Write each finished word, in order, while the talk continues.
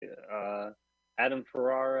Adam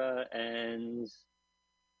Ferrara, and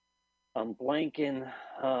I'm blanking.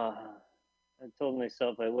 I told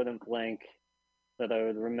myself I wouldn't blank, that I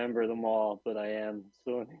would remember them all, but I am.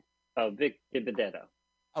 So, Vic DiBenedetto.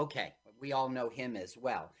 Okay, we all know him as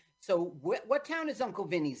well. So, what town is Uncle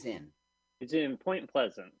Vinny's in? It's in Point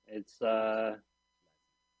Pleasant.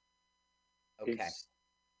 Okay. It's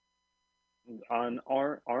on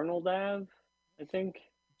Arnold Ave, I think.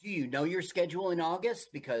 Do you know your schedule in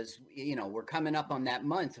August? Because we're coming up on that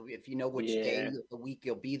month. If you know which day Yeah. of the week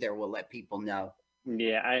you'll be there, we'll let people know.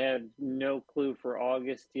 Yeah, I have no clue for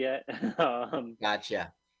August yet.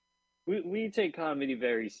 Gotcha. We take comedy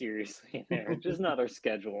very seriously there, just not our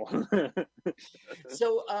schedule.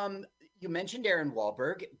 So, you mentioned Erin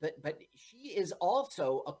Wahlberg, but she is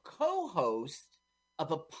also a co-host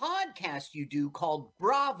of a podcast you do called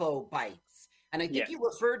Bravo Bites, and I think Yes. you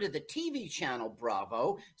refer to the TV channel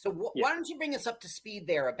Bravo. So, Yeah. why don't you bring us up to speed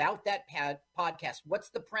there about that podcast? What's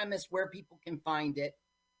the premise? Where people can find it?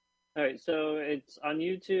 All right, so it's on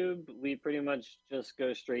YouTube. We pretty much just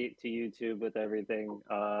go straight to YouTube with everything.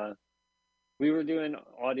 We were doing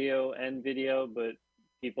audio and video, but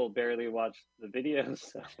people barely watch the videos.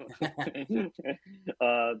 So.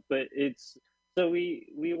 But it's so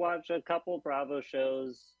we watch a couple Bravo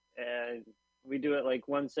shows, and we do it like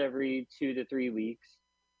once every 2 to 3 weeks,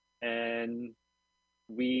 and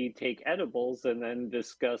we take edibles and then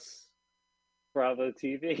discuss Bravo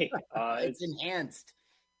TV. It's enhanced.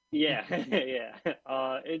 Yeah, yeah.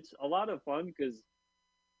 It's a lot of fun because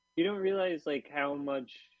you don't realize like how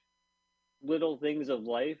much little things of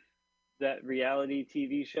life that reality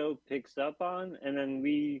TV show picks up on, and then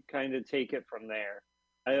we kind of take it from there.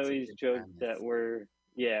 I That's a always good joke that premise.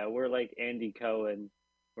 we're like Andy Cohen.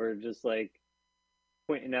 We're just like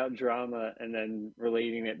pointing out drama and then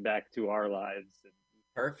relating it back to our lives.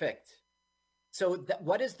 Perfect. So,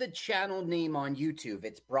 what is the channel name on YouTube?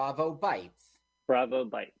 It's Bravo Bites, Bravo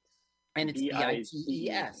Bites. and it's BITES.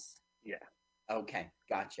 BITES. Yeah. Okay,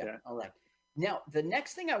 gotcha. Yeah. All right. Now, the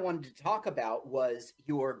next thing I wanted to talk about was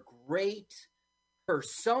your great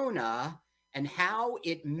persona and how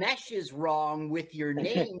it meshes wrong with your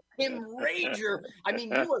name, Tim Rager. I mean,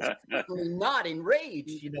 you are certainly not enraged.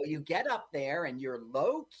 You get up there and you're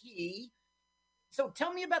low key. So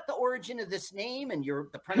tell me about the origin of this name and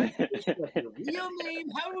the pronunciation of your real name.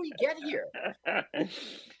 How do we get here?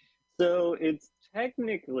 So it's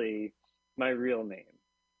technically my real name.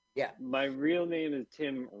 Yeah. My real name is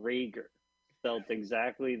Tim Rager, spelled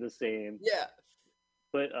exactly the same. Yeah.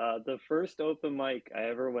 But the first open mic I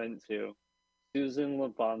ever went to, Susan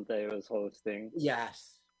Labonte was hosting.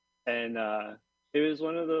 Yes. And it was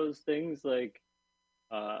one of those things like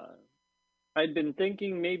uh, I'd been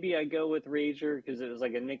thinking maybe I go with Rager because it was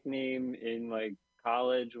like a nickname in like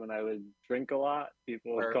college when I would drink a lot.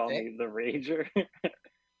 People would call Perfect. me the Rager.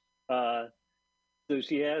 uh, so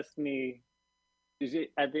she asked me.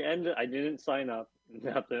 At the end, I didn't sign up.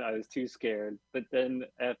 Nothing. I was too scared. But then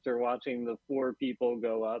after watching the 4 people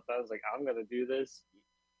go up, I was like, I'm gonna do this.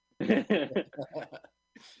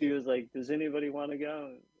 She was like, "Does anybody want to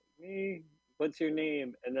go?" Me. What's your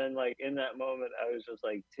name? And then like in that moment, I was just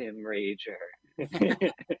like Tim Rager.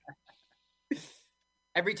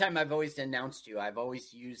 Every time I've always announced you, I've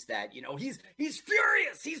always used that. He's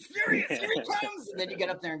furious. He's furious. Here he comes. And then you get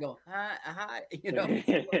up there and go, hi, hi.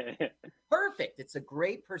 Perfect. It's a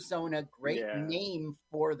great persona, great Yeah, name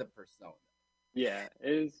for the persona. yeah.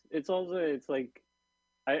 It's also it's like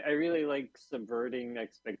I really like subverting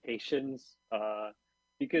expectations.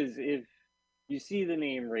 Because if you see the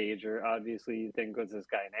name Rager, obviously you think, "What's this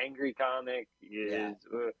guy, an angry comic?" Yeah,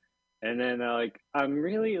 And then like I'm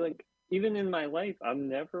really like even in my life, I'm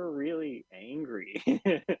never really angry.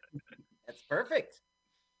 that's perfect.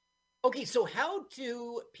 Okay, so how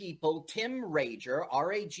do people, Tim Rager,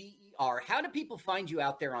 Rager, how do people find you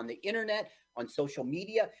out there on the internet, on social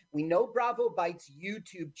media? We know Bravo Bites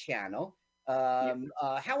YouTube channel. Yeah.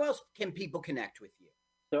 How else can people connect with you?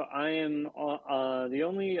 So I am the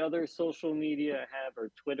only other social media I have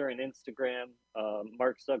are Twitter and Instagram.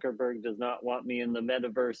 Mark Zuckerberg does not want me in the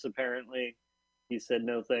metaverse. Apparently, he said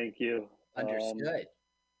no, thank you. Understood.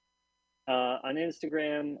 On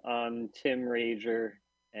Instagram, Tim Rager,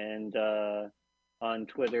 and on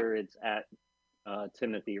Twitter, it's at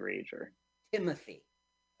Timothy Rager. Timothy.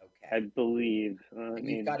 I Okay. believe. And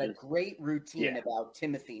you've got a Just great routine yeah. about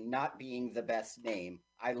Timothy not being the best name.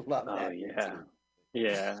 I love Oh that yeah, routine.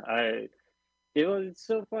 yeah. It's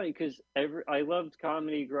so funny because I loved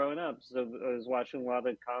comedy growing up, so I was watching a lot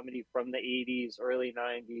of comedy from the '80s, early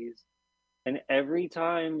 '90s, and every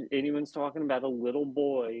time anyone's talking about a little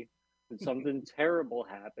boy if something terrible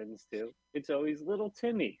happens to, it's always little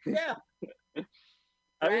Timmy. Yeah,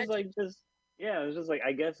 I was tragic. like, I was just like,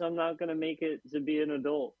 I guess I'm not gonna make it to be an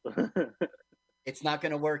adult. It's not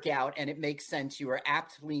going to work out, and it makes sense. You were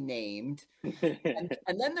aptly named.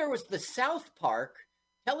 And then there was the South Park.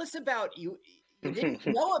 Tell us about you. You didn't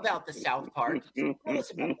know about the South Park. Tell us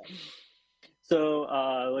about that. So,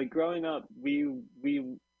 like growing up, we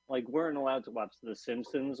like weren't allowed to watch The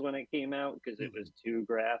Simpsons when it came out because it was too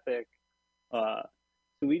graphic. Uh,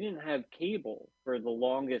 so we didn't have cable for the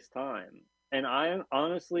longest time, and I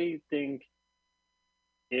honestly think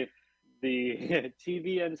if the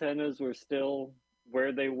TV antennas were still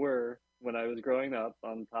where they were when I was growing up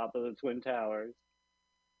on top of the Twin Towers,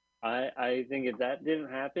 I think if that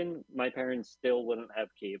didn't happen, my parents still wouldn't have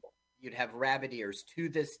cable. You'd have rabbit ears to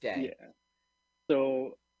this day. Yeah.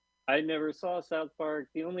 So I never saw South Park.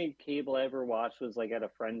 The only cable I ever watched was like at a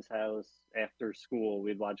friend's house after school.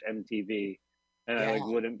 We'd watch MTV, and I Yeah. like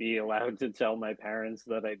wouldn't be allowed to tell my parents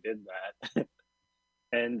that I did that.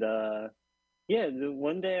 And yeah,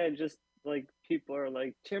 one day I just like people are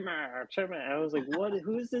like Timmer, Timmer. I was like, what?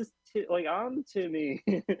 Who's this? Like I'm Timmy,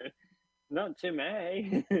 not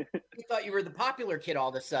Timmy. You thought you were the popular kid all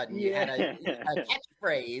of a sudden. You had Yeah, a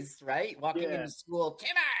catchphrase, right? Walking yeah. into school,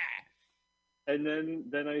 Timmer. And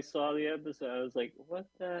then I saw the episode. I was like, what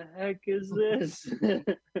the heck is this?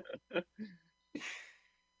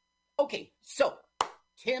 Okay, so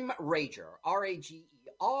Tim Rager,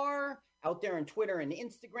 Rager, out there on Twitter and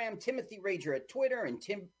Instagram. Timothy Rager at Twitter and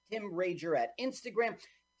Tim Rager at Instagram.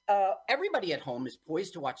 Everybody at home is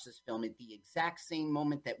poised to watch this film at the exact same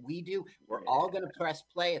moment that we do. We're all going to press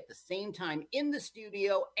play at the same time in the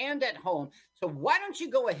studio and at home. So why don't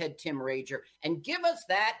you go ahead, Tim Rager, and give us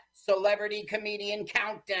that celebrity comedian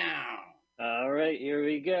countdown? All right, here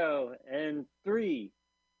we go. And 3,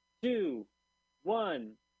 2,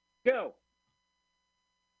 1, go.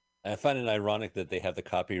 I find it ironic that they have the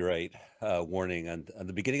copyright warning on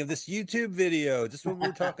the beginning of this YouTube video. Just what we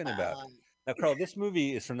were talking about. Now, Carl, this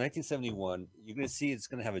movie is from 1971. You're going to see it's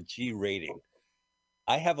going to have a G rating.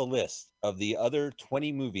 I have a list of the other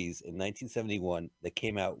 20 movies in 1971 that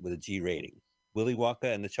came out with a G rating. Willy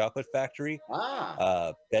Wonka and the Chocolate Factory,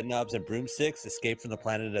 Bedknobs and Broomsticks, Escape from the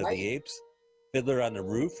Planet of the Apes, Fiddler on the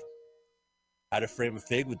Roof, How to Frame a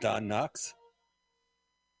Fig with Don Knotts,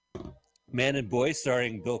 Man and Boy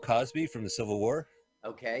starring Bill Cosby from the Civil War.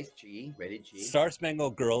 Okay, G, rated G. Star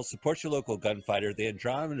Spangled Girls, Support Your Local Gunfighter, The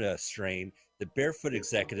Andromeda Strain, The Barefoot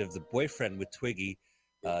Executive, The Boyfriend with Twiggy,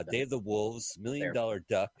 Day of the Wolves, $1 Million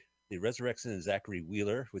Duck, The Resurrection of Zachary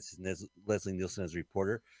Wheeler, which is Leslie Nielsen as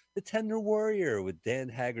reporter, The Tender Warrior with Dan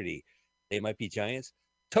Haggerty, They Might Be Giants,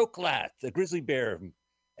 Toklat, The Grizzly Bear,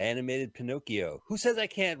 Animated Pinocchio, Who Says I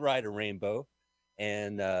Can't Ride a Rainbow,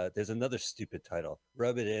 and there's another stupid title,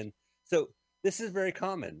 Rub It In. So this is very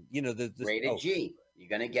common. You know, rated G. You're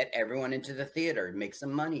going to get everyone into the theater and make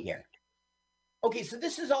some money here. Okay, so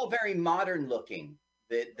this is all very modern looking.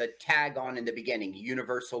 The tag on in the beginning,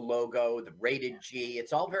 Universal logo, the rated G.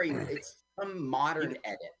 It's all it's some modern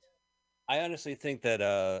edit. I honestly think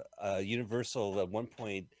that Universal at one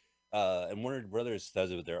point, and Warner Brothers does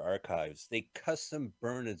it with their archives, they custom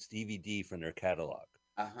burn its DVD from their catalog.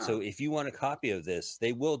 So if you want a copy of this,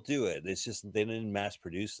 they will do it. It's just they didn't mass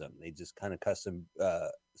produce them. They just kind of custom.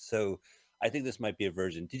 So I think this might be a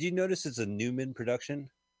version. Did you notice it's a Newman production?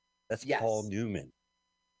 That's Paul Newman.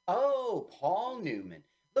 Oh, Paul Newman.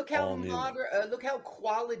 Look how modern. Look how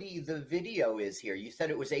quality the video is here. You said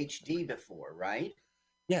it was HD before, right?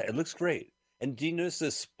 Yeah, it looks great. And do you notice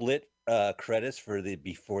the split credits for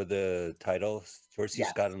before the title? George C.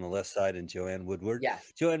 Scott on the left side and Joanne Woodward.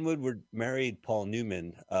 Yes. Joanne Woodward married Paul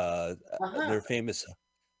Newman. They're famous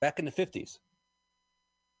back in the 50s.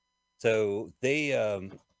 So they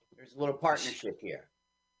there's a little partnership here.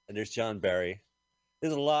 And there's John Barry.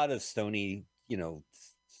 There's a lot of stony,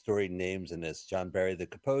 storied names in this. John Barry, the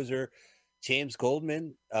composer. James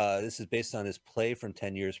Goldman. This is based on his play from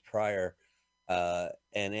 10 years prior. And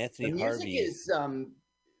Anthony Harvey. The music is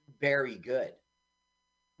very good.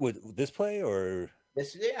 Would this play or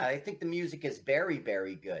this? Yeah, I think the music is very,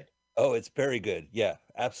 very good. Oh, it's very good. Yeah,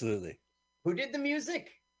 absolutely. Who did the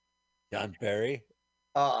music? John Barry.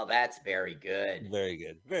 Oh, that's very good. Very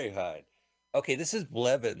good. Very high. Okay, this is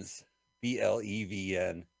Blevins.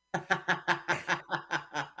 Blevn.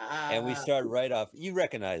 And we start right off. You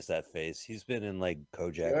recognize that face. He's been in like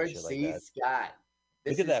Kojak and shit like that. Scott.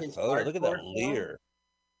 Look at that photo. Look at that leer.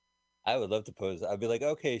 I would love to pose. I'd be like,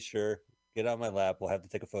 okay, sure. Get on my lap. We'll have to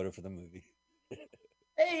take a photo for the movie.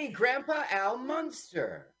 Hey, Grandpa Al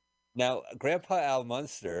Munster. Now, Grandpa Al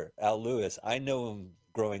Munster, Al Lewis, I know him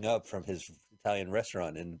growing up from his Italian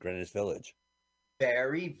restaurant in Greenwich Village.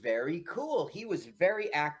 Very, very cool. He was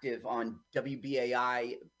very active on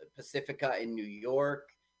WBAI Pacifica in New York,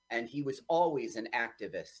 and he was always an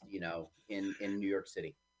activist, in New York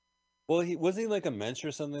City. Well, he wasn't he like a mensch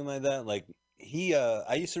or something like that. Like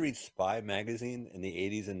I used to read Spy magazine in the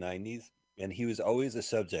 80s and 90s, and he was always a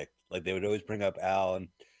subject. Like they would always bring up Al, and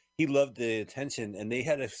he loved the attention. And they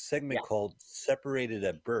had a segment Yeah. called "Separated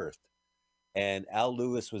at Birth," and Al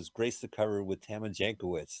Lewis was graced the cover with Tama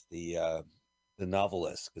Jankowicz, the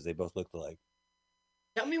novelist, because they both looked alike.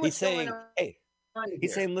 Tell me He's what's going saying, "Hey," on he's here.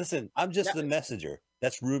 saying, "Listen, I'm just No, the messenger."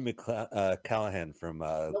 That's Rue Callahan from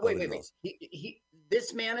no, Golden wait. Girls.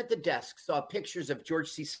 This man at the desk saw pictures of George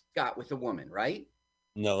C. Scott with a woman, right?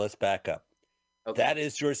 No, let's back up. Okay. That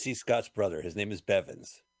is George C. Scott's brother. His name is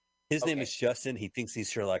Bevins. His name Okay. is Justin. He thinks he's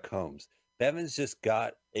Sherlock Holmes. Bevins just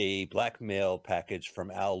got a blackmail package from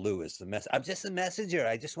Al Lewis. I'm just a messenger.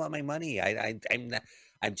 I just want my money. I'm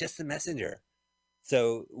just a messenger.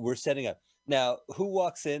 So we're setting up. Now, who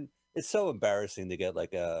walks in? It's so embarrassing to get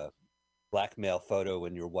like a blackmail photo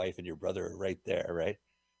when your wife and your brother are right there, right?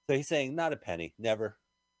 So he's saying, not a penny, never,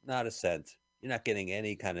 not a cent. You're not getting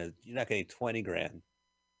you're not getting 20 grand.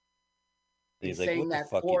 And He's like, saying what the that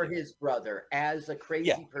fuck for you doing? his brother as a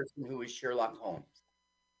crazy person who is Sherlock Holmes.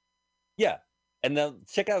 Yeah. And now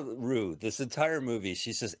check out Rue. This entire movie,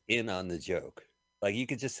 she's just in on the joke. Like you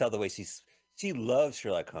could just tell the way she loves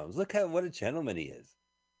Sherlock Holmes. Look what a gentleman he is.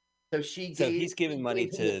 So he's giving money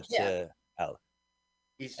gave him a tip. to Al.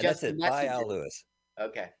 He's And that's just a it. Bye, messenger. Al Lewis.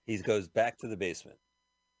 Okay. He goes back to the basement.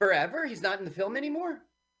 Forever? He's not in the film anymore?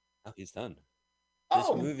 Oh, he's done.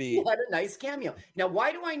 Oh, This movie, what a nice cameo. Now,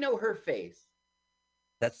 why do I know her face?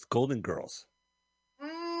 that's Golden Girls.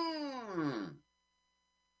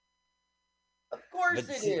 Of course But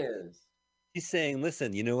it is. He's saying,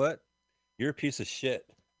 listen, you know what? You're a piece of shit.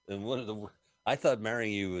 And I thought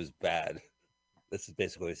marrying you was bad. This is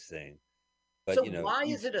basically what he's saying. But So why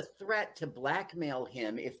is it a threat to blackmail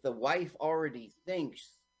him if the wife already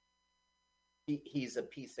thinks he's a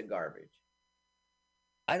piece of garbage?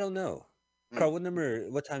 I don't know. Carl,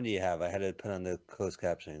 what time do you have? I had to put on the closed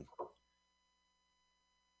captioning.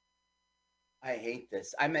 I hate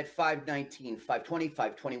this. I'm at 5:19, 5:20,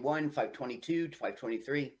 5:21, 5:22,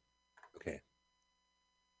 5:23. Okay.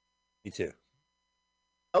 Me too.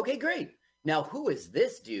 Okay, great. Now, who is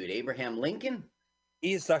this dude? Abraham Lincoln?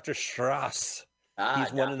 He's Dr. Strauss.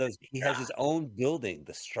 He's one of those. He has his own building,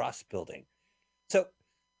 the Strauss building. So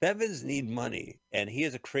Bevins need money, and he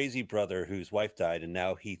has a crazy brother whose wife died, and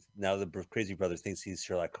now the crazy brother thinks he's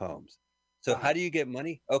Sherlock Holmes. So how do you get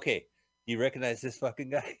money? Okay, do you recognize this fucking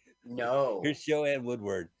guy? No. Here's Joanne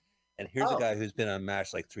Woodward, and here's a guy who's been on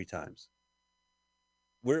MASH like 3 times.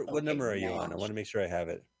 What number are you on? I want to make sure I have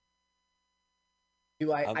it.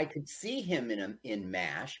 I could see him in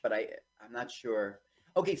MASH, but I'm not sure.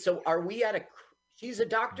 Okay, so are we at she's a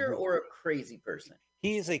doctor or a crazy person?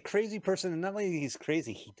 He is a crazy person, and not only he's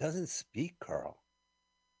crazy, he doesn't speak, Carl.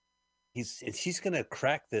 She's gonna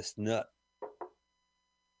crack this nut.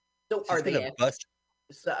 So are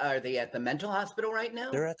they at the mental hospital right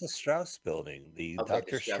now? They're at the Strauss building, the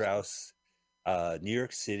Dr. Strauss, New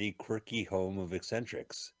York City quirky home of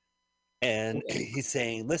eccentrics. And he's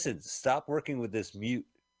saying, listen, stop working with this mute.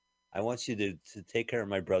 I want you to take care of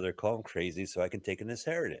my brother, call him crazy so I can take an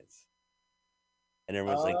inheritance. And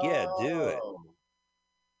everyone's like, yeah, do it.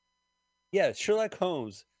 Yeah, Sherlock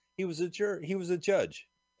Holmes, he was a judge.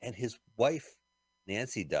 And his wife,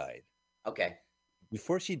 Nancy, died. Okay.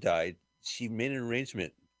 Before she died, she made an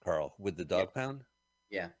arrangement, Carl, with the dog pound.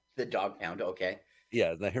 Yeah, the dog pound. Okay.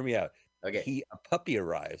 Yeah, now hear me out. Okay. A puppy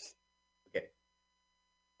arrives. Okay.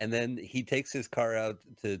 And then he takes his car out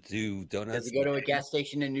to do donuts. Does he go to a gas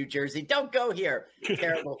station in New Jersey? Don't go here.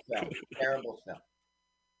 Terrible film. Terrible film.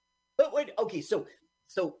 But wait, okay, so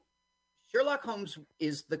Sherlock Holmes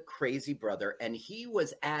is the crazy brother, and he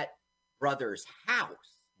was at brother's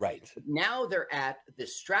house. Right. Now they're at the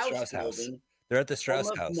Strauss house. building. They're at the Strauss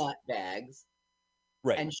house. Nut bags.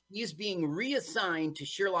 Right. And she's being reassigned to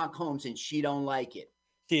Sherlock Holmes, and she don't like it.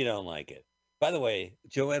 She don't like it. By the way,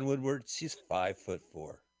 Joanne Woodward, she's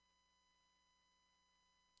 5'4".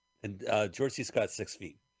 And George C. Scott's 6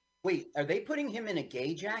 feet. Wait, are they putting him in a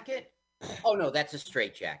gay jacket? Oh no, that's a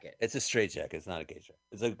straight jacket. It's a straight jacket. It's not a gay jacket.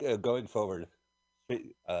 It's a going forward,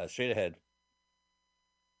 straight ahead.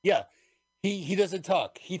 Yeah, he doesn't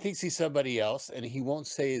talk. He thinks he's somebody else, and he won't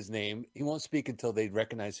say his name. He won't speak until they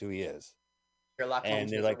recognize who he is. Sherlock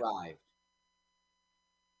Holmes has arrived.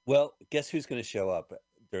 Well, guess who's going to show up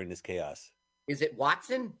during this chaos? Is it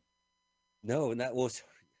Watson? No,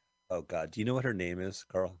 oh God. Do you know what her name is,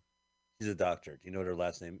 Carl? She's a doctor. Do you know what her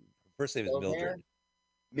last name? First name is Still there?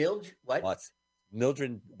 Mildred What? Watson.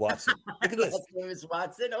 Mildred Watson. Look at this. Last name is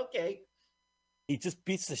Watson. Okay. He just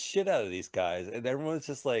beats the shit out of these guys, and everyone's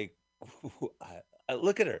just like,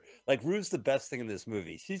 look at her. Like, Rue's the best thing in this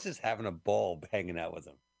movie. She's just having a ball hanging out with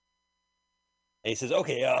him. And he says,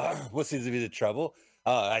 okay, what seems to be the trouble?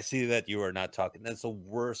 I see that you are not talking. That's the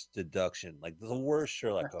worst deduction. Like, the worst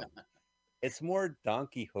Sherlock Holmes. It's more Don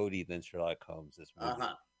Quixote than Sherlock Holmes, this movie.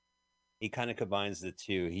 Uh-huh. He kind of combines the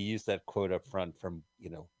two. He used that quote up front from,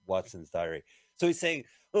 Watson's diary. So he's saying,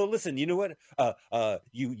 "Oh, listen, you know what?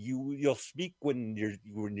 You'll speak when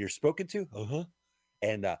you're spoken to. Uh-huh.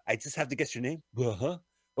 And I just have to guess your name. Uh-huh.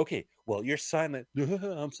 Okay. Well, you're silent.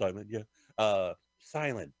 I'm silent. Yeah.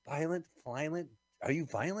 Silent. Violent. Violent. Are you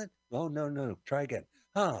violent? Oh, no. Try again.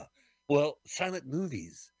 Huh. Well, silent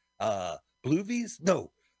movies. Bluevies?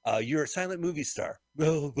 No. You're a silent movie star.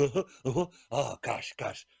 Oh, gosh.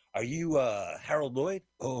 Are you Harold Lloyd?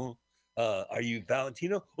 Oh. Are you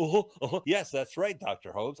Valentino? Oh, yes, that's right,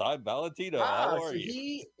 Dr. Holmes. I'm Valentino. How are So you?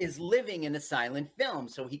 he is living in a silent film,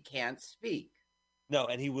 so he can't speak. No,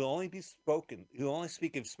 and he will only be spoken. He will only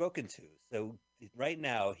speak if spoken to. So right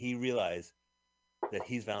now, he realized that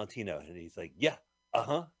he's Valentino, and he's like, "Yeah,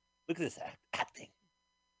 look at this acting."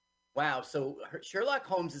 Wow. So Sherlock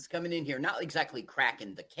Holmes is coming in here, not exactly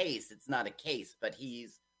cracking the case. It's not a case, but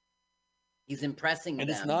he's impressing And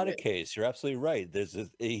them. it's not a case. You're absolutely right.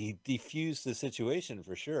 He defused the situation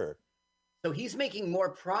for sure. So he's making more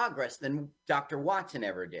progress than Dr. Watson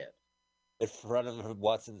ever did. In front of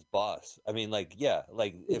Watson's boss. I mean,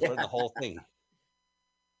 in front of the whole thing.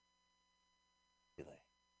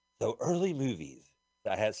 So early movies.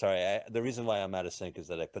 The reason why I'm out of sync is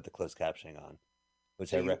that I put the closed captioning on, which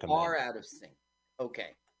So I recommend. You are out of sync. Okay.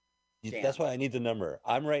 That's why I need the number.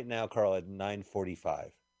 I'm right now, Carl, at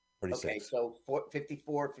 9:45. Okay, so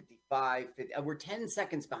 54, 55, 50, we're 10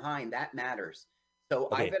 seconds behind. That matters. So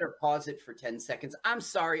okay. I better pause it for 10 seconds. I'm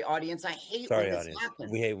sorry, audience. I hate when this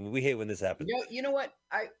happens. We hate when this happens. You know what?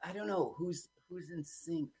 I don't know who's in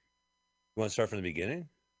sync. You want to start from the beginning?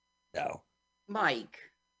 No. Mike.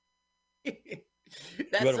 You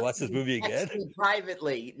want to watch this movie again?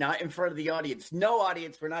 Privately, not in front of the audience. No,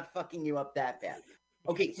 audience, we're not fucking you up that bad.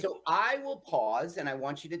 Okay, so I will pause, and I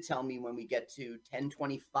want you to tell me when we get to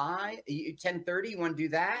 10:25, 10:30. You want to do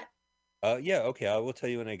that? Yeah, okay. I will tell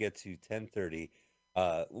you when I get to 10:30.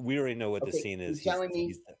 We already know what the scene is. He's telling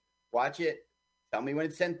me. Watch it. Tell me when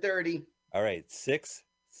it's 10:30. All right, 6,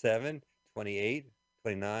 7, 28,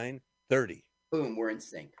 29, 30. Boom, we're in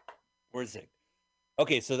sync. We're in sync.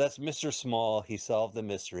 Okay, so that's Mr. Small. He solved the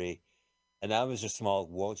mystery. And now Mr. Small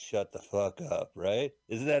won't shut the fuck up, right?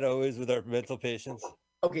 Isn't that always with our mental patients?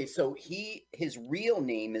 Okay, so his real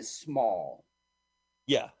name is Small.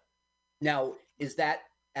 Yeah. Now, is that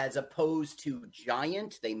as opposed to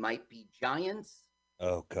giant? They might be giants.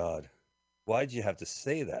 Oh, God. Why'd you have to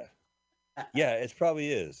say that? Yeah, it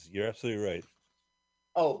probably is. You're absolutely right.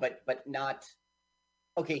 Oh, but not...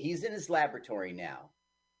 Okay, he's in his laboratory now.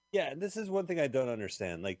 Yeah, and this is one thing I don't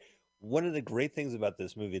understand. Like, one of the great things about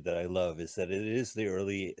this movie that I love is that it is the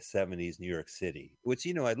early 70s New York City, which,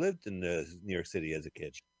 I lived in New York City as a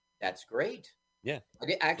kid. That's great. Yeah.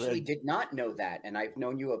 I actually did not know that, and I've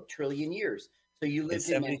known you a trillion years. So you lived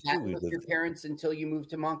in Manhattan with your parents until you moved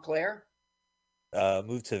to Montclair?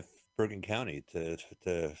 Moved to Bergen County, to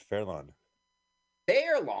Fairlawn.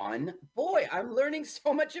 Fairlawn? Boy, I'm learning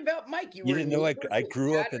so much about Mike. You didn't know I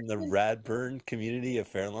grew up in the Radburn community of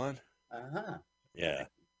Fairlawn? Uh-huh. Yeah.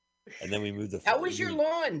 And then we moved to... How was your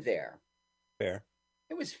lawn there? Fair.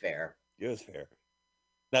 It was fair. It was fair.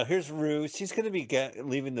 Now, here's Rue. She's going to be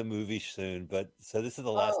leaving the movie soon, so this is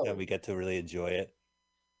the last time we get to really enjoy it.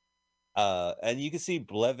 And you can see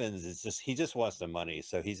Blevins he just wants the money,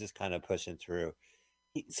 so he's just kind of pushing through.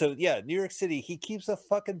 New York City, he keeps a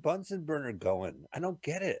fucking Bunsen burner going. I don't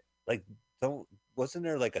get it. Like, wasn't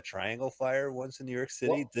there like a triangle fire once in New York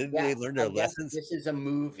City? Didn't they learn their lessons? This is a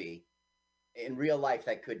movie. In real life,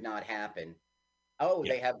 that could not happen. Oh,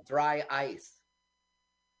 yeah. They have dry ice.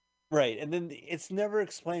 Right, and then it's never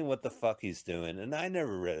explained what the fuck he's doing. And I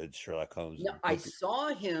never read Sherlock Holmes. No, I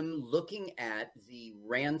saw him looking at the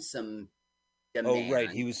ransom demand. Oh, right.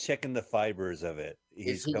 He was checking the fibers of it.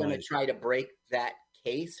 Is he going to try to break that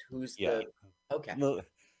case? Okay. No,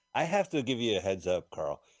 I have to give you a heads up,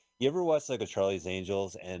 Carl. You ever watch like a Charlie's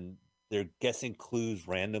Angels and they're guessing clues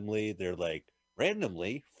randomly? They're like,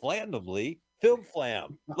 randomly, flandomly, film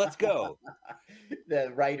flam. Let's go.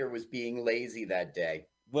 The writer was being lazy that day.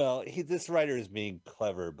 Well, this writer is being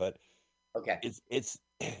clever, but okay, it's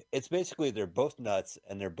basically they're both nuts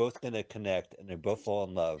and they're both going to connect and they both fall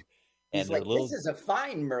in love, He's and they're like, this little. is a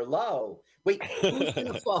fine Merlot. Wait, who's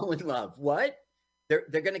gonna fall in love? What?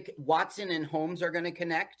 They're gonna Watson and Holmes are gonna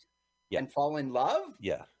connect Yeah, and fall in love?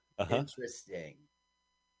 yeah, uh-huh, Interesting.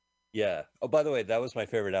 yeah. Oh, by the way, that was my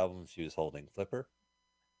favorite album she was holding, Flipper.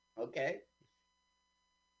 Okay.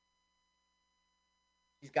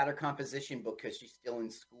 She's got her composition book because she's still in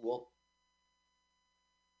school.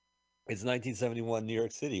 It's 1971 New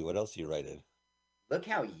York City. What else do you write in? Look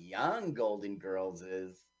how young Golden Girls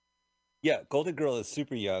is. Yeah, Golden Girl is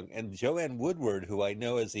super young, and Joanne Woodward, who I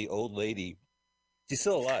know as the old lady, she's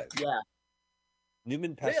still alive. Yeah.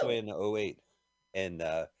 Newman passed away in 2008, and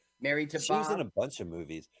Married to she was in Bob. a bunch of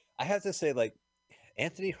movies. I have to say, like,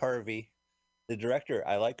 Anthony Harvey, the director,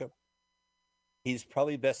 I like him. He's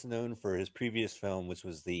probably best known for his previous film, which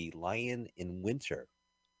was The Lion in Winter,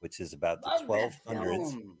 which is about the Love that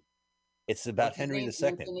 1200s. film. It's about What's his Henry name? II.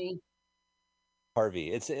 Anthony?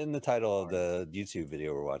 Harvey. It's in the title of the YouTube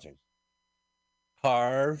video we're watching.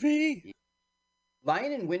 Harvey.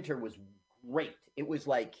 Lion in Winter was great. It was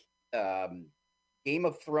like Game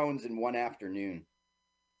of Thrones in one afternoon.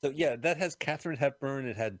 So yeah, that has Katharine Hepburn.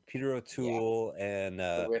 It had Peter O'Toole and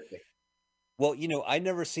Terrific. well, you know, I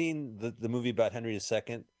never seen the movie about Henry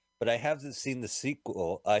II, but I have seen the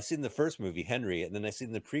sequel. I seen the first movie, Henry, and then I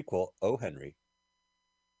seen the prequel, Oh Henry.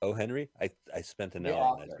 Oh Henry. I spent an The hour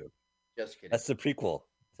on that author. joke. Just kidding. That's the prequel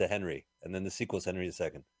to Henry, and then the sequel is Henry II.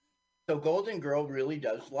 So Golden Girl really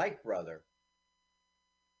does like Brother.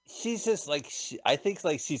 She's just like I think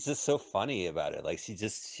like she's just so funny about it. Like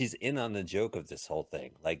she's in on the joke of this whole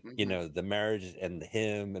thing. Like you know the marriage and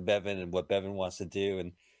him and Bevan and what Bevan wants to do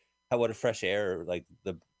and how what a fresh air like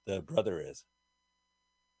the brother is.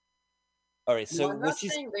 All right, so I'm not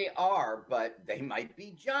saying they are, but they might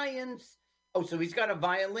be giants. Oh, so he's got a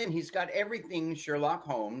violin. He's got everything Sherlock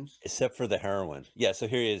Holmes. Except for the heroine. Yeah, so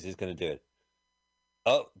here he is. He's going to do it.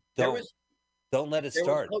 Oh, don't let it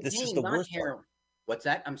start. Cocaine, this is the worst part. What's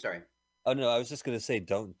that? I'm sorry. Oh no, I was just going to say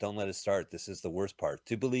don't let it start. This is the worst part.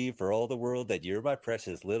 To believe for all the world that you're my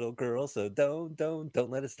precious little girl, so don't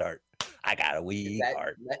let it start. I got a wee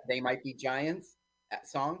heart. They might be giants. That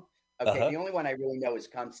song. Okay, the only one I really know is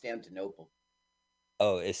Constantinople.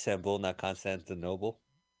 Oh, Istanbul, not Constantinople.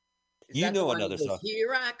 Is you know another song.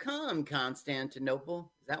 Here I come,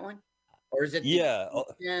 Constantinople. Is that one? Or is it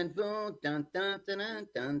Istanbul? Dun, dun, dun, dun,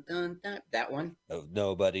 dun, dun, dun. That one? Oh,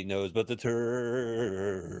 nobody knows but the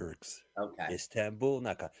Turks. Okay. Istanbul,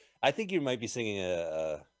 not I think you might be singing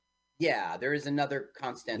yeah, there is another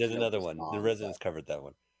Constantinople. There's another one. The Residents covered that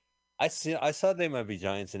one. I saw They Might Be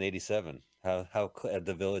Giants in '87. How at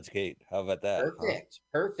the Village Gate. How about that?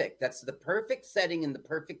 Perfect. That's the perfect setting in the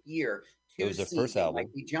perfect year to it was their see first album.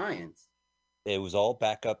 Might Be Giants. It was all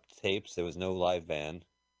backup tapes. There was no live band.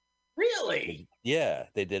 Really? Yeah,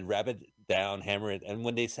 they did Rabbit Down, Hammer It, and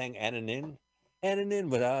when they sang Anonym,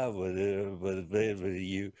 but I would with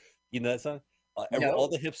you. You know that song? No. All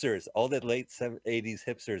the hipsters, all the late 80s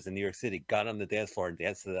hipsters in New York City got on the dance floor and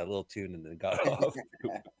danced to that little tune and then got off.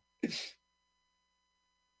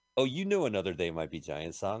 Oh, you know another They Might Be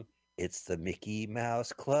Giants song? It's the Mickey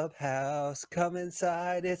Mouse Clubhouse. Come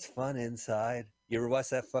inside. It's fun inside. You ever watch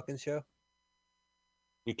that fucking show?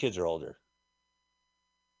 Your kids are older.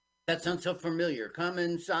 That sounds so familiar. Come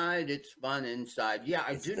inside. It's fun inside. Yeah,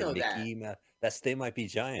 I do know Mickey that. Mouse. That's They Might Be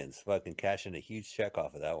Giants. Fucking cashing a huge check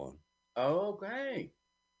off of that one. Okay.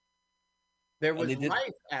 There was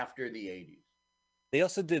life after the 80s. They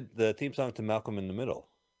also did the theme song to Malcolm in the Middle.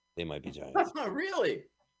 They Might Be Giants. Really?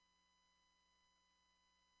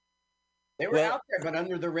 They were out there, but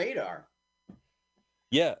under the radar.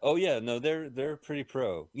 Yeah. Oh, yeah. No, they're pretty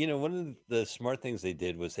pro. You know, one of the smart things they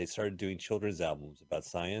did was they started doing children's albums about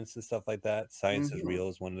science and stuff like that. Science is Real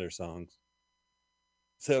is one of their songs.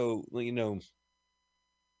 So, you know,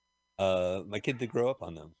 my kid did grow up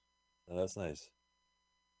on them. So that's nice.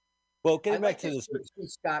 Well, getting back to this,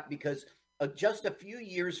 Scott, because just a few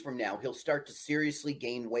years from now, he'll start to seriously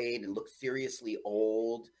gain weight and look seriously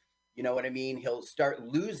old. You know what I mean? He'll start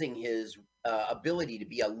losing his ability to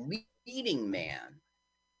be a leading man.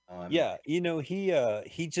 Yeah, you know,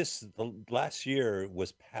 he just last year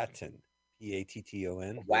was Patton,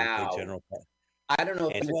 Patton. Wow. General Patton. I don't know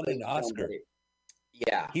if he won an Oscar.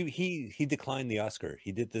 Yeah, he declined the Oscar.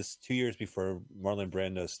 He did this 2 years before Marlon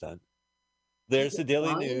Brando's stunt. There's the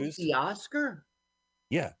Daily News. The Oscar?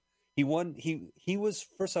 Yeah. He won. He was,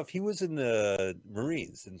 first off, he was in the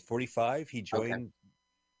Marines in 45. He joined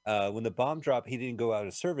when the bomb dropped. He didn't go out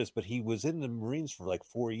of service, but he was in the Marines for like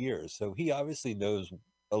 4 years. So he obviously knows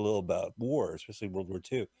a little about war, especially World War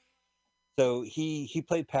II. So he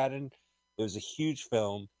played Patton. It was a huge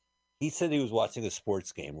film. He said he was watching a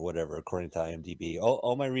sports game or whatever, according to IMDb.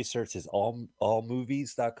 All my research is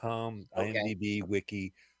allmovies.com, Okay, IMDb,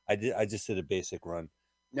 Wiki. I just did a basic run.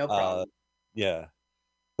 no Uh, problem. yeah.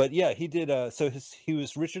 But yeah, he did. He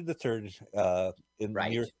was Richard III in New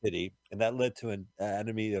Right. York City, and that led to an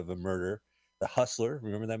Anatomy of a Murder, The Hustler.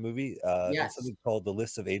 Remember that movie? Then Yes. something called The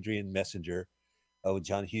List of Adrian Messenger, with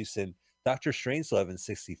John Huston. Doctor Strangelove in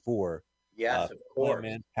 '64. Yes, of Plan course.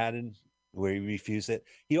 Man Patton, where he refused it.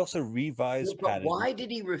 He also Well, revised but Patton. why did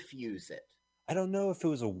he refuse it? I don't know if it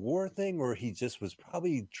was a war thing or he just was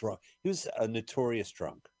probably drunk. He was a notorious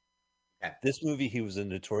drunk. Okay. This movie, he was a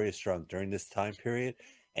notorious drunk during this time period,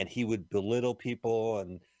 and he would belittle people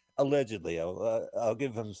and allegedly. I'll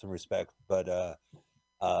give him some respect, but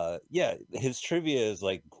yeah, his trivia is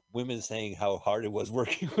like women saying how hard it was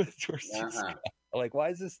working with George C. Uh-huh. Scott. Like, why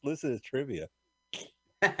is this listed as trivia?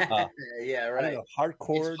 Uh, Yeah, I don't right. know. It's Hardcore.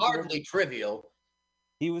 Do you remember? hardly trivial.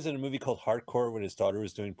 He was in a movie called Hardcore when his daughter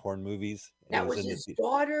was doing porn movies, and he That was was in his the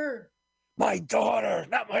daughter. my daughter,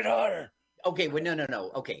 not my daughter. Okay, well,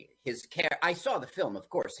 no. Okay, I saw the film, of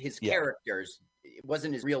course. His Yeah. characters, it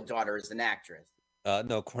wasn't his real daughter as an actress.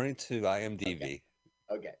 No, according to IMDb.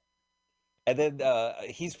 Okay. And then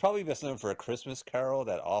he's probably best known for A Christmas Carol,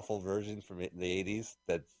 that awful version from the '80s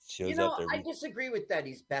that You shows up know, there. I disagree with that.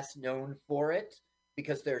 He's best known for it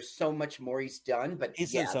because there's so much more he's done. But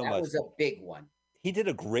He's done yeah, so that much. was a big one. He did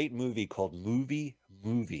a great movie called Movie,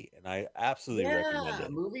 and I absolutely recommend Yeah,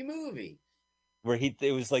 it. movie. Where it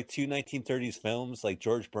was like two 1930s films, like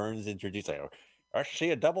George Burns introduced, like, let's see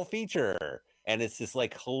a double feature. And it's this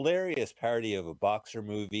like hilarious parody of a boxer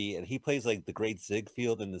movie, and he plays like the great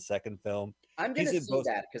Ziegfeld in the second film. I'm He's gonna in see both.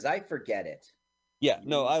 that because I forget it. Yeah,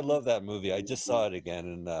 no, I love that movie. I just Movie, saw it again,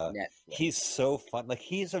 and he's Netflix. so fun. Like,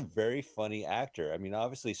 he's a very funny actor. I mean,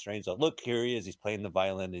 obviously, strange. Look, here he is. He's playing the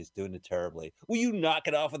violin. And he's doing it terribly. Will you knock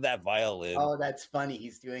it off with that violin? Oh, that's funny.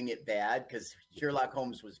 He's doing it bad because Sherlock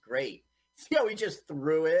Holmes was great. See how he just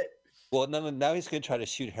threw it? Well, now he's going to try to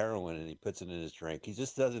shoot heroin, and he puts it in his drink. He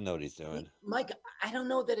just doesn't know what he's doing. Mike, I don't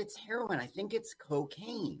know that it's heroin. I think it's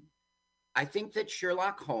cocaine. I think that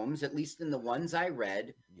Sherlock Holmes, at least in the ones I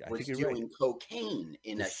read, Yeah, I was think you're right. doing cocaine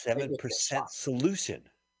in The a 7% solution.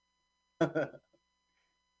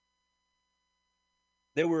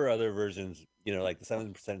 There were other versions, like the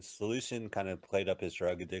 7% solution kind of played up his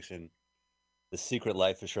drug addiction. The Secret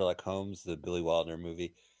Life of Sherlock Holmes, the Billy Wilder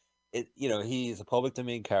movie. He's a public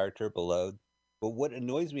domain character, beloved. But what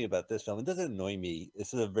annoys me about this film, it doesn't annoy me.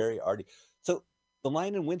 This is a very arty. So, The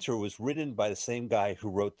Lion in Winter was written by the same guy who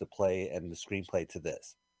wrote the play and the screenplay to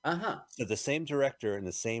this. Uh-huh. So the same director and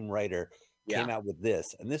the same writer came Yeah. out with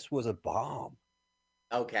this, and this was a bomb.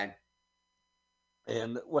 Okay.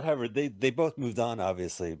 And whatever, they both moved on,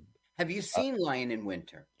 obviously. Have you seen Lion in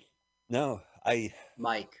Winter? No,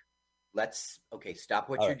 Mike, stop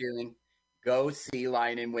what all you're right, doing. Go see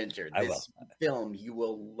Lion in Winter. I will. This film, you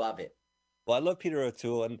will love it. Well, I love Peter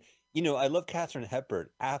O'Toole, and I love Katharine Hepburn,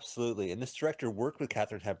 absolutely. And this director worked with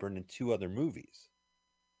Katharine Hepburn in two other movies,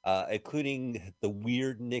 including the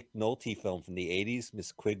weird Nick Nolte film from the '80s,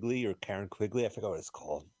 Miss Quigley or Karen Quigley. I forgot what it's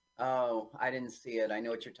called. Oh, I didn't see it. I know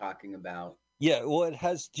what you're talking about. Yeah, well, it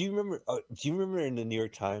has. Do you remember? Do you remember in the New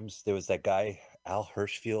York Times there was that guy Al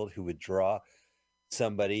Hirschfield who would draw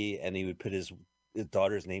somebody and he would put his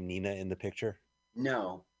daughter's name Nina in the picture?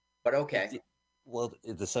 No, but okay. Well,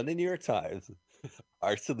 the Sunday New York Times,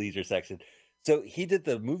 Arts and Leisure section. So he did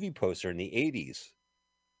the movie poster in the '80s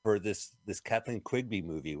for this Kathleen Quigley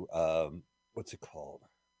movie. What's it called?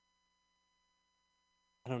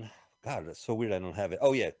 I don't know. God, that's so weird. I don't have it.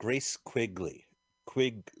 Oh yeah, Grace Quigley.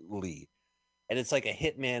 And it's like a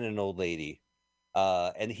hitman and an old lady.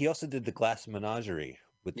 And he also did the Glass Menagerie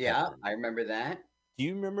with Yeah, Hepburn. I remember that. Do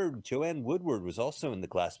you remember Joanne Woodward was also in the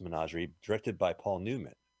Glass Menagerie, directed by Paul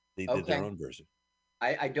Newman? They did their own version.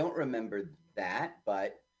 I don't remember that,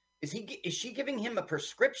 but is she giving him a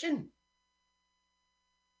prescription?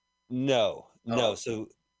 No. Oh. So,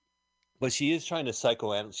 but she is trying to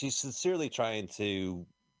psychoanalyze. She's sincerely trying to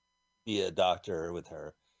be a doctor with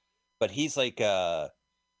her, but he's like, the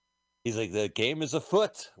game is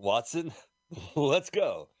afoot, Watson. Let's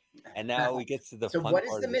go. And now we get to the fun what is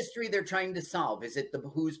part the of it. mystery they're trying to solve? Is it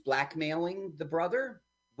who's blackmailing the brother?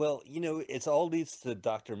 Well, it's all leads to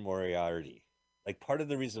Dr. Moriarty. Like, part of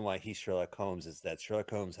the reason why he's Sherlock Holmes is that Sherlock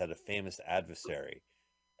Holmes had a famous adversary,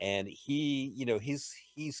 and he,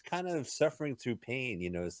 he's kind of suffering through pain.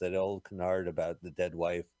 It's that old canard about the dead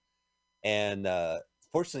wife, and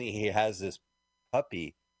fortunately, he has this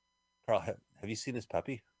puppy. Carl, have you seen this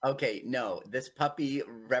puppy? Okay, no, this puppy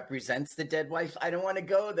represents the dead wife. I don't want to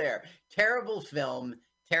go there. Terrible film,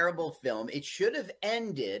 Terrible film. It should have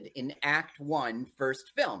ended in Act 1,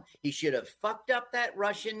 first film. He should have fucked up that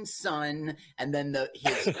Russian son, and then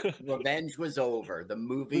his revenge was over. The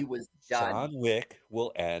movie was done. John Wick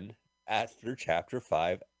will end after chapter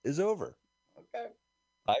 5 is over. Okay.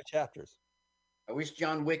 5 chapters. I wish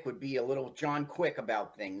John Wick would be a little John Quick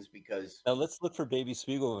about things, because Now let's look for Baby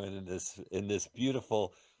Spiegelman in this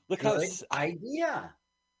beautiful. Look good how idea.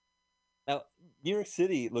 now New York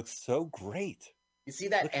City looks so great. You see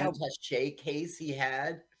that Look how- attaché case he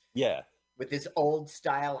had Yeah. with his old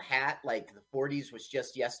style hat, like the 40s was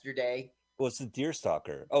just yesterday? Well, it's the deer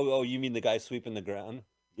stalker. Oh, you mean the guy sweeping the ground?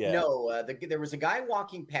 Yeah. No, there was a guy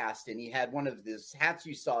walking past, and he had one of those hats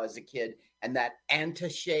you saw as a kid, and that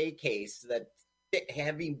attaché case, that thick,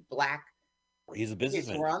 heavy black. He's a Okay, so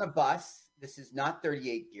businessman. we're on a bus. This is not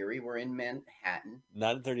 38 Geary. We're in Manhattan.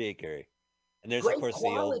 Not in 38 Gary. And there's Great of course the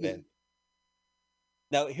old man.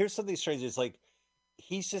 Now here's something strange. It's like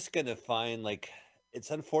he's just gonna find, like, it's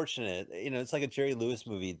unfortunate. It's like a Jerry Lewis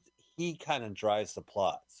movie. He kind of drives the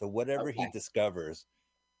plot. So whatever he Okay. discovers,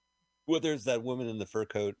 whether it's that woman in the fur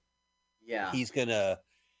coat, Yeah. he's gonna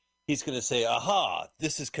say, aha,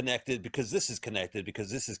 this is connected because this is connected because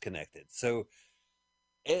this is connected. So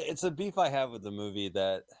it's a beef I have with the movie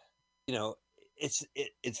that,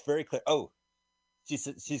 it's very clear. Oh,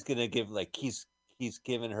 she's gonna give, like, he's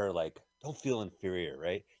giving her, like, don't feel inferior,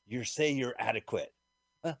 right? Say you're adequate.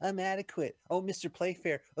 I'm adequate. Oh, Mr.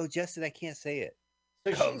 Playfair. Oh, Justin, I can't say it.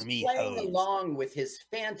 So Cover she's me, playing hose. along with his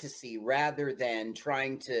fantasy rather than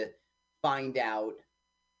trying to find out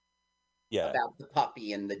Yeah. about the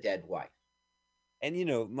puppy and the dead wife. And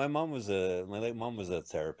my late mom was a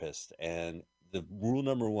therapist, and the rule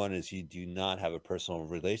number 1 is you do not have a personal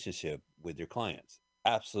relationship with your clients.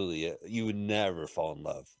 Absolutely, you would never fall in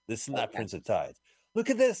love. This is not Okay. Prince of Tides.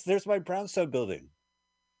 Look at this. There's my brownstone building.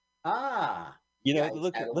 Ah, Look had a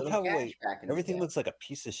look little how cash back in the everything day. looks like a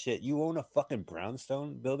piece of shit. You own a fucking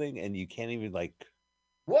brownstone building, and you can't even, like,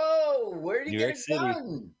 Whoa, where did he New get York a City.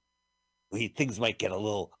 gun? Things might get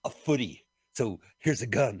a footy. So here's a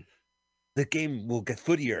gun. The game will get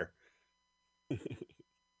footier. The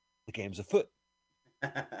game's afoot.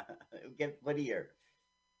 Get footier.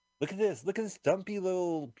 Look at this. Look at this dumpy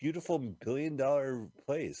little beautiful $1 billion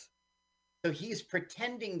place. So he's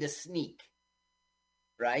pretending to sneak,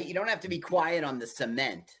 right? You don't have to be quiet on the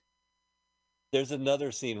cement. There's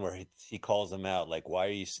another scene where he calls him out, like, why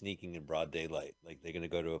are you sneaking in broad daylight? Like, they're going to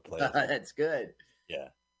go to a place. That's good. Yeah.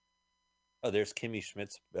 Oh, there's Kimmy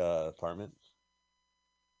Schmidt's apartment.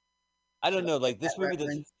 I don't know. Like, this movie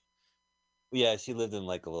doesn't. Yeah, she lived in,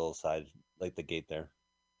 like, a little side, like the gate there.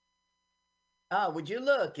 Would you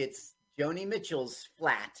look? It's Joni Mitchell's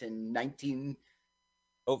flat in 19.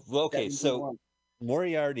 Oh, well, okay. So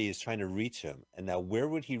Moriarty is trying to reach him, and now where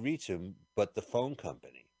would he reach him but the phone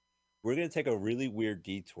company? We're going to take a really weird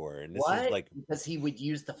detour, and this is like, because he would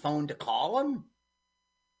use the phone to call him.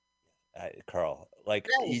 Carl, like,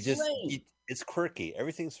 Strange. it's quirky.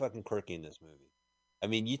 Everything's fucking quirky in this movie. I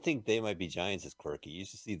mean, you think They Might Be Giants is quirky. You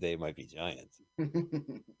should see They Might Be Giants.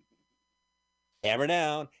 Hammer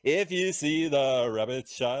down. If you see the rabbit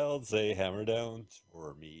child, say hammer down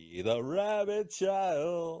for me, the rabbit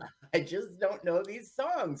child. I just don't know these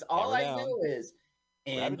songs. All I know is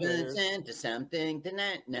Rabbit to something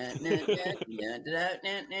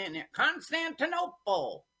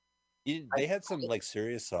Constantinople. They had some, like,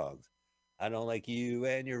 serious songs. I don't like you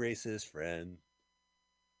and your racist friend.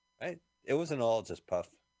 Right? It wasn't all just puff.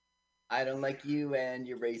 I don't like you and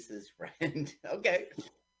your racist friend. Okay.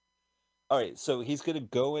 All right, so he's going to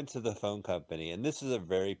go into the phone company, and this is a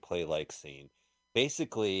very play-like scene.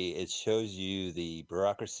 Basically, it shows you the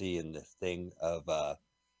bureaucracy and the thing of the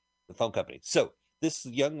phone company. So this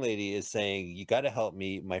young lady is saying, you got to help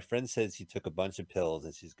me. My friend says he took a bunch of pills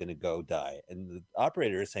and she's going to go die. And the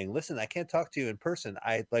operator is saying, listen, I can't talk to you in person.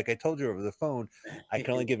 Like I told you over the phone, I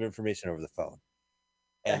can only give information over the phone.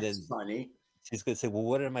 And That's then funny. She's going to say, well,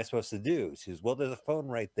 what am I supposed to do? She says, well, there's a phone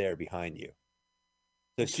right there behind you.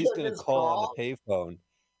 So she's going to call on the payphone,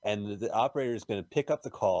 and the operator is going to pick up the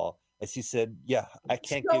call. And she said, yeah, I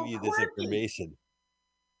can't give you this information.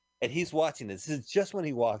 And he's watching this. This is just when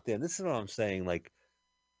he walked in. This is what I'm saying. Like,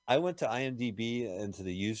 I went to IMDb and to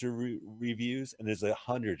the user reviews, and there's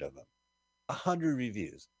 100 of them. 100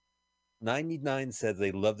 reviews. 99 said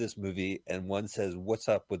they love this movie, and one says, what's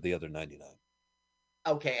up with the other 99?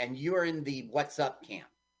 Okay, and you're in the what's up camp.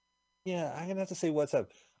 Yeah, I'm going to have to say what's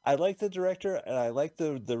up. I like the director, and I like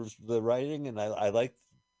the writing, and I like,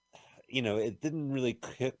 it didn't really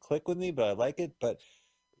click with me, but I like it. But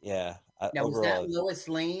yeah, Now, overall, is that Lois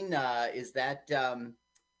Lane? Is that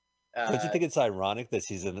Don't you think it's ironic that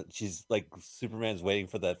she's like Superman's waiting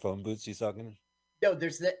for that phone booth she's talking? No,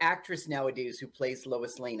 there's the actress nowadays who plays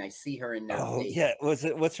Lois Lane. I see her in there. Oh yeah,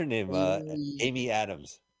 what's her name? Amy. Amy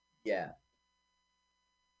Adams. Yeah.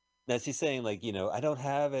 Now she's saying like, I don't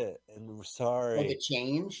have it, and we're Oh, the sorry.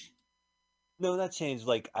 change? No, not change.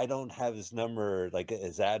 Like, I don't have his number, like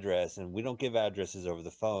his address, and we don't give addresses over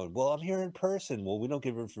the phone. Well, I'm here in person. Well, we don't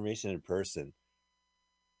give information in person.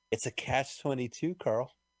 It's a catch-22,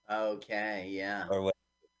 Carl. Okay, yeah. Or what?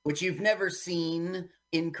 Which you've never seen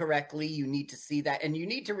incorrectly. You need to see that, and you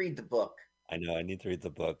need to read the book. I know. I need to read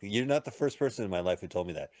the book. You're not the first person in my life who told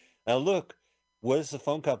me that. Now, look, what does the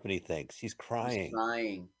phone company think? She's He's crying.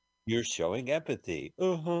 crying. You're showing empathy.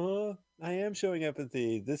 I am showing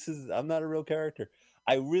empathy. I'm not a real character.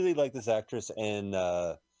 I really like this actress, and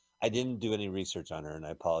I didn't do any research on her, and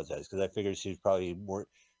I apologize because I figured she's probably more.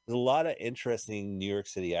 There's a lot of interesting New York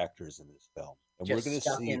City actors in this film, and we're Just going to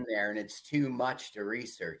stuck see in there, and it's too much to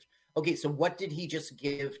research. Okay, so what did he just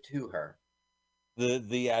give to her?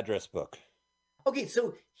 the address book. Okay,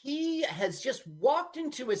 so he has just walked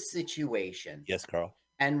into a situation Yes, Carl.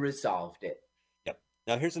 and resolved it. Yep.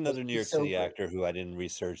 Now here's another New York So City good. actor who I didn't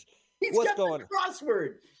research. He's What's got going the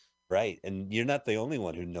crossword. right? And you're not the only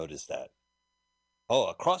one who noticed that. Oh,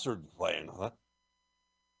 a crossword playing, huh?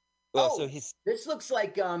 Well, so this looks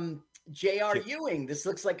like J.R. Ewing. This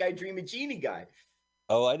looks like I Dream a Genie guy.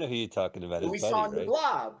 Oh, I know who you're talking about. His We buddy, saw in right? the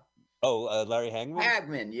Blob. Oh, Larry Hagman?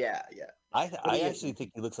 Hagman, yeah. I actually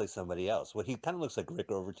think he looks like somebody else. He kind of looks like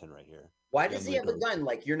Rick Overton right here. Why does he have a gun?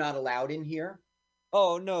 Like, you're not allowed in here?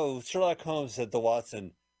 Oh, no. Sherlock Holmes said to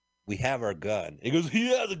Watson, we have our gun. He goes, he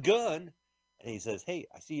has a gun. And he says, hey,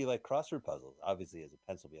 I see you like crossword puzzles. Obviously, he has a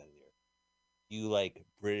pencil behind the ear. You like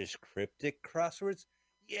British cryptic crosswords?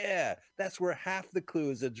 Yeah, that's where half the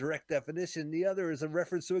clue is a direct definition. The other is a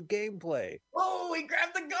reference to a gameplay. Oh, he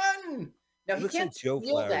grabbed the gun. Now, he can't steal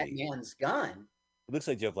that man's gun. It looks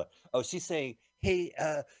like Joe Flaherty. Oh, she's saying, hey,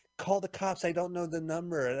 call the cops. I don't know the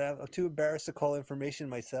number, and I'm too embarrassed to call information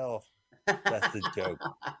myself. That's the joke.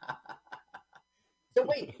 So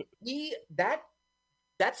wait,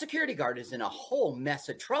 that security guard is in a whole mess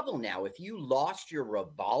of trouble now. If you lost your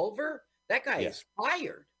revolver, that guy is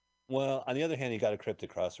fired. Well, on the other hand, he got a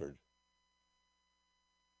cryptic crossword.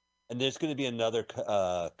 And there's going to be another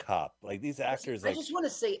cop. Like these actors. I just want to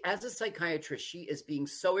say, as a psychiatrist, she is being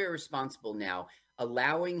so irresponsible now,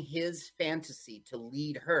 allowing his fantasy to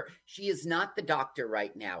lead her. She is not the doctor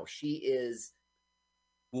right now. She is.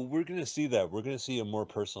 Well, we're going to see that. We're going to see a more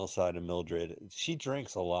personal side of Mildred. She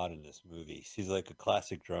drinks a lot in this movie. She's like a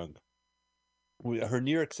classic drunk. Her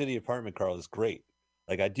New York City apartment, Carl, is great.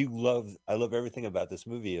 Like I love everything about this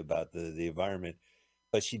movie, about the environment.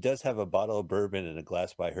 But she does have a bottle of bourbon and a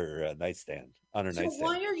glass by her nightstand, on her nightstand. So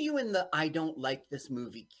why are you in the I don't like this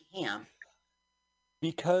movie camp?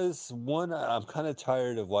 Because one, I'm kind of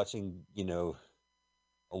tired of watching, a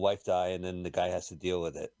wife die and then the guy has to deal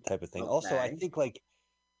with it type of thing. Okay. Also, I think like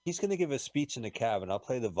he's going to give a speech in the cab, and I'll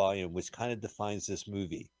play the volume, which kind of defines this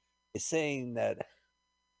movie. It's saying that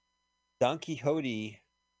Don Quixote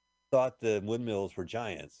thought the windmills were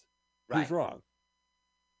giants. Right. He was wrong.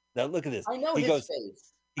 Now look at this. I know his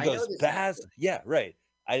face. He goes, Basil. Yeah, right.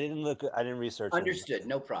 I didn't research. Understood.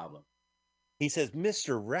 No problem. He says,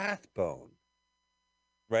 Mr. Rathbone.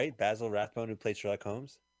 Right? Basil Rathbone, who played Sherlock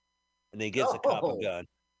Holmes. And then he gives the cop a gun.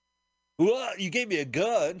 What? You gave me a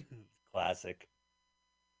gun? Classic.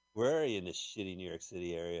 Where are you in this shitty New York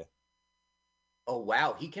City area? Oh,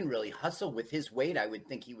 wow. He can really hustle with his weight. I would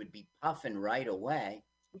think he would be puffing right away.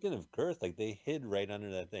 Speaking of girth, like they hid right under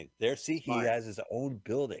that thing. There, see, he has his own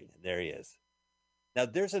building. There he is. Now,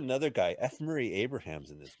 there's another guy, F. Murray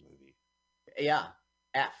Abraham's in this movie. Yeah,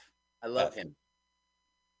 F. I love him.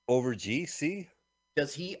 Over G, C?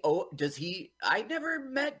 Does he, I never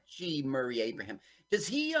met G. Murray Abraham. Does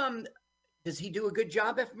he do a good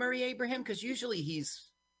job, F. Murray Abraham? Because usually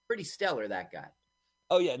he's pretty stellar, that guy.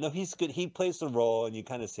 Oh, yeah, no, he's good. He plays the role, and you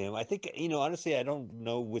kind of see him. I think, honestly, I don't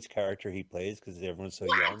know which character he plays because everyone's so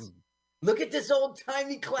young. Look at this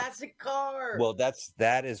old-timey classic car. Well,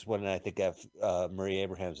 that is when I think F. Murray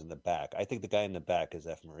Abraham's in the back. I think the guy in the back is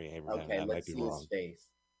F. Murray Abraham. Okay, let's see his face.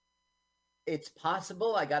 It's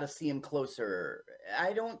possible. I got to see him closer.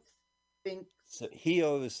 I don't think... So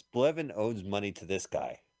Blevin owes money to this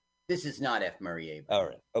guy. This is not F. Murray Abraham. All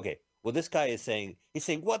right, okay. Well, this guy is saying,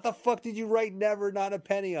 what the fuck did you write never, not a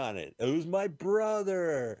penny on it? It was my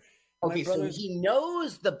brother. Okay, so he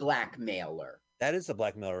knows the blackmailer. That is the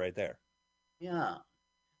blackmailer right there. Yeah.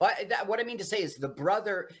 What I mean to say is the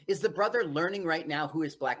brother learning right now who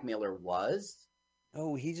his blackmailer was?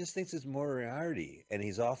 Oh, he just thinks it's Moriarty, and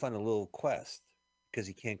he's off on a little quest. because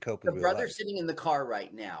he can't cope The with real brother life. sitting in the car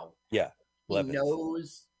right now. Yeah, He Levins.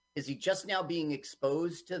 knows. Is he just now being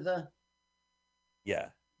exposed to the? Yeah.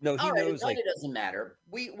 No, he All right, it knows, kind like, of doesn't matter.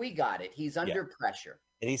 We got it. He's yeah. under pressure.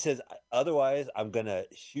 And he says, otherwise, I'm going to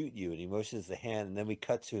shoot you. And he motions the hand. And then we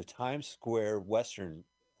cut to a Times Square Western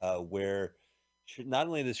where not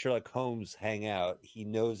only does Sherlock Holmes hang out, he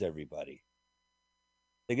knows everybody.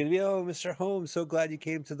 They're going to be, oh, Mr. Holmes, so glad you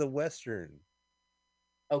came to the Western.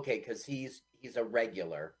 Okay, because he's a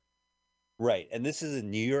regular. Right. And this is in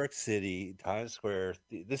New York City, Times Square.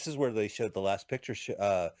 This is where they showed the last picture,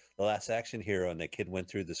 the last action hero, and the kid went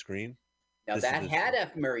through the screen. Now This is that the had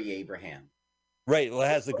F. Murray Abraham. right. Well, it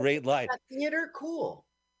has the great line. That theater, cool.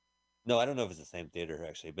 No, I don't know if it's the same theater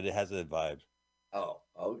actually, but it has a vibe. Oh,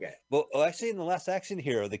 okay. Well, actually, in the last action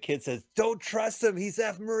hero, the kid says, "Don't trust him. He's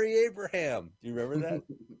F. Murray Abraham." Do you remember that?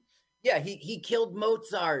 Yeah, he killed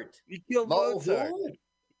Mozart. He killed Mozart. Who?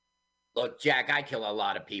 Look, Jack, I kill a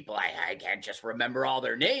lot of people. I can't just remember all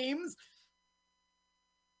their names.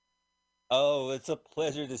 Oh, it's a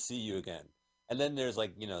pleasure to see you again. And then there's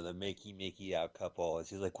like, the makey out couple. And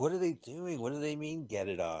she's like, what are they doing? What do they mean, get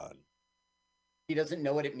it on? He doesn't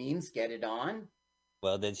know what it means, get it on.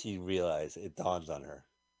 Well, then she realized, it dawns on her.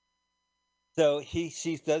 So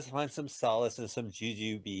she does find some solace in some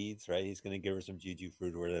juju beads, right? He's going to give her some juju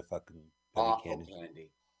fruit or the fucking awful candy.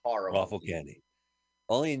 Horrible. Awful candy.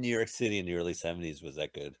 Only in New York City in the early 70s was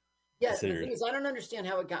that good. Yeah, the thing is, I don't understand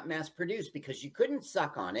how it got mass produced because you couldn't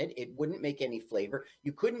suck on it. It wouldn't make any flavor.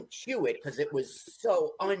 You couldn't chew it because it was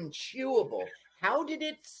so unchewable. How did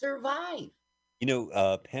it survive?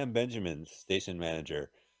 Pam Benjamin, station manager,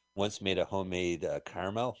 once made a homemade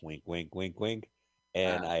caramel, wink, wink, wink, wink.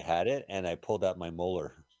 And I had it and I pulled out my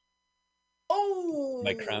molar. Oh!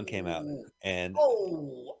 My crown came out. And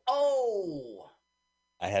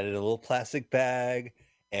I had it in a little plastic bag.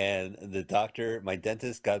 And the doctor, my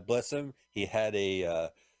dentist, God bless him, he had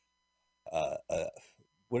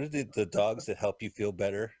what are the dogs that help you feel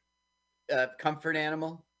better? Comfort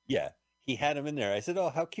animal? Yeah, he had him in there. I said, oh,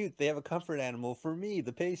 how cute. They have a comfort animal for me,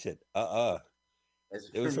 the patient. It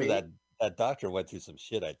was for that doctor went through some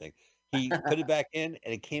shit, I think. He put it back in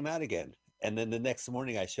and it came out again. And then the next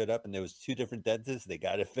morning I showed up and there was 2 different dentists. They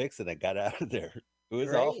got it fixed and I got out of there. It was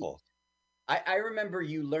awful. I remember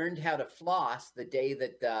you learned how to floss the day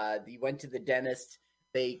that you went to the dentist.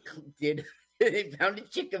 They found a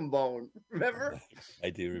chicken bone. Remember? I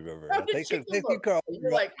do remember. Thank you, Carl.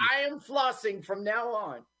 You're like, I am flossing from now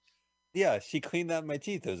on. Yeah, she cleaned out my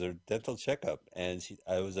teeth. It was her dental checkup, and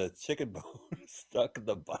I was a chicken bone stuck in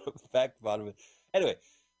the back bottom of it. Anyway,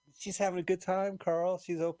 she's having a good time, Carl.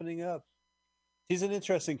 She's opening up. She's an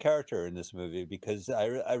interesting character in this movie because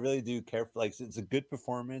I really do care for, like, it's a good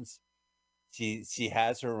performance. She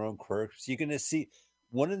has her own quirks. You're gonna see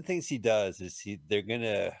one of the things she does is they're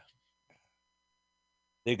gonna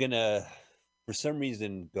for some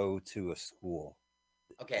reason go to a school.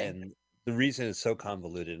 Okay. And the reason is so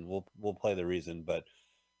convoluted, and we'll play the reason, but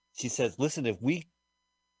she says, listen, if we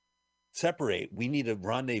separate, we need a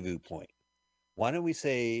rendezvous point. Why don't we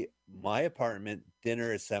say my apartment,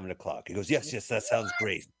 dinner at 7:00? He goes, yes, that sounds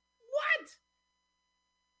great. What?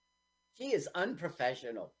 She is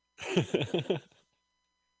unprofessional.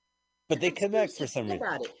 But they connect for some reason.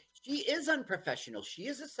 About it. She is unprofessional. She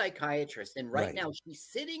is a psychiatrist, and right now she's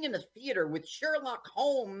sitting in a theater with Sherlock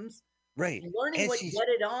Holmes, right? Learning what Get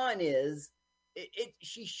It On is.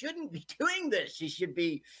 She shouldn't be doing this. She should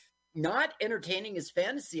be not entertaining his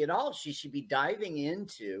fantasy at all. She should be diving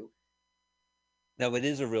into. No, it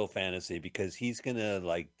is a real fantasy because he's gonna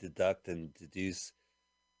like deduct and deduce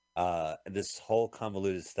this whole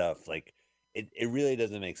convoluted stuff. Like it really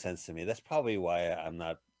doesn't make sense to me. That's probably why I'm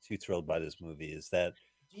not too thrilled by this movie. Is that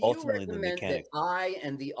ultimately the mechanic? That I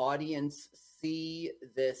and the audience see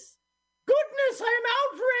this? Goodness, I'm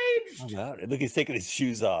outraged. I'm out. Look, he's taking his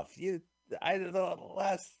shoes off. I don't know.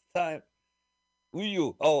 Last time, who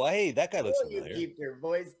you? Oh, hey, that guy looks familiar. You keep your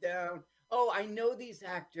voice down. Oh, I know these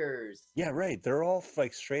actors. Yeah, right. They're all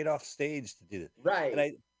like straight off stage to do it. Right.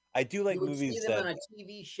 And I do like movies you would see them on a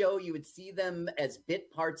TV show. You would see them as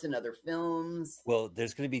bit parts in other films. Well,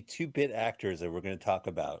 there's going to be 2 bit actors that we're going to talk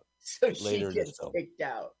about later in this film. Picked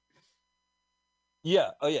out. Yeah.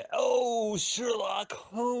 Oh, yeah. Oh, Sherlock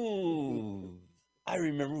Holmes. I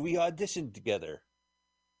remember we auditioned together.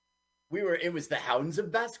 It was the Hounds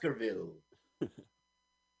of Baskerville.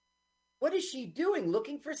 What is she doing?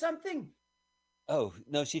 Looking for something? Oh,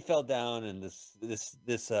 no, she fell down in this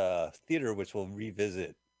theater, which we'll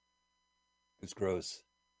revisit. It's gross.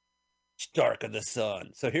 Dark of the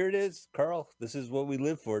sun. So here it is, Carl. This is what we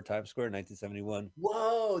lived for, Times Square, 1971.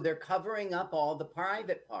 Whoa, they're covering up all the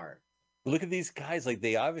private parts. Look at these guys. Like,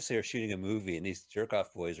 they obviously are shooting a movie, and these jerk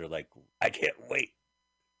off boys are like, I can't wait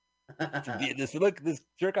to be in this. Look, this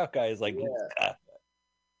jerk off guy is like, Yeah. "Ah."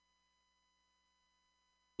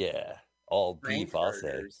 Yeah, all beef, I'll say.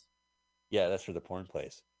 Frankfurters. Yeah, that's for the porn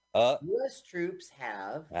place. U.S. troops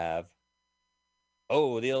have.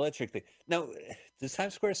 Oh, the electric thing. Now, does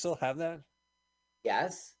Times Square still have that?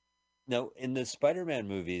 Yes. No, in the Spider-Man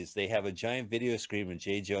movies, they have a giant video screen with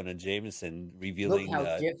J. Jonah Jameson Look revealing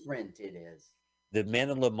how different it is. the Man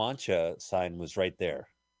in La Mancha sign was right there.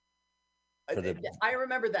 For the I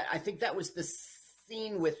remember that. I think that was the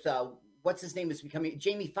scene with what's his name was becoming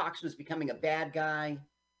Jamie Foxx was becoming a bad guy.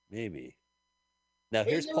 maybe. Now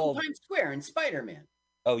here's in Paul. Times Square in Spider-Man.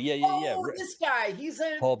 Oh yeah. Oh, this guy. He's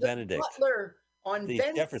Paul the Benedict. butler on The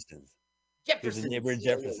Jeffersons. He's a neighbor in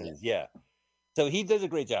Jeffersons. Yeah. So he does a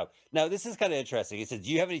great job. Now this is kind of interesting. He said, "Do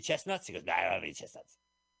you have any chestnuts?" He goes, "No, I don't have any chestnuts."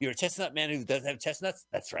 You're a chestnut man who doesn't have chestnuts?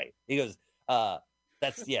 That's right. He goes,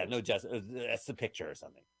 that's no just that's the picture or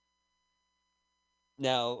something.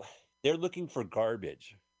 Now they're looking for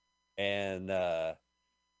garbage, and I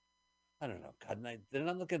don't know. God, they're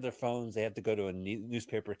not looking at their phones. They have to go to a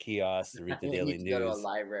newspaper kiosk to read the daily news. Go to a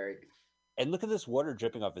library. And look at this water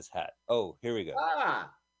dripping off his hat. Oh, here we go.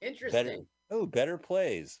 Interesting. Better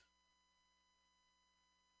plays.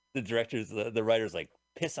 The directors, the writers, like,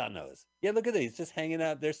 piss on those. Yeah, look at these, just hanging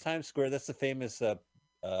out. There's Times Square. That's the famous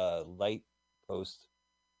light post,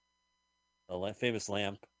 a famous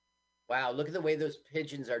lamp. Wow, look at the way those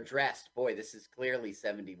pigeons are dressed. Boy, this is clearly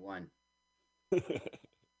 71.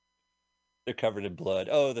 They're covered in blood.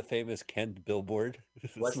 Oh, the famous Kent billboard.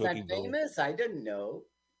 Was that famous? I didn't know.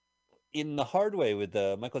 In The Hard Way with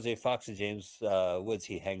Michael J. Fox and James Woods,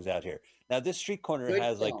 he hangs out here. Now, this street corner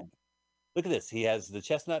has film. Like, look at this. He has the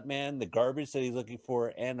Chestnut Man, the garbage that he's looking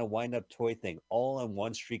for, and a wind-up toy thing, all on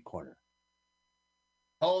one street corner.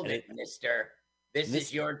 Hold it, mister. This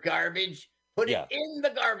is your garbage. Put it in the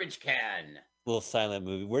garbage can. Little silent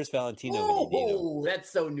movie. Where's Valentino when you need him? Oh, that's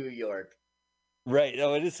so New York. Right.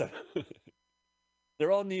 Oh, it is so.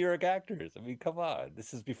 They're all New York actors. I mean, come on.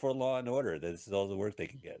 This is before Law and Order. This is all the work they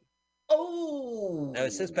can get. Oh. Now,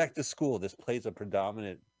 it says Back to School. This plays a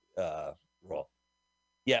predominant role.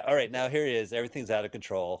 Yeah, all right. Now, here he is. Everything's out of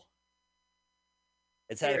control.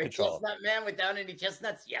 It's out of control. Chestnut man without any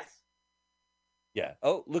chestnuts? Yes. Yeah.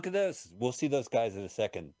 Oh, look at this. We'll see those guys in a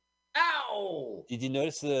second. Ow! Did you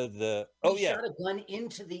notice the he shot a gun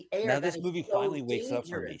into the air. Now this movie finally wakes up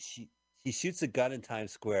for me. She shoots a gun in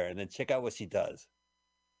Times Square, and then check out what she does.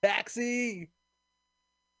 Taxi!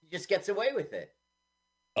 He just gets away with it.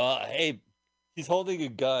 Hey, he's holding a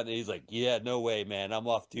gun, and he's like, yeah, no way, man. I'm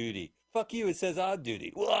off duty. Fuck you, it says on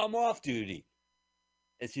duty. Well, I'm off duty.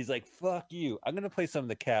 And she's like, fuck you. I'm going to play some of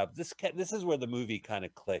the cab. This is where the movie kind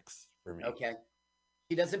of clicks for me. Okay.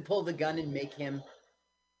 He doesn't pull the gun and make him...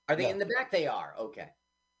 Are they in the back? They are. Okay.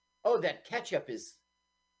 Oh, that ketchup is...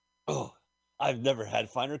 Oh, I've never had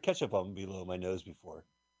finer ketchup on below my nose before.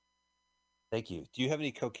 Thank you. Do you have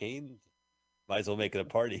any cocaine? Might as well make it a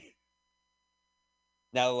party.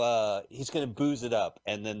 Now, he's going to booze it up.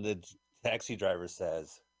 And then the taxi driver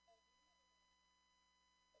says...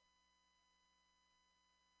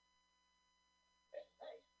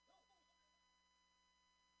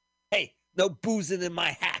 Hey, no boozing in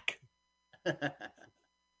my hack.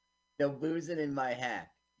 No boozing in my hack.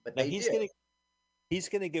 But now he's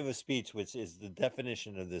gonna give a speech, which is the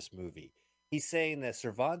definition of this movie. He's saying that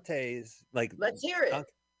Cervantes, like, let's hear it.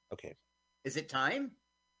 Okay, is it time?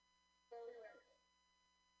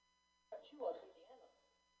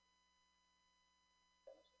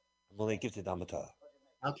 I'm only gifted amata.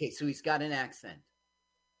 Okay, so he's got an accent.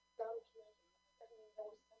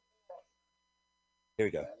 Here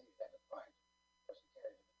we go.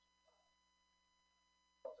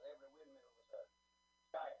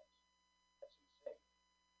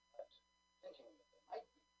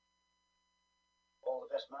 All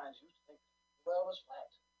the best minds used to think the world was flat.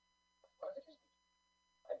 What if it isn't?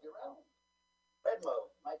 Might be round. Red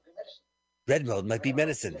mold might be medicine. Red mold might be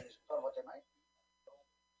medicine. What they might be.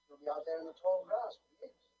 You'll be out there in the tall grass.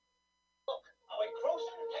 Look, are we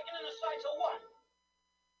crossing and taking in the sights or what?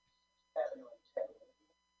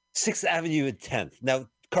 6th Avenue and 10th. Now,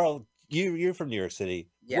 Carl, you're from New York City.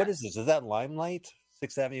 Yeah. What is this? Is that Limelight?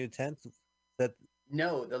 6th Avenue and 10th?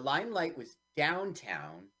 No, the Limelight was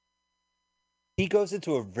downtown. He goes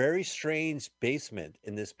into a very strange basement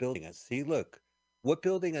in this building. And see, look, what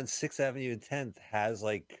building on 6th Avenue and 10th has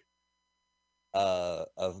like a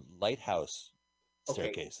lighthouse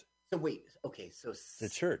staircase? So wait, okay, so the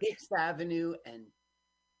church, 6th Avenue, and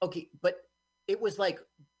but it was like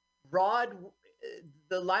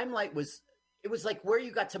the Limelight was. It was like where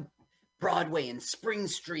you got to Broadway and Spring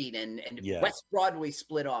Street and Yeah. West Broadway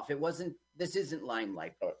split off. It wasn't. This isn't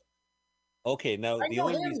Limelight. Okay, now I the know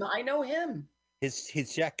only him. reason I know him.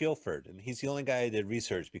 he's Jack Guilford, and he's the only guy I did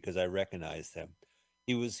research because I recognized him.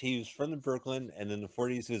 He was from the Brooklyn, and in the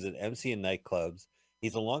 40s he was an MC in nightclubs.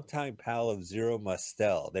 He's a longtime pal of Zero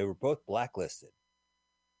Mostel. They were both blacklisted.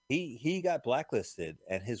 He got blacklisted,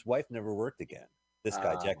 and his wife never worked again. This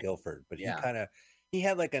guy, Jack Guilford, but yeah. he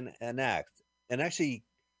had like an act, and actually,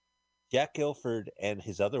 Jack Guilford and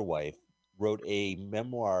his other wife wrote a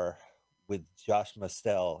memoir with Josh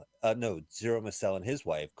Mostel, no, Zero Mostel and his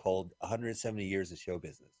wife, called 170 Years of Show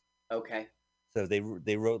Business. Okay. So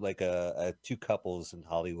they wrote like a two couples in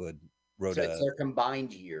Hollywood wrote So it's their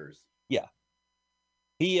combined years. Yeah.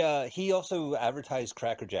 He also advertised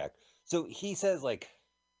Cracker Jack. So he says like,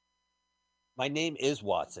 my name is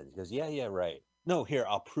Watson. He goes, yeah, right. No, here,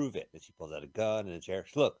 I'll prove it. And she pulls out a gun and a chair.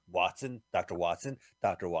 Look, Watson, Dr. Watson,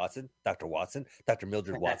 Dr. Watson, Dr. Watson, Dr.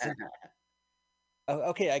 Mildred Watson. Oh,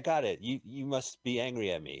 okay, I got it. You must be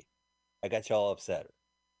angry at me. I got you all upset.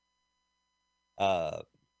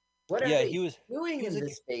 What are yeah, they he doing was in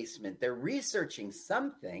this basement? They're researching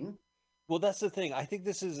something. Well, that's the thing. I think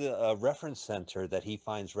this is a reference center that he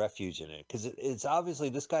finds refuge in it because it's obviously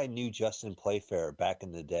this guy knew Justin Playfair back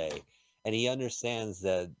in the day, and he understands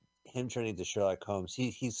that him turning to Sherlock Holmes,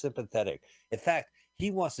 he's sympathetic. In fact,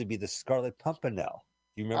 he wants to be the Scarlet Pimpernel.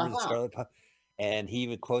 Do you remember the Scarlet Pimpernel? And he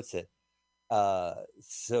even quotes it.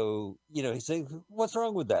 So he's saying, "What's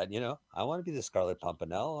wrong with that? I want to be the Scarlet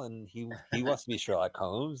Pimpernel," and he wants to be Sherlock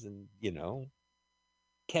Holmes, and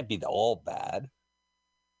can't be all bad.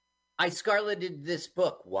 I scarleted this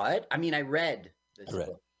book. What? I mean, I read this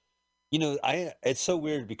book. It's so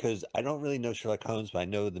weird because I don't really know Sherlock Holmes, but I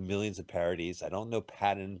know the millions of parodies. I don't know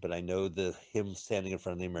Patton, but I know him standing in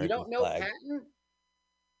front of the American flag. You don't know Patton?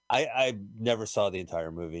 I never saw the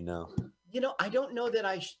entire movie. No. I don't know that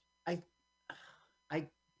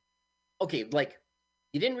okay, like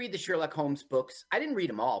you didn't read the Sherlock Holmes books. I didn't read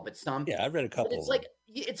them all, but some. Yeah, I read a couple. But it's like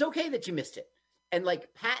it's okay that you missed it, and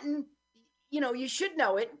like Patton, you should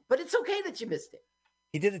know it, but it's okay that you missed it.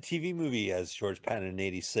 He did a TV movie as George Patton in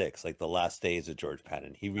 '86, like the last days of George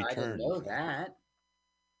Patton. He returned. I didn't know that.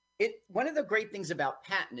 One of the great things about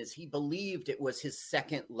Patton is he believed it was his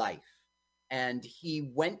second life. And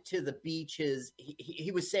he went to the beaches.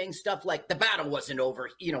 He was saying stuff like, the battle wasn't over.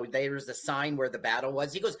 There was a sign where the battle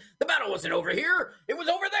was. He goes, the battle wasn't over here. It was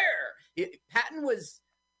over there. Patton is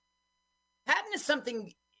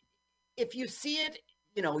something, if you see it,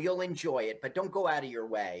 you'll enjoy it, but don't go out of your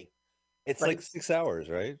way. It's like 6 hours,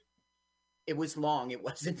 right? It was long. It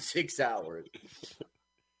wasn't 6 hours.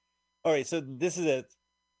 All right, so this is it.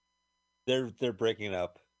 They're breaking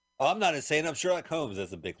up. Oh, I'm not saying I'm Sherlock Holmes.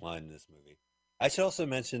 That's a big line in this movie. I should also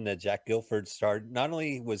mention that Jack Guilford starred. Not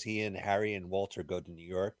only was he in Harry and Walter Go to New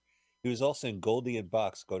York, he was also in Goldie and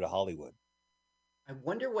Box Go to Hollywood. I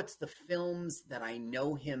wonder what's the films that I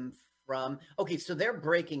know him from. Okay, so they're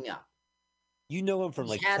breaking up. You know him from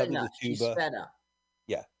like Tubby the Tuba. She's fed up.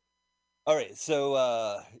 Yeah. All right,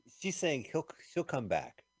 so she's saying he'll come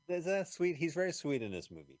back. Is that sweet? He's very sweet in this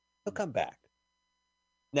movie. He'll come back.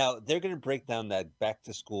 Now they're going to break down that back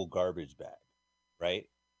to school garbage bag, right?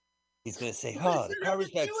 He's going to say, "Oh, the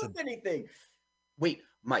garbage bag." Anything? Wait,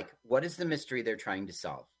 Mike. What is the mystery they're trying to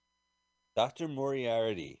solve? Dr.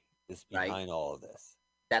 Moriarty is behind all of this.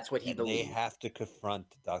 That's what he believes. They have to confront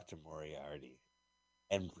Dr. Moriarty.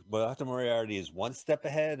 And Dr. Moriarty is one step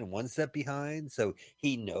ahead and one step behind. So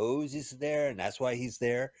he knows he's there, and that's why he's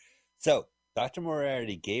there. So Dr.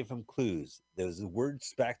 Moriarty gave him clues. There was the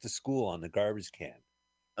words back to school on the garbage can.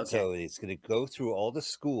 Okay. So he's going to go through all the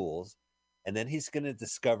schools, and then he's going to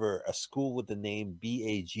discover a school with the name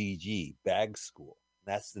BAGG, Bag School.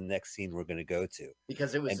 That's the next scene we're going to go to.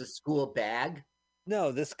 Because it was a school bag?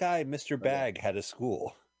 No, this guy, Mr. Bag, had a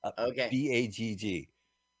school. BAGG.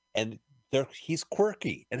 And he's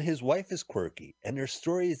quirky, and his wife is quirky, and their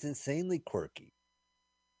story is insanely quirky.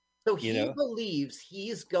 So he believes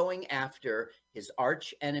he's going after his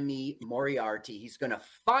arch enemy, Moriarty. He's going to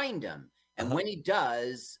find him. And when he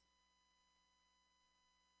does...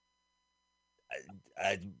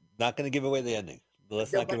 I'm not going to give away the ending.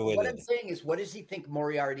 Let's not give away the ending. What I'm saying is, what does he think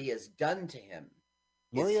Moriarty has done to him?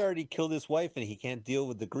 Moriarty killed his wife, and he can't deal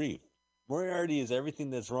with the grief. Moriarty is everything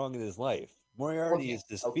that's wrong in his life. Moriarty is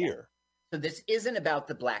this fear. So this isn't about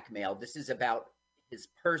the blackmail. This is about his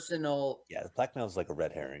personal... Yeah, the blackmail is like a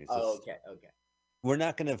red herring. Okay. We're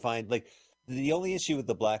not going to find... the only issue with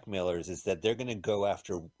the blackmailers is that they're going to go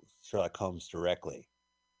after Sherlock Holmes directly.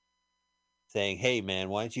 Saying, hey, man,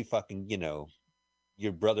 why don't you fucking,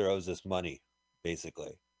 your brother owes us money,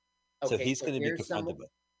 basically. So he's going to be confronted with...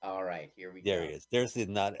 All right, here we There go. he is. There's the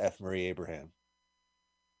not F. Murray Abraham.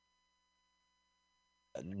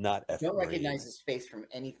 Not F. Don't Murray recognize Abraham. his face from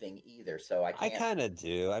anything either, so I I can't. kind of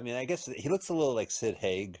do. I mean, I guess he looks a little like Sid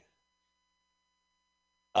Haig.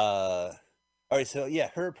 All right, so yeah,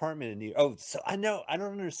 her apartment in New York. Oh, so I don't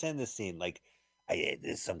understand this scene. Like,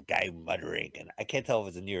 there's some guy muttering, and I can't tell if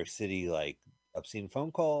it's a New York City like obscene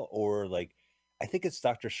phone call or like I think it's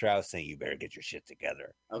Dr. Strauss saying you better get your shit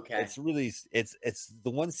together. Okay, It's really it's the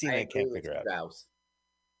one scene I I agree can't with figure out. Strauss,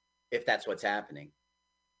 if that's what's happening.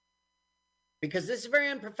 Because this is very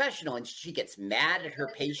unprofessional, and she gets mad at her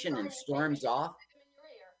patient and storms off.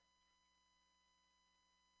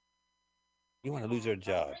 You want to lose your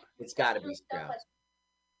job? It's got to be Strauss.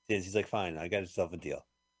 He's like, fine, I got yourself a deal.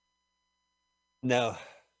 No,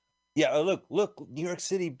 yeah. Oh, look, New York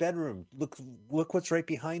City bedroom. Look what's right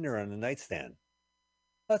behind her on the nightstand.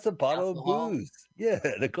 That's a bottle Alcohol. of booze. Yeah,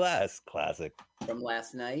 the glass. Classic. From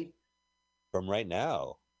last night. From right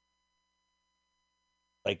now.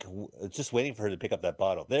 Like, just waiting for her to pick up that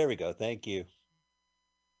bottle. There we go. Thank you.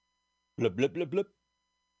 Blub, blub, blub, blub.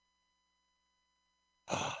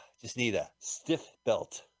 Just need a stiff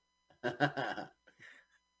belt. That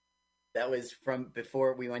was from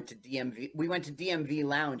before we went to DMV. We went to DMV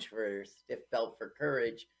Lounge for Stiff Belt for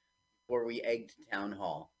Courage before we egged Town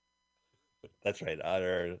Hall. That's right. On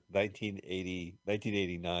our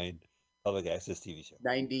 1989 public access TV show.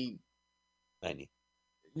 90.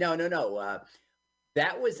 No.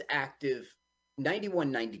 That was active.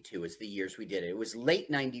 91, 92 is the years we did it. It was late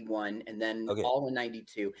 91 and then all in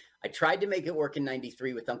 92. I tried to make it work in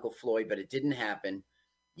 93 with Uncle Floyd, but it didn't happen.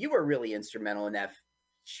 You were really instrumental in that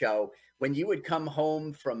show. When you would come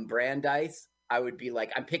home from Brandeis, I would be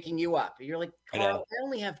like, I'm picking you up. And you're like, Carl, I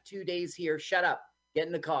only have 2 days here. Shut up. Get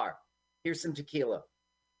in the car. Here's some tequila.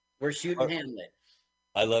 We're shooting Hamlet.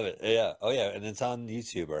 I love it. Yeah. Oh, yeah. And it's on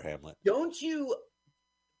YouTube or Hamlet. Don't you?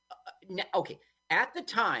 Okay. At the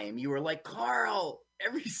time, you were like, Carl,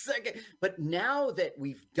 every second. But now that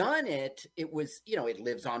we've done it, it was, it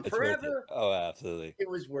lives on forever. Oh, absolutely. It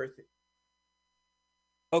was worth it.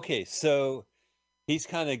 Okay. So he's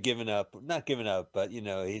kind of given up, not given up, but, he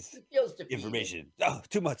feels defeated. Information. Oh,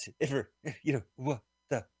 too much. What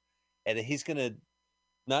the? And he's going to,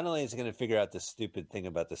 not only is he going to figure out the stupid thing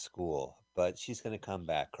about the school, but she's going to come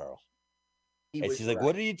back, Carl. And she's like,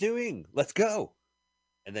 what are you doing? Let's go.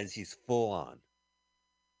 And then she's full on.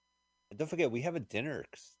 And don't forget, we have a dinner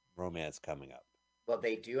romance coming up. Well,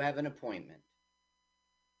 they do have an appointment.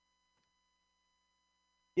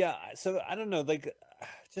 Yeah, so I don't know, like,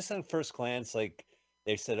 just on first glance, like,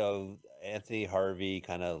 they said, oh, Anthony Harvey,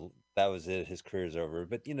 kind of, that was it, his career's over.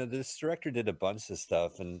 But, this director did a bunch of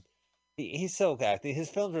stuff, and he's so acting. His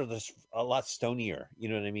films are just a lot stonier, you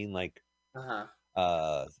know what I mean? Like,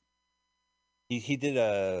 he did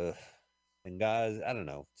Benghazi, I don't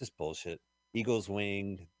know, just bullshit. Eagle's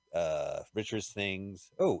Wing, Richard's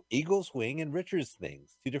Things. Oh, Eagle's Wing and Richard's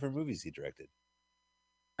Things. 2 different movies he directed.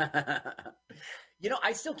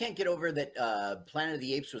 I still can't get over that Planet of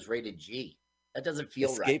the Apes was rated G. That doesn't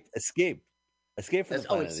feel right. Escape from the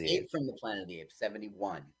Planet of the Apes. Escape from the Planet of the Apes,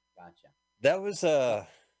 71. Gotcha. That was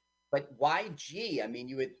But why G? I mean,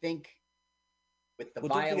 you would think with the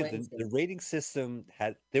violence. The rating system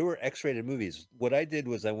there were X-rated movies. What I did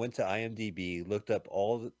was I went to IMDb, looked up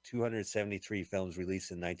all the 273 films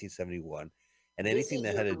released in 1971, and anything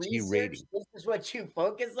that had a G rating. This is what you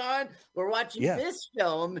focus on? We're watching this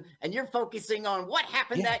film, and you're focusing on what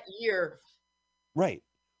happened that year. Right.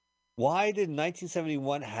 Why did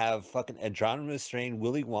 1971 have fucking Andromeda Strain,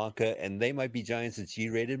 Willy Wonka, and They Might Be Giants as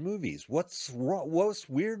G-rated movies? What's wrong? What's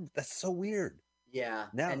weird? That's so weird. Yeah.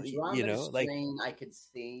 Now, Andromeda Strain, I could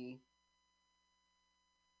see.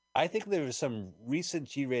 I think there were some recent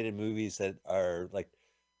G-rated movies that are like,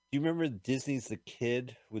 do you remember Disney's The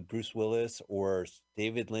Kid with Bruce Willis, or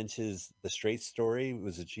David Lynch's The Straight Story? It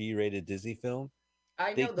was a G-rated Disney film.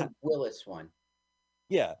 I know the Willis one.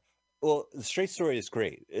 Yeah. Well, The Straight Story is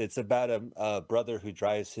great. It's about a brother who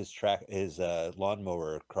drives his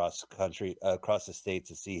lawnmower across the state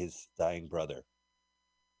to see his dying brother.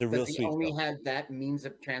 The real sweet. He only had that means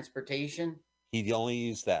of transportation. He only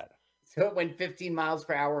used that. So it went 15 miles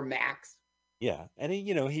per hour max. Yeah, and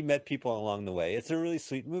he met people along the way. It's a really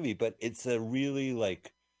sweet movie, but it's a really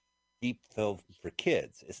like deep film for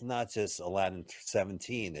kids. It's not just Aladdin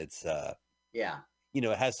 17. It's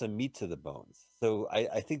it has some meat to the bones. So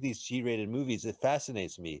I think these G-rated movies, it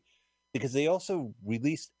fascinates me because they also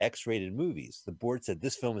released X-rated movies. The board said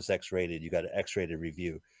this film is X-rated. You got an X-rated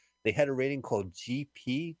review. They had a rating called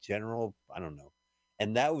GP, General, I don't know.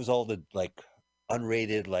 And that was all the like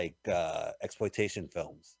unrated like exploitation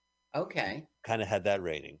films. Okay. Kind of had that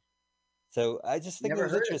rating. So I just think it Never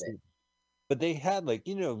was heard of interesting. it. But they had, like,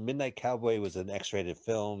 Midnight Cowboy was an X-rated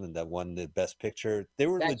film and that won the Best Picture. They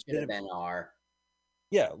were That should have legitimate. been R.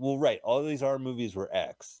 Yeah, well, right. All these R movies were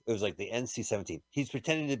X. It was like the NC-17. He's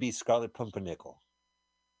pretending to be Scarlet Pumpernickel.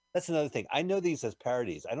 That's another thing. I know these as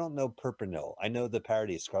parodies. I don't know Purpernil. I know the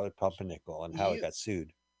parody is Scarlet Pumpernickel and how it You got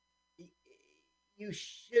sued. you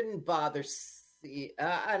shouldn't bother. See,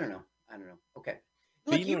 I don't know. I don't know. Okay.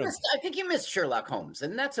 But Look, you know what I think you missed Sherlock Holmes,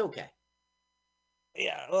 and that's okay.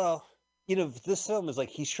 Yeah, well, this film is like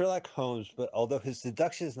he's Sherlock Holmes, but although his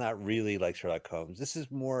deduction is not really like Sherlock Holmes, this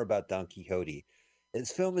is more about Don Quixote.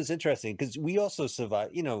 This film is interesting because we also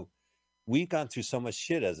survive. We've gone through so much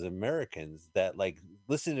shit as Americans that, like,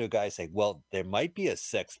 listen to a guy saying, "Well, there might be a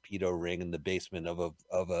sex pedo ring in the basement of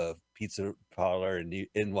a pizza parlor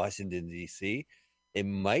in Washington D.C. It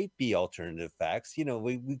might be alternative facts."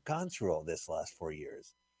 We've gone through all this last 4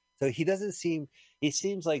 years, so he doesn't seem. He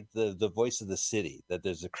seems like the voice of the city. That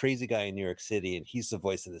there's a crazy guy in New York City, and he's the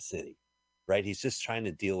voice of the city, right? He's just trying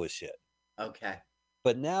to deal with shit. Okay.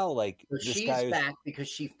 But now, like, So this she's guy is, back because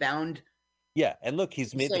she found. yeah, and look,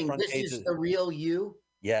 he's You're made the saying front this page. is the real you.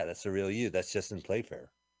 Yeah, that's the real you. That's Justin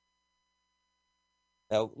Playfair.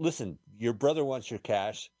 Now, listen, your brother wants your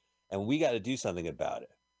cash, and we got to do something about it.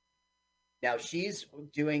 Now she's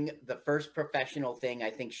doing the first professional thing I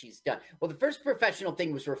think she's done. Well, the first professional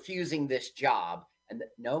thing was refusing this job, and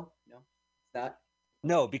no, it's not.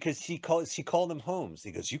 No, because she called him Holmes.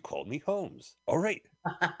 He goes, "You called me Holmes. All right."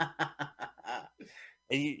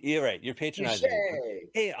 And you're right. You're Touche. patronizing.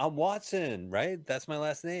 Hey, I'm Watson, right? That's my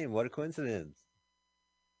last name. What a coincidence.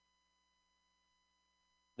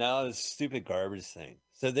 Now this stupid garbage thing.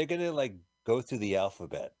 So they're gonna, like, go through the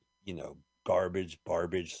alphabet. Garbage,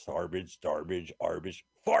 barbage, sarbage, darbage, arbage,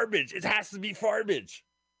 farbage. It has to be farbage.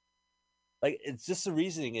 Like, it's just the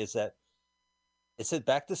reasoning is that it said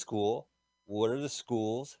back to school. What are the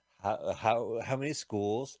schools? How many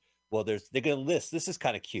schools? Well, they're gonna list. This is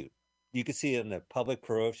kind of cute. You can see it in the public,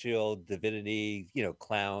 parochial, divinity,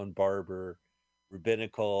 clown, barber,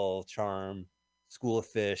 rabbinical, charm, school of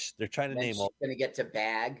fish. They're trying to Then name she's all. going to get to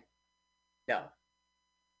bag. No,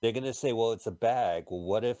 They're going to say, well, it's a bag. Well,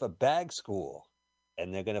 what if a bag school?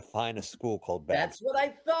 And they're going to find a school called Bag that's what I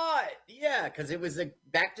thought. Yeah, because it was a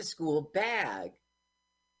back to school bag.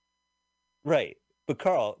 Right. But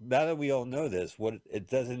Carl, now that we all know this, it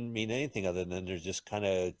doesn't mean anything other than they're just kind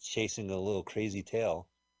of chasing a little crazy tail.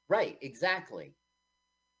 Right, exactly.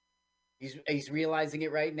 He's realizing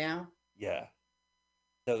it right now. Yeah.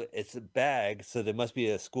 So it's a bag, so there must be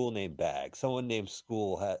a school named Bag. Someone named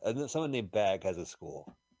Bag has a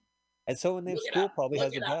school. And someone named Look it School up. probably Look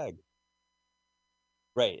has a it up. bag.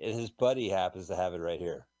 Right. And his buddy happens to have it right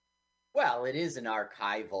here. Well, it is an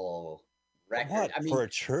archival record. What? I mean, For a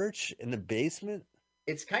church in the basement?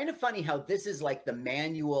 it's kind of funny how this is like the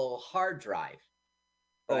manual hard drive.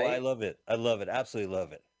 Right? Oh, I love it. I love it. Absolutely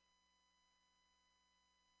love it.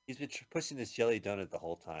 He's been pushing this jelly donut the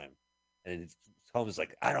whole time. And Holmes is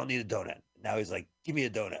like, I don't need a donut. Now he's like, give me a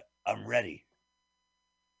donut. I'm ready.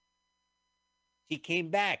 He came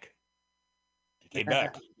back. He came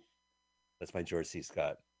back. That's my George C.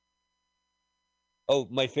 Scott. Oh,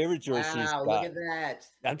 my favorite George C. Wow, Scott. look at that.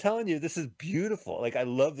 I'm telling you, this is beautiful. Like, I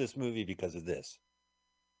love this movie because of this.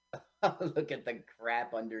 Look at the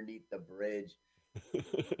crap underneath the bridge.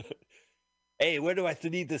 Hey, where do I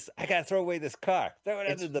need this? I gotta throw away this car. Throw it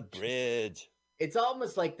under the bridge. It's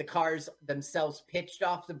almost like the cars themselves pitched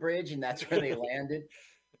off the bridge and that's where they landed.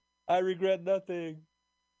 I regret nothing.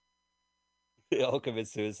 They all commit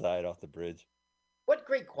suicide off the bridge. What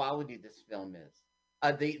great quality this film is.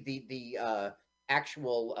 The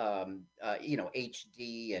actual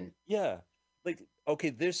HD and Yeah. Like,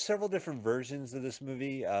 okay, there's several different versions of this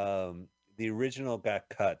movie. The original got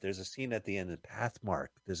cut. There's a scene at the end of Pathmark.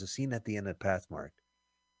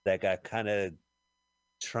 That got kind of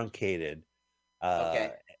truncated.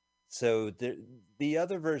 okay. So the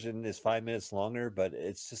other version is 5 minutes longer, but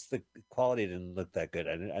it's just the quality didn't look that good.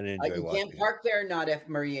 I didn't enjoy You watching can't park there, not F.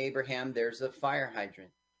 Murray Abraham. There's a fire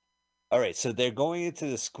hydrant. All right, so they're going into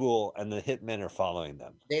the school, and the hitmen are following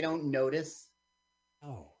them. They don't notice.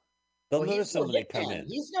 Oh, they'll notice them when they come in.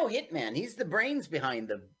 He's no hitman. He's the brains behind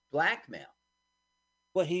the blackmail.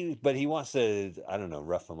 Well, he wants to, I don't know,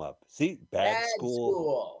 rough them up. See, bad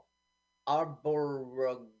school.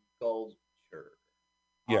 Arboriculture.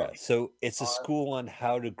 Yeah, so it's a school on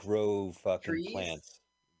how to grow fucking plants,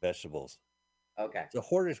 vegetables. Okay. It's a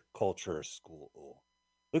horticulture school.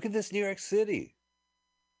 Look at this New York City.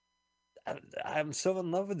 I'm so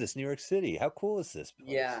in love with this New York City. How cool is this place?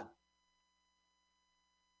 Yeah.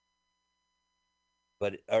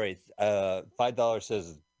 But all right, $5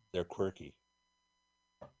 says they're quirky.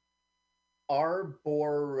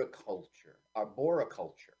 Arboriculture.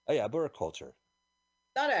 Arboriculture. Oh yeah, arboriculture.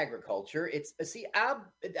 Not agriculture. It's see,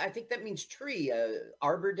 I think that means tree.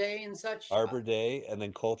 Arbor Day and such. Arbor Day and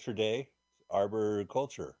then Culture Day,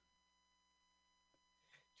 arboriculture.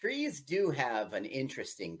 Trees do have an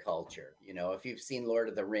interesting culture. You know, if you've seen Lord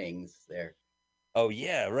of the Rings, they're Oh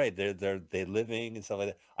yeah, right. They're living and stuff like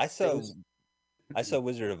that. I saw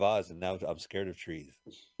Wizard of Oz, and now I'm scared of trees.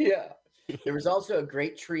 yeah. There was also a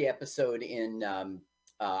great tree episode in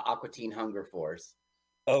Aqua Teen Hunger Force.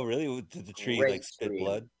 Oh really? Did the tree Great like spit tree.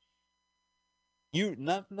 blood? You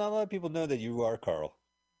not a lot of people know that you are Carl.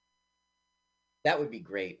 That would be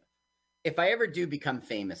great. If I ever do become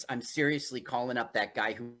famous, I'm seriously calling up that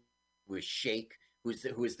guy who was Shake, who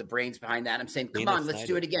is the brains behind that. I'm saying, come Dana on, let's do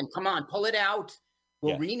Snyder. it again. Come on, pull it out.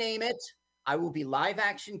 We'll Yeah. rename it. I will be live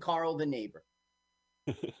action Carl the neighbor.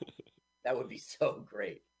 That would be so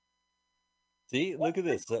great. See, look at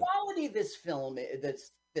this. What quality this film,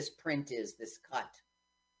 this print is, this cut.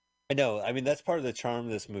 I know. I mean, that's part of the charm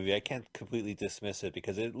of this movie. I can't completely dismiss it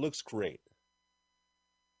because it looks great.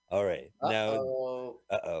 All right. Uh-oh.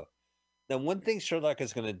 Now, now one thing Sherlock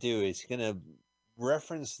is going to do is he's going to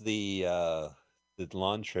reference the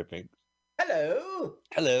lawn tripping. Hello.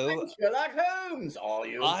 Hello. I'm Sherlock Holmes. Are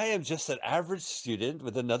you? I am just an average student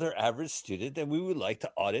with another average student, and we would like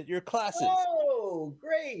to audit your classes. Oh,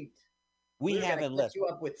 great. We We're haven't gonna left. cut you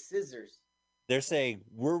up with scissors. They're saying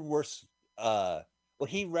we're worse. Well,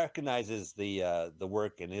 he recognizes the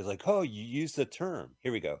work, and he's like, "Oh, you used the term."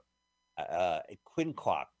 Here we go.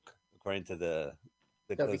 Quinquock, according to the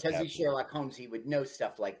So closed because caption. he's Sherlock Holmes, he would know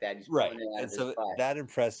stuff like that. He's Right, pulling it out and of his so butt. that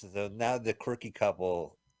impresses them. Now the quirky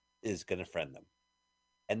couple is going to friend them,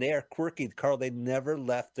 and they are quirky, Carl. They never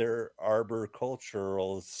left their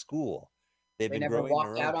arboricultural school. They've They been never growing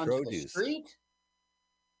walked their own out onto the produce. street.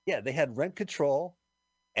 Yeah, they had rent control,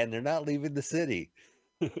 and they're not leaving the city.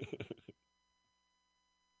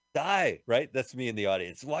 Die, right? That's me in the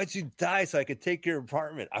audience. Why'd you die so I could take your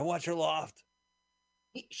apartment? I want your loft.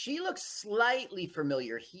 She looks slightly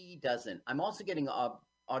familiar. He doesn't. I'm also getting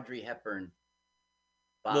Audrey Hepburn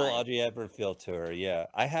vibe. Little Audrey Hepburn feel to her. Yeah,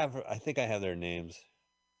 I think I have their names.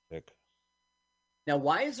 Vic. Now,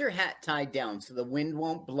 why is her hat tied down so the wind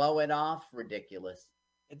won't blow it off? Ridiculous.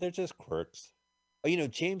 They're just quirks. Oh, you know,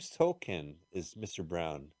 James Tolkien is Mr.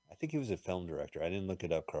 Brown. I think he was a film director. I didn't look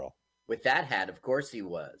it up, Carl. With that hat, of course he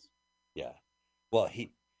was. Yeah. Well,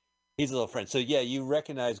 he's a little friend. So yeah, you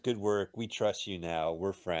recognize good work. We trust you now.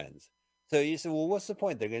 We're friends. So you said, well, what's the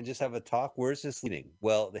point? They're going to just have a talk. Where's this leading?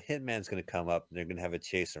 Well, the hitman's going to come up, and they're going to have a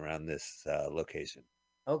chase around this location.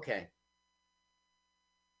 Okay.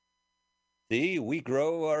 See, we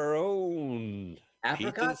grow our own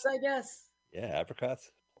Apricots, peaches. I guess. Yeah,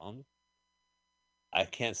 apricots, plums. I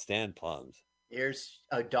can't stand plums. Here's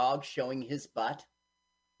a dog showing his butt.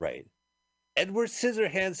 Right. Edward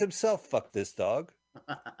Scissorhands himself fucked this dog.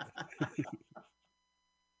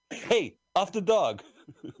 Hey, off the dog.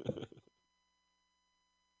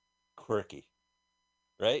 Quirky.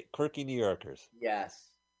 Right? Quirky New Yorkers. Yes.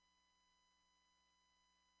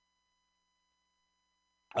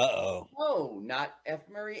 Uh-oh. Oh, not F.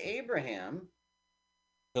 Murray Abraham.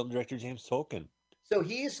 Film director James Tolkien. So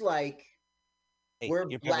he's like, Hey, we're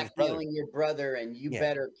you're my brother. blackmailing your brother, and you Yeah.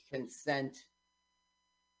 better consent.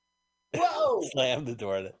 Whoa! Slam the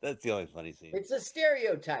door. That's the only funny scene. It's a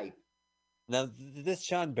stereotype. Now, this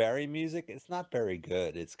John Barry music, it's not very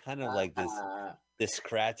good. It's kind of like this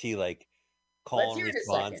scratchy, like, call Let's and hear it a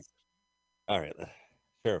response. second. All right.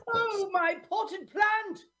 Sure, of course. Oh, my potted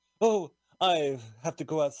plant! Oh, I have to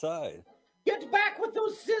go outside. Get back with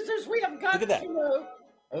those scissors. We have got Look at that. to know.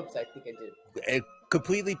 Oops, I think I did. A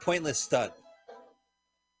completely pointless stunt.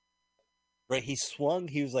 Right, he swung.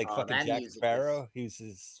 He was like Oh, fucking that Jack music Sparrow. He was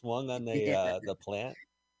just swung on the plant.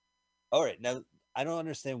 All right, now I don't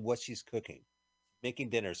understand what she's cooking. Making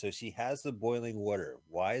dinner, so she has the boiling water.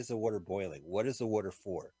 Why is the water boiling? What is the water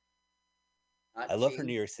for? I love her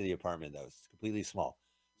New York City apartment though. It's completely small.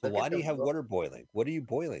 So Look why at do the you have water boiling? What are you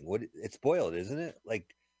boiling? What it's boiled, isn't it?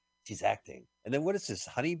 Like she's acting. And then what is this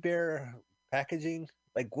honey bear packaging?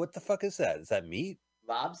 Like what the fuck is that? Is that meat?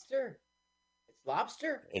 Lobster? It's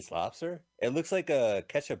lobster? It's lobster? It looks like a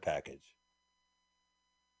ketchup package.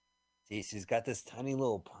 See, she's got this tiny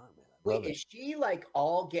little apartment. I love Wait, it. is she like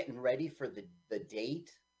all getting ready for the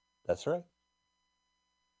date? That's right.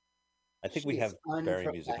 I think we She have is Barry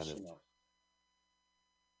music on this. unprofessional.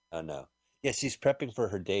 Oh no. Yeah, she's prepping for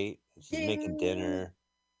her date. She's making Ding! dinner.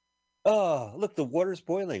 Oh, look, the water's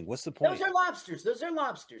boiling. What's the point? Those are lobsters. Those are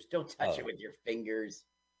lobsters. Don't touch Oh. it with your fingers.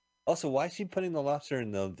 Also, why is she putting the lobster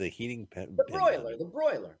in the heating pin The down broiler, there? the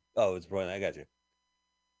broiler. Oh, it's broiling. I got you.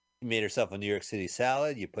 You made herself a New York City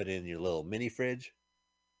salad. You put it in your little mini fridge.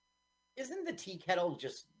 Isn't the tea kettle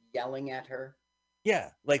just yelling at her?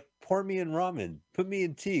 Yeah, like pour me in ramen, put me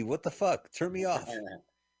in tea. What the fuck? Turn me off.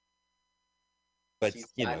 But She's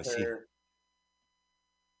you got know, she her.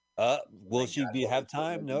 will My she God, be what have we're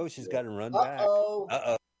time? looking No, she's for. got to run back. Uh-oh.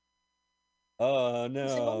 Uh-oh. Oh You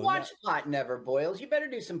said, well, no, watch not pot never boils. You better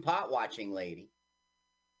do some pot watching, lady.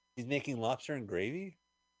 she's making lobster and gravy?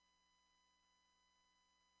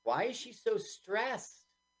 Why is she so stressed?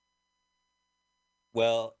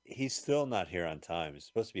 Well, he's still not here on time. He's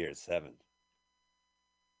supposed to be here at 7.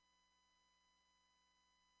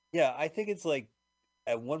 Yeah, I think it's like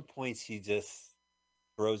at one point she just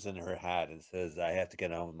throws in her hat and says, "I have to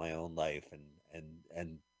get on with my own life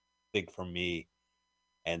and think for me,"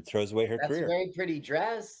 and throws away her That's a career. very pretty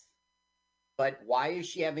dress. But why is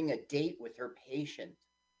she having a date with her patient?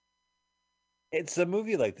 It's a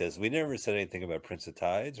movie like this. We never said anything about Prince of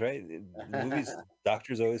Tides, right? The movies,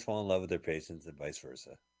 doctors always fall in love with their patients and vice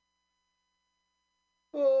versa.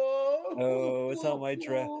 Oh, it's on my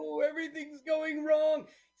dress. Oh, everything's going wrong.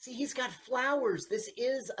 See, he's got flowers. This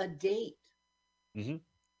is a date. Mm-hmm.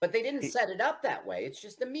 But they didn't set it up that way. It's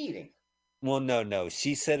just a meeting. Well, no.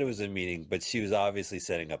 She said it was a meeting, but she was obviously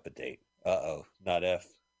setting up a date. Uh-oh, not F.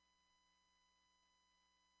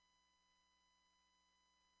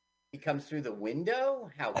 He comes through the window.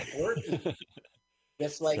 How quirky.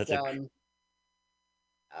 Just like Such a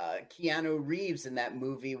Keanu Reeves in that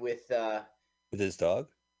movie with with his dog.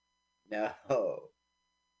 no.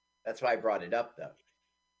 That's why I brought it up though.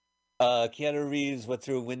 Keanu Reeves went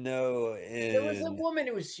through a window There was a in woman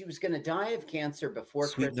who was she was going to die of cancer before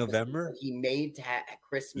Sweet Christmas. November. He made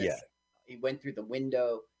Christmas. Yeah. He went through the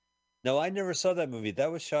window. No, I never saw that movie.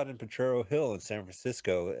 That was shot in Potrero Hill in San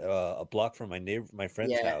Francisco, a block from my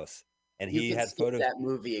friend's Yeah. house, and You he can had skip photos. that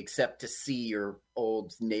movie except to see your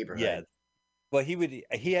old neighborhood. Yeah, well,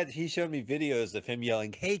 he showed me videos of him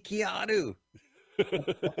yelling, "Hey, Keanu!"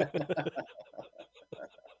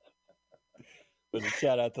 With a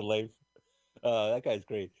shout out to Leif. That guy's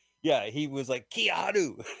great. Yeah, he was like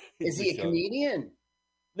Keanu. Is he a comedian?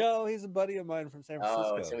 No, he's a buddy of mine from San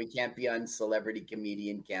Francisco. Oh, so he can't be on Celebrity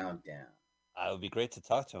Comedian Countdown. It would be great to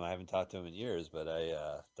talk to him. I haven't talked to him in years, but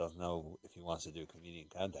I don't know if he wants to do a comedian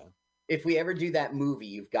countdown. If we ever do that movie,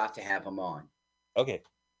 you've got to have him on. Okay.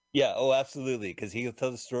 Yeah. Oh, absolutely. Because he'll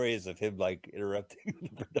tell the stories of him like interrupting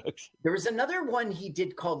the production. There was another one he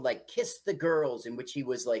did called like Kiss the Girls, in which he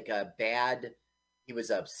was like he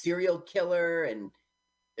was a serial killer, and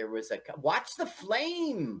there was Watch the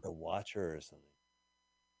Flame. The Watcher or something.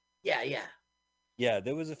 Yeah. Yeah,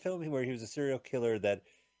 there was a film where he was a serial killer that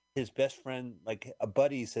his best friend, like a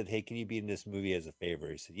buddy, said, "Hey, can you be in this movie as a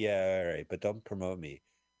favor?" He said, "Yeah, all right, but don't promote me."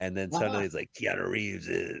 And then suddenly it's like Keanu Reeves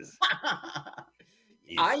is.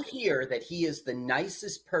 I hear that he is the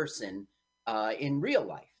nicest person in real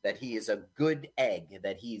life. That he is a good egg.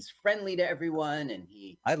 That he's friendly to everyone, and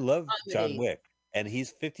I love John Wick, and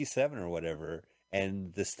he's 57 or whatever,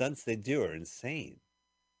 and the stunts they do are insane.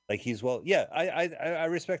 Like I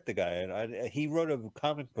respect the guy, and he wrote a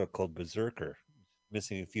comic book called Berserker,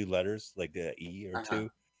 missing a few letters, like the E or two,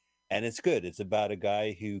 and it's good. It's about a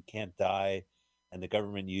guy who can't die, and the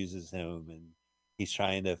government uses him, and he's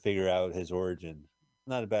trying to figure out his origin. It's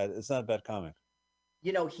not a bad comic.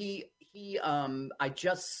 You know, I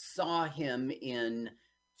just saw him in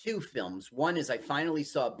 2 films. One is I finally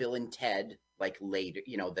saw Bill and Ted, like later,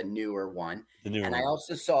 the newer one. I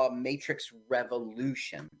also saw Matrix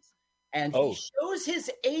Revolutions. And he shows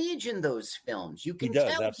his age in those films. You can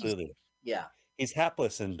tell. Absolutely. Yeah. He's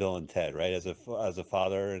hapless in Bill and Ted, right? As a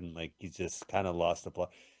father, and like he's just kind of lost the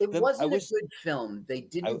plot. It wasn't a good film. They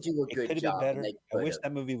didn't do a good job. Better. I wish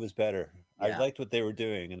that movie was better. Yeah. I liked what they were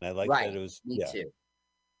doing, and I liked that it was. Me too.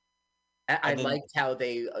 I liked how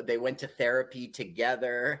they went to therapy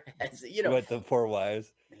together. With the 4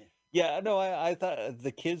 wives. Yeah, no, I thought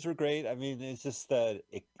the kids were great. I mean, it's just that,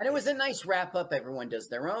 and it was a nice wrap up. Everyone does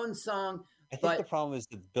their own song. I think the problem is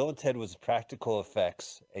that Bill and Ted was practical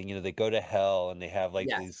effects, and they go to hell, and they have like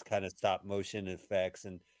these kind of stop motion effects,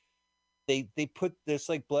 and they put there's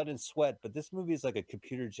like blood and sweat. But this movie is like a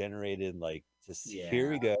computer generated, like just here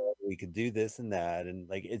we go, we can do this and that, and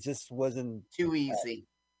like it just wasn't too easy.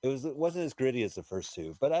 It wasn't as gritty as the first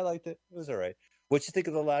 2, but I liked it. It was all right. What'd you think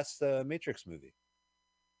of the last Matrix movie?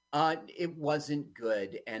 It wasn't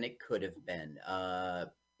good, and it could have been.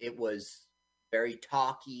 It was very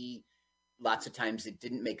talky. Lots of times it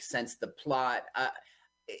didn't make sense. The plot.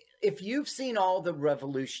 If you've seen all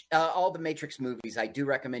the Matrix movies, I do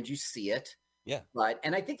recommend you see it. Yeah.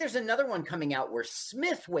 And I think there's another one coming out where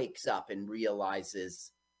Smith wakes up and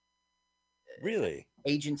realizes Really?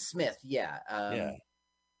 Agent Smith. Yeah. Yeah.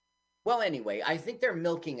 Well, anyway, I think they're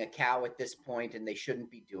milking a cow at this point, and they shouldn't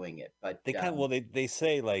be doing it. But They kind of, well, they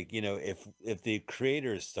say, like, you know, if the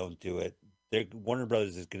creators don't do it, Warner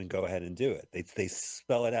Brothers is going to go ahead and do it. They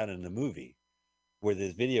spell it out in the movie where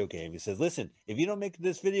this video game. He says, listen, if you don't make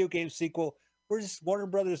this video game sequel, we're just Warner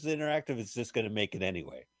Brothers Interactive is just going to make it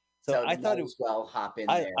anyway. So I thought might as well hop in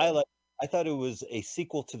there. I thought it was a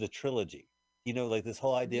sequel to the trilogy. You know, like this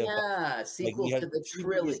whole idea of sequel to the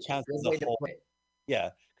trilogy. Good way to put it.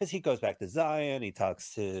 Yeah, because he goes back to Zion. He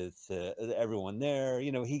talks to everyone there.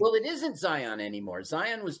 You know, well, it isn't Zion anymore.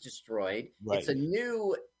 Zion was destroyed. Right. It's a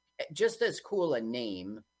new, just as cool a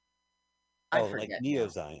name. I forget like Neo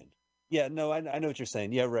Zion. Yeah, no, I know what you're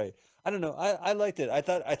saying. Yeah, right. I don't know. I liked it. I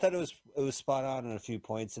thought it was spot on a few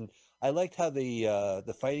points, and I liked how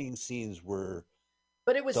the fighting scenes were.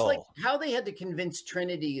 But it was dull. Like how they had to convince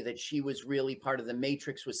Trinity that she was really part of the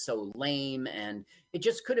Matrix was so lame, and it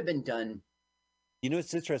just could have been done. You know,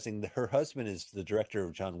 it's interesting. Her husband is the director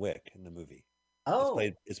of John Wick in the movie. Oh,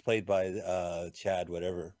 it's played by Chad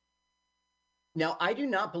whatever. Now, I do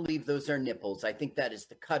not believe those are nipples. I think that is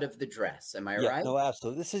the cut of the dress. Am I right? No,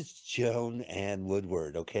 absolutely. This is Joan Ann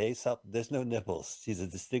Woodward. Okay, so there's no nipples. She's a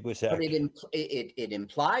distinguished actor. But it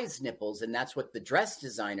implies nipples, and that's what the dress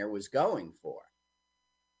designer was going for.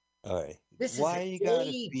 All right. Why you gotta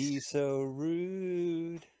be so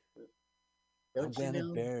rude? I'm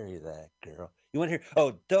gonna bury that girl. You want to hear?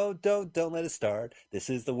 Oh, don't let it start.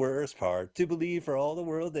 This is the worst part. To believe for all the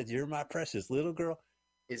world that you're my precious little girl.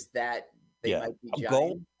 Is that they might be giant? I'm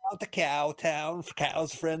going out to Cow Town.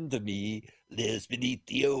 Cow's friend to me lives beneath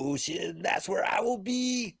the ocean. That's where I will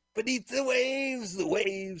be. Beneath the waves. The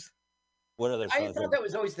waves. What other songs? I thought that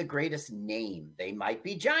was always the greatest name. They might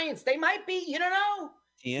be giants. They might be. You don't know.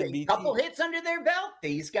 A couple hits under their belt.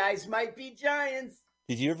 These guys might be giants.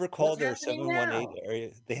 Did you ever call their 718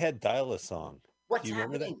 area? They had Dial a Song. What's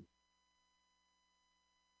happening? That?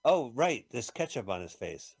 Oh, right. There's ketchup on his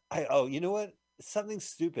face. You know what? Something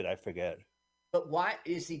stupid. I forget. But why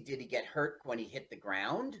is he? Did he get hurt when he hit the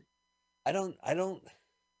ground? I don't.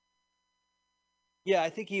 Yeah,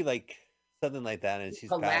 I think he like something like that, and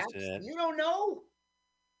she's passionate. You don't know,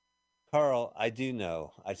 Carl. I do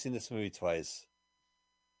know. I've seen this movie twice.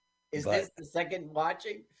 Is this the second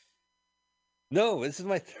watching? No, this is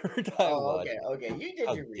my third time. Oh, okay. You did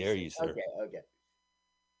How your research. Dare you, sir? Okay.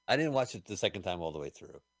 I didn't watch it the second time all the way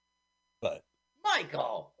through, but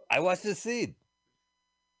Michael, I watched the scene.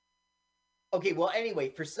 Okay, well, anyway,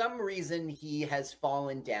 for some reason he has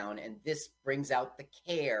fallen down, and this brings out the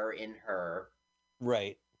care in her.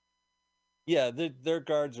 Right. Yeah, their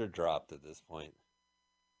guards are dropped at this point.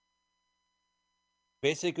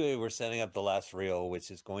 Basically, we're setting up the last reel, which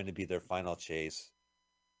is going to be their final chase.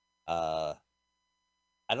 I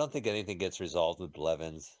don't think anything gets resolved with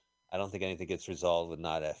Blevins. I don't think anything gets resolved with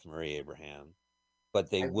not F. Murray Abraham. But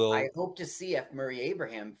they will. I hope to see F. Murray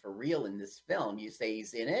Abraham for real in this film. You say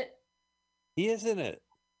he's in it? He is in it.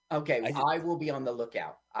 Okay, I will be on the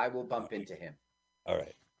lookout. I will bump into him. All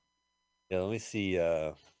right. Yeah, let me see.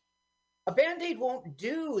 A Band-Aid won't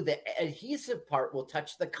do. The adhesive part will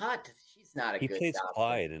touch the cut. She's not a good doctor. He plays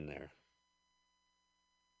Clyde in there.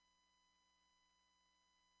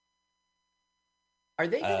 Are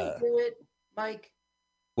they going to do it, Mike?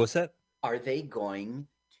 What's that? Are they going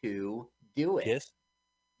to do it? Yes.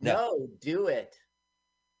 No, do it.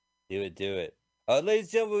 Do it. Ladies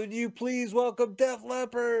and gentlemen, would you please welcome Def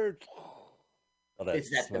Leppard? Oh, is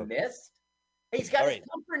that smoke. The Mist? He's got his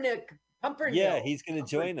Pumpernickel. Yeah, he's going to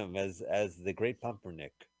join him as the great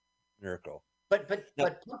Pumpernickel. But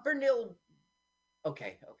Pumpernickel.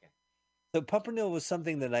 Okay. So Pumpernickel was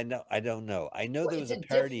something that I don't know. I know there was a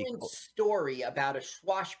parody. Different story about a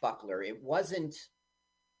swashbuckler. It wasn't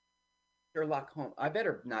Sherlock Holmes. I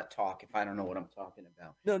better not talk if I don't know what I'm talking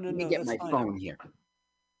about. No. Let me get my phone here.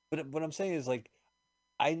 But what I'm saying is, like,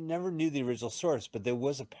 I never knew the original source, but there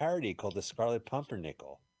was a parody called The Scarlet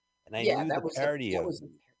Pumpernickel, and I knew the parody of it.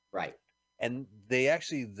 Right. And they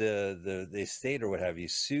actually the estate or what have you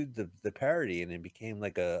sued the parody, and it became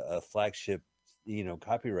like a flagship,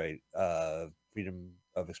 copyright freedom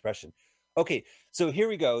of expression. Okay, so here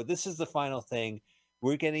we go. This is the final thing.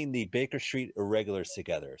 We're getting the Baker Street Irregulars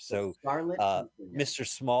together. So Mr.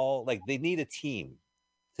 Small, like, they need a team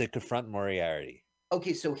to confront Moriarty.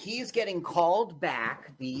 Okay, so he's getting called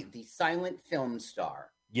back, the silent film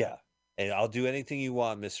star. Yeah. And I'll do anything you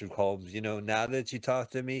want, Mr. Holmes. Now that you talk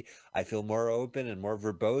to me, I feel more open and more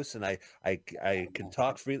verbose, and I can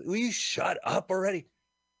talk freely. Will you shut up already?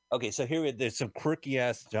 Okay, so there's some quirky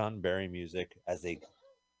ass John Barry music as they.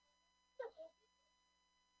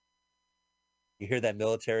 You hear that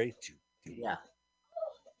military? Yeah.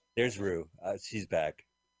 There's Rue. She's back.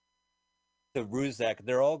 So Rue's back.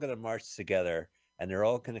 They're all going to march together, and they're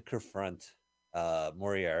all going to confront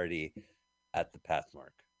Moriarty at the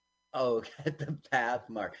pathmark. Oh, at the path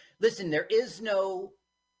mark. Listen, there is no.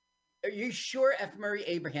 Are you sure F. Murray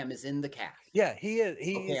Abraham is in the cast? Yeah, he is.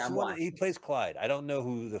 Okay, I'm watching. He plays Clyde. I don't know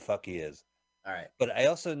who the fuck he is. All right. But I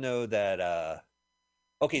also know that.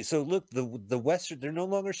 Okay, so look, the Western. They're no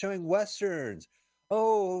longer showing Westerns.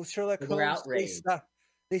 Oh, Sherlock They're Holmes. outraged.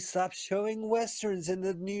 They stopped showing Westerns in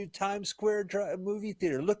the new Times Square movie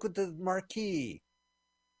theater. Look at the marquee.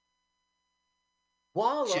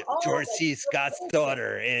 Waller. George C. Scott's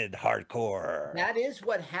daughter in Hardcore. That is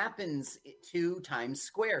what happens to Times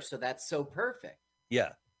Square, so that's so perfect.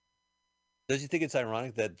 Yeah. Don't you think it's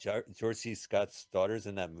ironic that George C. Scott's daughter's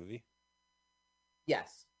in that movie?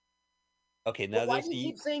 Yes. Okay, now why do you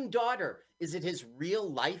keep saying daughter? Is it his real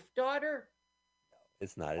life daughter?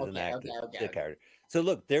 It's not. It's an actor. Okay. Character. So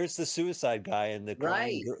look, there's the suicide guy and the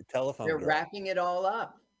crying telephone They're girl. wrapping it all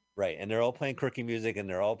up. Right, and they're all playing quirky music, and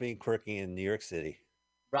they're all being quirky in New York City.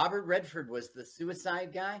 Robert Redford was the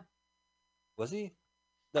suicide guy? Was he?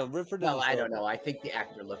 No, Redford. Well, I don't know. I think the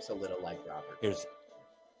actor looks a little like Robert.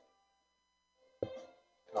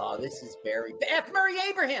 Oh, this is Barry. F. Murray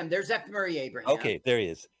Abraham. There's F. Murray Abraham. Okay, there he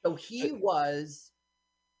is. So he was,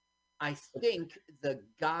 I think, the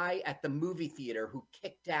guy at the movie theater who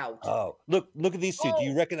kicked out. Oh, look at these two. Do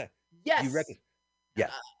you recognize? Yes. Do you reckon? Yeah.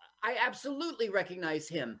 I absolutely recognize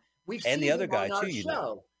him. We've and seen the other him guy on our too. You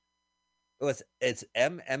show. know. It's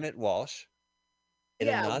Emmett Walsh. In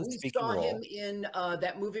a non-speaking we saw role. him in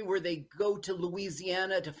that movie where they go to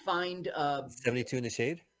Louisiana to find 72 in the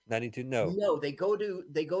Shade. 92. No, they go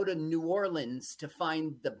to New Orleans to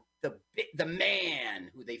find the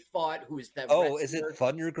man who they fought. Who is that? Oh, is it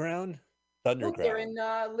Thunderground? Look, they're in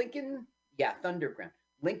Lincoln. Yeah, Thunderground.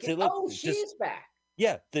 Lincoln. See, look, she's back.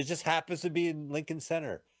 Yeah, there just happens to be in Lincoln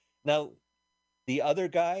Center. Now, the other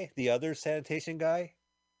guy, the other sanitation guy,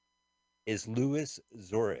 is Louis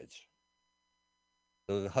Zorich,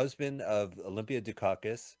 the husband of Olympia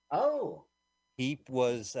Dukakis. Oh, he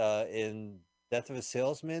was in Death of a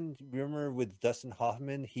Salesman. Remember with Dustin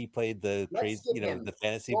Hoffman? He played the crazy, the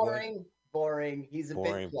fantasy boy. Boring. He's a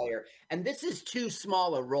big player, and this is too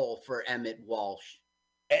small a role for Emmett Walsh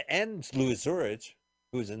and Louis Zorich,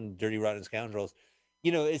 who's in Dirty Rotten Scoundrels.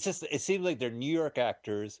 It's just it seems like they're New York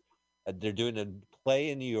actors. They're doing a play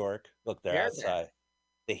in New York. Look, they're outside.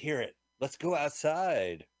 They hear it. Let's go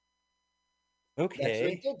outside. Okay. That's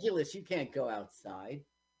ridiculous. You can't go outside.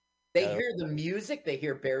 They hear the music. They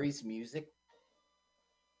hear Barry's music.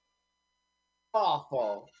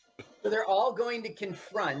 Awful. So they're all going to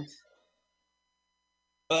confront.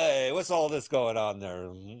 Hey, what's all this going on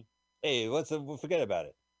there? Hey, forget about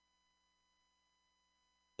it.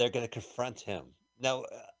 They're going to confront him. Now,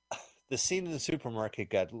 the scene in the supermarket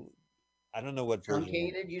got, I don't know what version.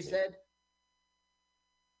 Truncated, you said?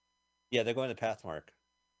 Yeah, they're going to Pathmark.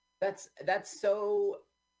 That's so.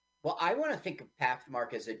 Well, I want to think of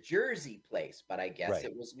Pathmark as a Jersey place, but I guess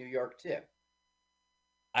it was New York too.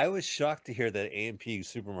 I was shocked to hear that A&P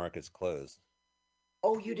supermarket's closed.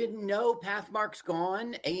 Oh, you didn't know Pathmark's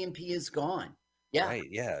gone? A&P is gone. Yeah. Right,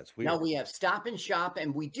 yeah, it's weird. Now we have Stop and Shop,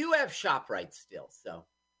 and we do have ShopRite still. So.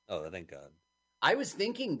 Oh, thank God. I was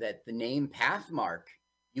thinking that the name Pathmark,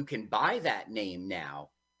 you can buy that name now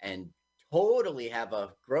and totally have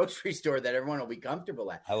a grocery store that everyone will be comfortable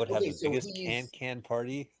at. I would have the biggest can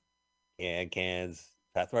party. Cans.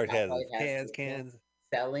 Pathmark has cans.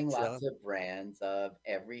 Selling lots of brands of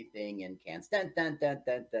everything in cans. Dun, dun, dun,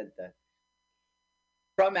 dun, dun, dun.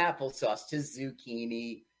 From applesauce to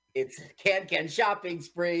zucchini. It's can shopping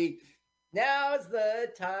spree. Now's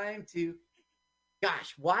the time to...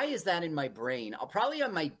 Gosh, why is that in my brain? I'll probably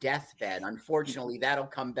on my deathbed. Unfortunately, that'll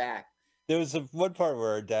come back. There was one part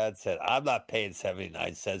where our dad said, I'm not paying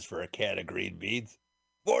 79 cents for a can of green beans.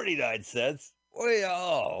 49 cents.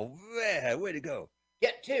 Oh, man, way to go.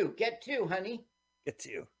 Get two, honey. Get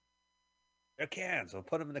two. They're cans. We'll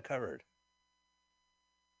put them in the cupboard.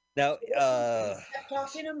 Now,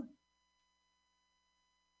 talking to him.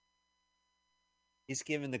 He's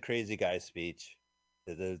giving the crazy guy speech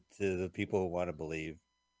to the people who want to believe.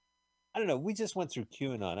 I don't know. We just went through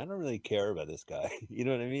QAnon. I don't really care about this guy. You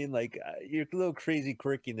know what I mean? Like your little crazy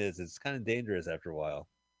quirkiness is kind of dangerous after a while.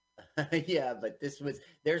 Yeah, but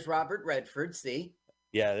there's Robert Redford. See?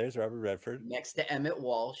 Yeah, there's Robert Redford next to Emmett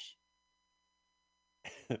Walsh.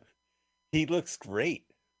 He looks great,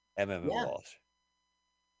 Emmett Walsh.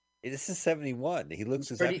 This is 71. He looks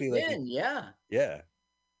He's pretty exactly like thin, yeah. yeah.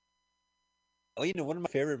 Oh, one of my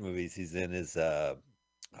favorite movies he's in is The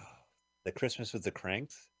Christmas with the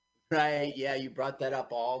Cranks. Right, yeah, you brought that up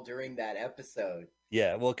all during that episode.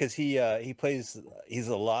 Yeah, well, because he plays he's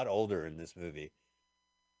a lot older in this movie,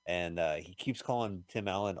 and he keeps calling Tim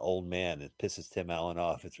Allen old man. It pisses Tim Allen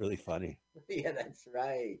off. It's really funny. Yeah, that's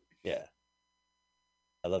right. Yeah,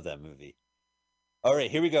 I love that movie. All right,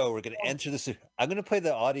 here we go. We're gonna enter this. I'm gonna play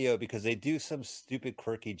the audio because they do some stupid,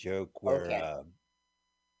 quirky joke where, Okay.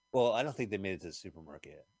 well, I don't think they made it to the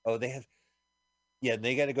supermarket yet. Oh, they have. Yeah,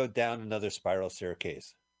 they got to go down another spiral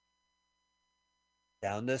staircase.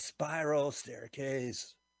 Down the spiral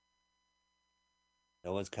staircase.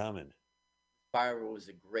 No one's coming. Spiral was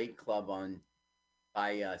a great club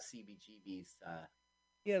by CBGB's.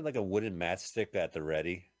 He had like a wooden matchstick at the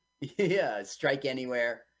ready. Yeah, strike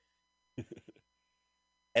anywhere.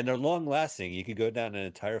 And they're long lasting. You could go down an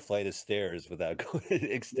entire flight of stairs without going Yeah,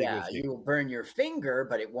 extinguishing. you will burn your finger,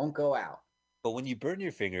 but it won't go out. But when you burn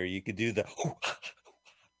your finger, you could do the.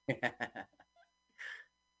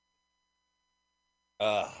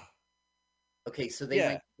 Okay, so they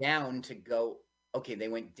went down to go. Okay, they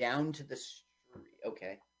went down to the street.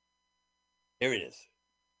 Okay. There it is.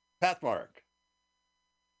 Pathmark.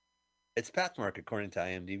 It's Pathmark according to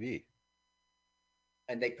IMDb.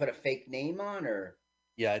 And they put a fake name on, or?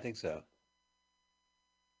 Yeah, I think so.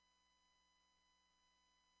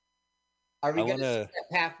 Are we going to see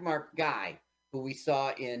that Pathmark guy who we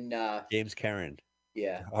saw in James Karen?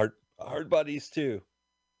 Yeah. Hard Bodies too.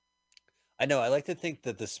 I know. I like to think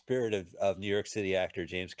that the spirit of New York City actor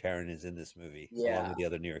James Karen is in this movie, along with the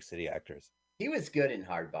other New York City actors. He was good in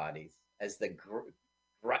Hard Bodies as the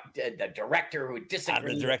director who disagreed.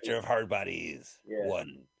 I'm the director of Hard Bodies. Yeah.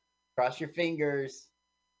 1. Cross your fingers.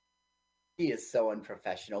 She is so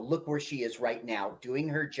unprofessional. Look where she is right now, doing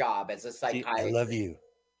her job as a psychiatrist. I love you.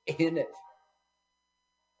 In it.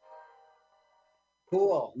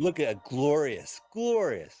 Cool. Look at glorious.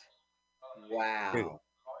 Wow.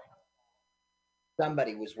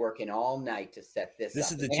 Somebody was working all night to set this up.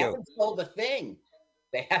 This is the joke. Haven't sold a thing.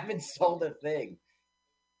 They haven't sold a thing.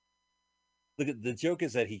 Look at the joke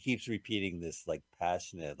is that he keeps repeating this like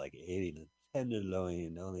passionate, like 80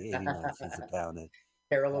 tenderloin, only 89 cents a pound.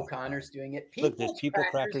 Carol O'Connor's doing it. Look, there's people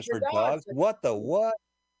crackers for dogs. What the what?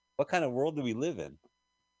 What kind of world do we live in?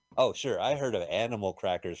 Oh, sure. I heard of animal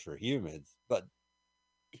crackers for humans, but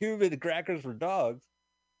human crackers for dogs.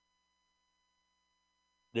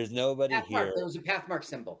 There's nobody here. There was a Pathmark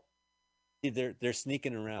symbol. See, they're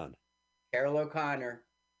sneaking around. Carol O'Connor.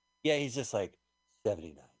 Yeah, he's just like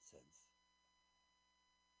 79 cents.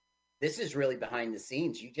 This is really behind the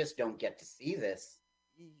scenes. You just don't get to see this.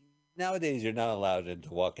 Nowadays, you're not allowed to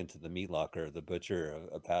walk into the meat locker or the butcher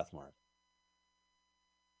of Pathmark.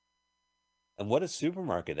 And what a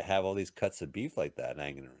supermarket to have all these cuts of beef like that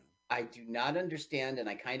hanging around. I do not understand, and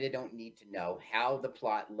I kind of don't need to know how the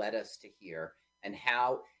plot led us to here and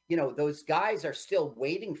how, those guys are still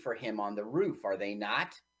waiting for him on the roof, are they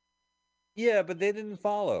not? Yeah, but they didn't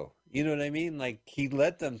follow. You know what I mean? Like, he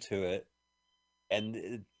led them to it,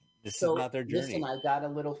 and this is not their journey. Listen, I got a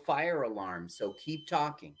little fire alarm, so keep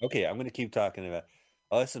talking. Okay, I'm going to keep talking about.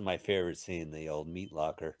 Oh, this is my favorite scene, the old meat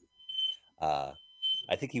locker. I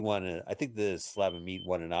think the slab of meat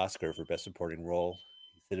won an Oscar for Best Supporting Role.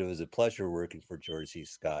 He said it was a pleasure working for George C.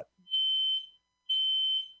 Scott.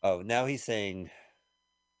 Oh, now he's saying,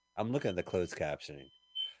 I'm looking at the closed captioning,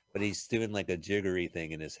 but he's doing like a jiggery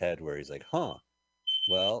thing in his head where he's like,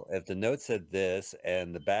 well, if the note said this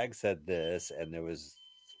and the bag said this and there was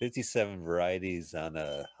 57 varieties on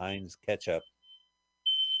a Heinz ketchup.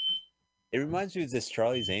 It reminds me of this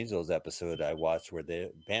Charlie's Angels episode I watched where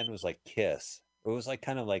the band was like Kiss. It was like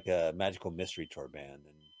kind of like a magical mystery tour band.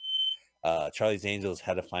 And Charlie's Angels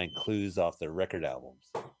had to find clues off their record albums.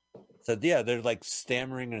 So, yeah, they're like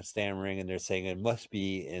stammering, and they're saying it must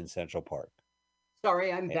be in Central Park.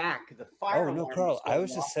 Sorry, I'm back. The fire alarm. Oh, no, Carl. I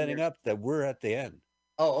was just setting up that we're at the end.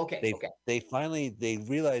 Oh, okay. They finally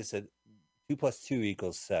realized that 2 + 2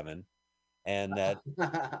 = 7. And that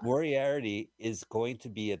Moriarty is going to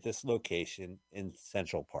be at this location in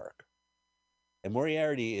Central Park. And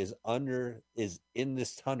Moriarty is in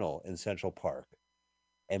this tunnel in Central Park.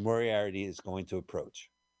 And Moriarty is going to approach.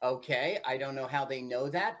 Okay. I don't know how they know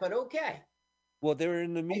that, but okay. Well, they were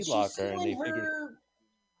in the meat locker and they figured her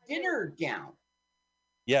dinner gown.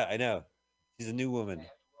 Yeah, I know. She's a new woman.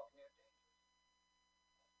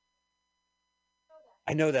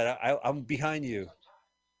 I know that. I'm behind you.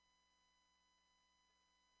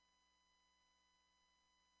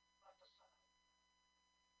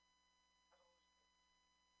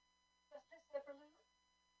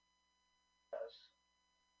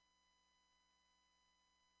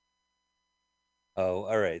 Oh,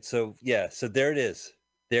 all right. So yeah, so there it is.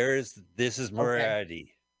 This is Okay.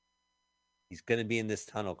 Moriarty. He's gonna be in this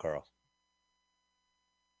tunnel, Carl.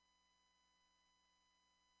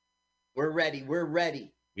 We're ready. We're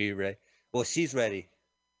ready. You ready? Well, she's ready.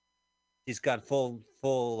 She's got full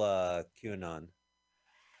QAnon.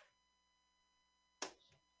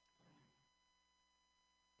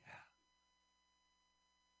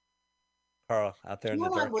 Carl, out there in the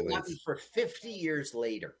QAnon dark will not be ways. for 50 years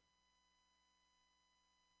later.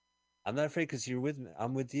 I'm not afraid because you're with me.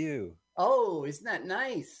 I'm with you. Oh, isn't that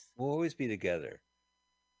nice? We'll always be together.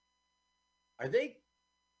 Are they?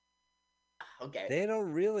 Okay. They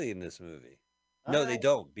don't really in this movie. All No, they right.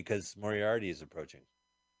 don't because Moriarty is approaching.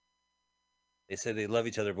 They say they love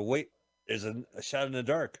each other, but wait, there's a shot in the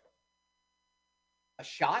dark. A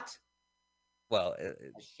shot? Well, A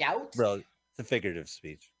shout? well, it's a figurative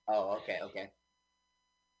speech. Oh, okay, okay.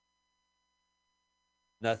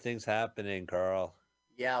 Nothing's happening, Carl.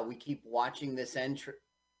 Yeah, we keep watching this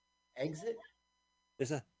exit.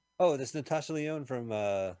 There's Natasha Lyonne from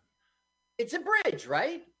It's a bridge,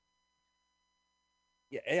 right?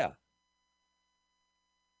 yeah.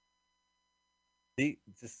 Is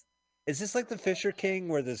this like the Fisher King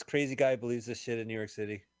where this crazy guy believes this shit in New York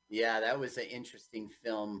City? Yeah, that was an interesting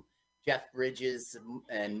film. Jeff Bridges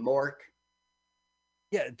and Mork.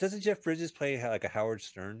 Yeah, doesn't Jeff Bridges play like a Howard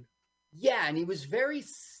Stern? Yeah, and he was very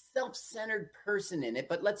self-centered person in it,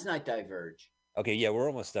 but let's not diverge. Okay, yeah, we're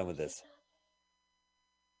almost done with this.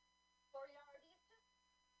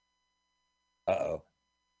 Uh-oh.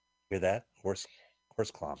 Hear that? Horse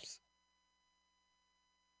clomps.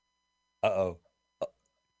 Uh-oh.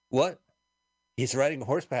 What? He's riding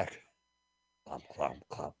horseback. Clomp, clomp,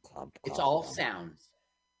 clomp, clomp. It's clomp, all clomp. sounds.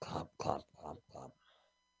 Clomp, clomp, clomp, clomp.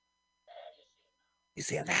 You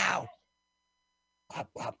see it now? Clomp,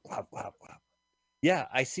 clomp, clomp, clomp, clomp. Yeah,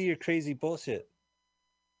 I see your crazy bullshit.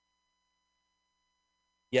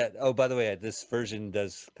 Yeah. Oh, by the way, this version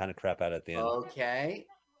does kind of crap out at the end. Okay.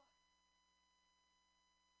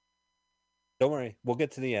 Don't worry, we'll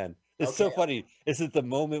get to the end. It's so funny. This is the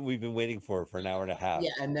moment we've been waiting for an hour and a half.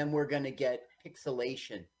 Yeah, and then we're gonna get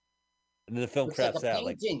pixelation. And then the film Looks craps like a out.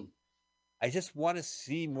 Like, painting. I just want to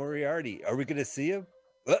see Moriarty. Are we going to see him?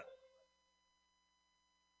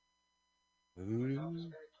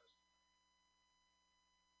 Ooh.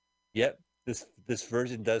 Yep, this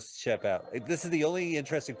version does chip out. This is the only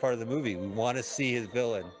interesting part of the movie. We want to see his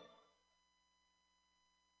villain.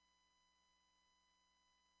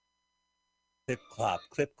 Clip clop,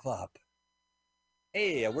 clip clop.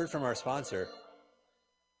 Hey, a word from our sponsor.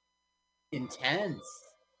 Intense.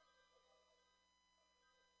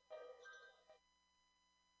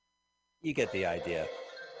 You get the idea.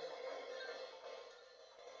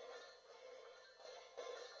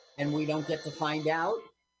 And we don't get to find out?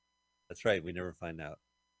 That's right, we never find out.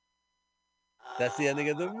 That's the ending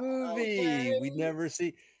of the movie. Okay. We never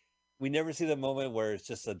see the moment where it's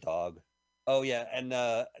just a dog. Oh yeah, and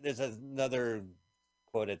there's another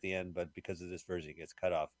quote at the end, but because of this version, it gets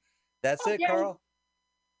cut off. That's it, Carl.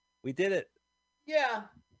 We did it. Yeah.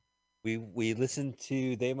 We listened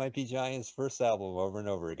to They Might Be Giants' first album over and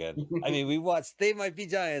over again. I mean, we watched They Might Be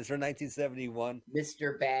Giants from 1971.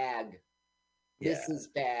 Mr. Bag. Yeah.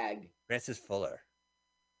 Mrs. Bag. Francis Fuller.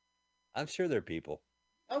 I'm sure they're people.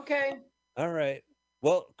 Okay. All right.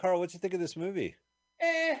 Well, Carl, what'd you think of this movie?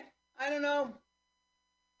 I don't know.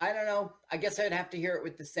 I guess I'd have to hear it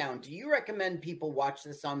with the sound. Do you recommend people watch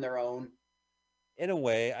this on their own? In a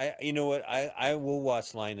way, you know what? I will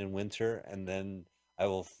watch Lion in Winter, and then I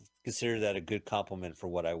will consider that a good compliment for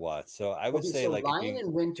what I watch. So I would say, like, Lion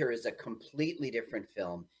in Winter is a completely different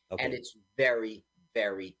film, okay. and it's very,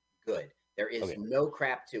 very good. There is no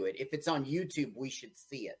crap to it. If it's on YouTube, we should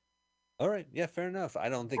see it. All right, yeah, fair enough. I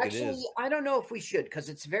don't think it is. I don't know if we should because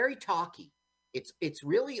it's very talky. It's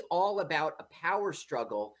really all about a power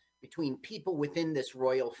struggle between people within this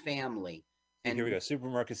royal family. And here we go.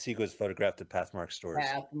 Supermarket sequence photographed at Pathmark stores.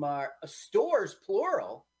 Stores,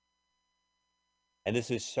 plural. And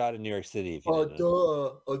this was shot in New York City. If you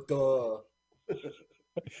duh.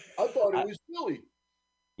 I thought it was silly.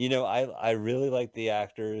 You know, I really like the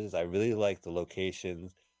actors. I really like the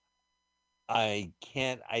locations. I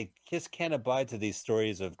just can't abide to these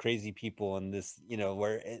stories of crazy people and this, you know,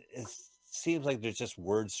 where it seems like there's just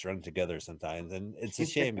words strung together sometimes. And it's a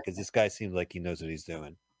shame because this guy seems like he knows what he's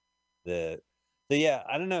doing. So yeah,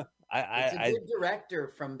 I don't know. It's a good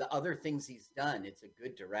director from the other things he's done. It's a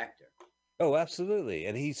good director. Oh, absolutely.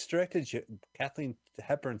 And he's directed Kathleen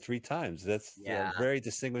Hepburn 3 times. That's a very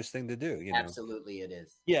distinguished thing to do. You know? Absolutely, it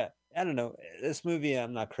is. Yeah, I don't know. This movie,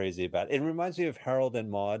 I'm not crazy about. It reminds me of Harold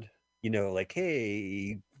and Maude. You know, like,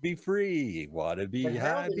 hey, be free. Wanna be But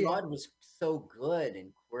Harold high. and Maude was so good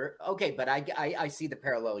and okay, but I see the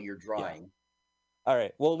parallel you're Yeah. drawing. All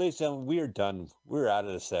right. Well, ladies and gentlemen, we are done. We're out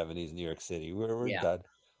of the 70s in New York City. We're Yeah. done.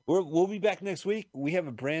 We'll be back next week. We have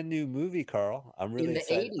a brand new movie, Carl. I'm really In the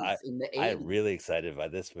excited. 80s, in the I'm 80s. really excited by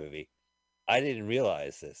this movie. I didn't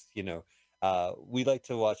realize this. We like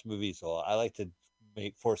to watch movies. Well, I like to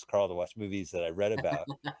force Carl to watch movies that I read about,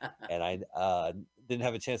 and I didn't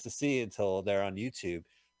have a chance to see until they're on YouTube.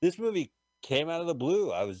 This movie came out of the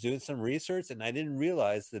blue. I was doing some research, and I didn't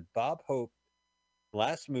realize that Bob Hope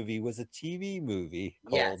last movie was a TV movie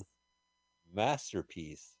Yes. called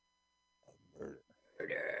Masterpiece of Murder.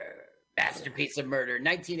 Masterpiece of Murder,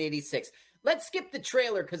 1986. Let's skip the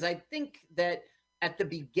trailer because I think that at the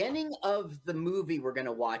beginning of the movie we're going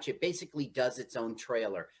to watch, it basically does its own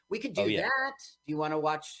trailer. We could do that. Do you want to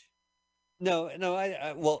watch? No.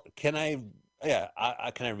 Well, can I? Yeah,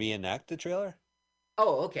 can I reenact the trailer?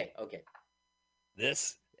 Oh, okay.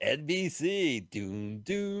 This NBC, doon.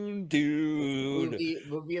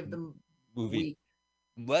 Movie of the Movie. week.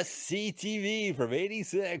 Must see TV from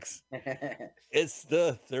 '86. It's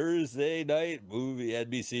the Thursday night movie,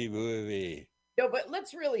 NBC movie. No, but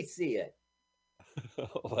let's really see it.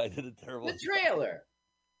 Oh, I did a terrible The trailer.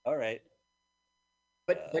 All right.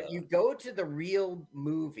 But you go to the real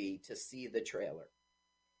movie to see the trailer.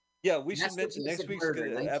 Yeah, we should mention Masterpiece next of week's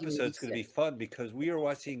Murder, episode is going to be 1986. fun because we are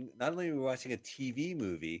watching, not only are we watching a TV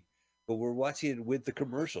movie, but we're watching it with the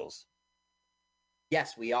commercials.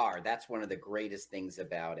 Yes, we are. That's one of the greatest things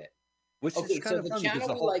about it. Which Okay, is kind so of the fun because channel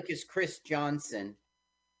the we whole like is Chris Johnson.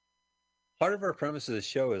 part of our premise of the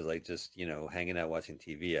show is like just, hanging out watching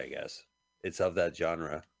TV, I guess. It's of that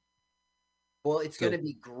genre. Well, it's going to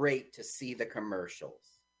be great to see the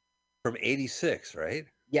commercials. From '86, right?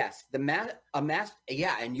 Yes,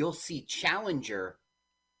 yeah, and you'll see Challenger.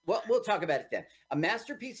 Well, we'll talk about it then. A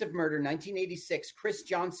Masterpiece of Murder, 1986. Chris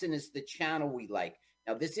Johnson is the channel we like.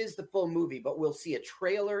 Now, this is the full movie, but we'll see a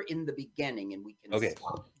trailer in the beginning, and we can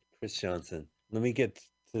stop. Chris Johnson. Let me get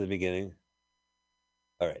to the beginning.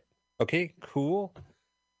 All right. Okay, cool.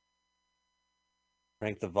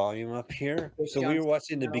 Crank the volume up here. Chris So we were Johnson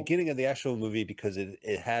watching the channel. beginning of the actual movie because it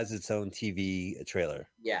has its own TV trailer.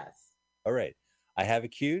 Yes. All right. I have it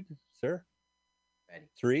queued, sir. Ready.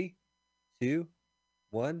 3, 2,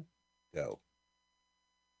 1, go.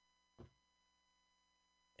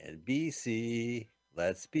 NBC,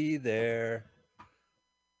 let's be there.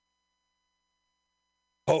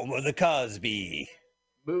 Home of the Cosby.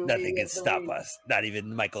 Movie Nothing can of the stop week. us. Not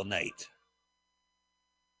even Michael Knight.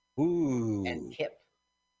 Ooh. And Kip.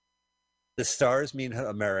 The stars mean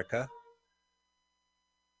America.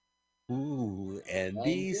 Ooh,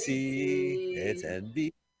 NBC. It's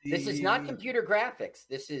NBC. This is not computer graphics.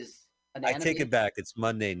 This is an I take it back. It's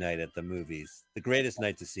Monday night at the movies. The greatest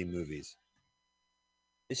night to see movies.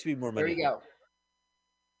 It should be more Monday. There you go.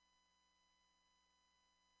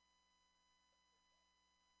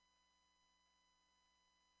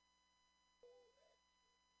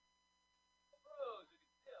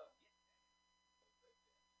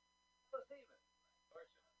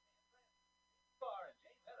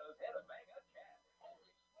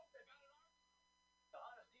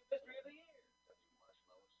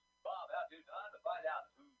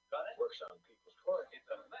 Works on people's court. It's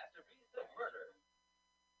a masterpiece of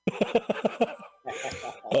murder.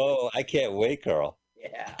 Oh, I can't wait, Carl.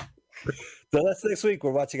 Yeah. So that's next week.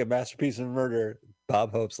 We're watching A Masterpiece of Murder,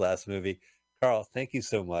 Bob Hope's last movie. Carl, thank you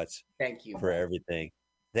so much. Thank you for everything.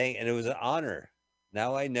 And it was an honor.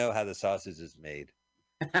 Now I know how the sausage is made.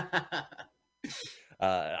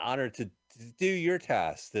 Honor to do your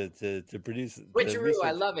task to produce. Switcheroo,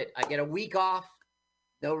 I love it. I get a week off,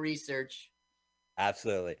 no research.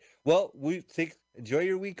 Absolutely. Well, enjoy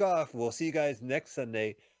your week off. We'll see you guys next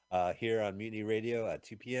Sunday here on Mutiny Radio at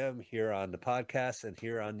 2 p.m. here on the podcast and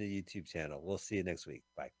here on the YouTube channel. We'll see you next week.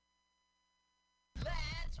 Bye.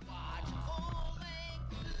 Let's watch a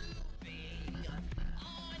full-length movie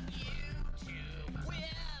on YouTube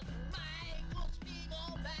with Michael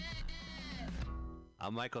Spiegelman.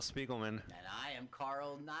 I'm Michael Spiegelman. And I am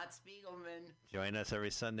Carl, not Spiegelman. Join us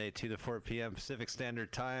every Sunday, 2 to 4 p.m. Pacific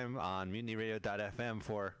Standard Time on MutinyRadio.fm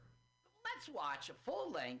for Let's watch a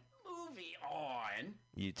full-length movie on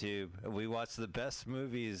YouTube. We watch the best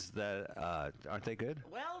movies that aren't they good?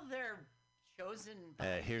 Well, they're chosen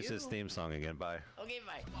by Here's you. his theme song again. Bye. Okay,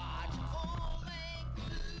 bye. Watch a full-length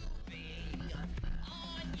movie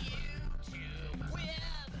on YouTube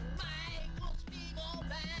with Michael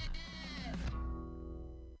Spiegelman.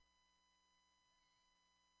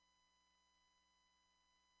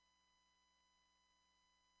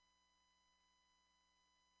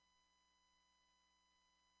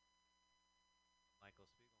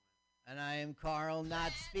 And I am Carl,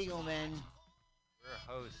 not Spiegelman. We're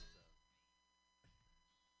hosts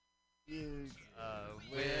With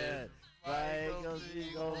Michael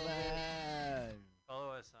Spiegelman.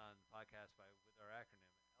 Follow us on podcast with our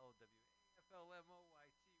acronym LWAFLMOYT. We watch a full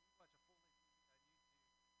length movie on YouTube with you.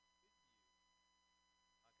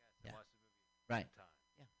 Podcast and watch the movie at the Right. same time.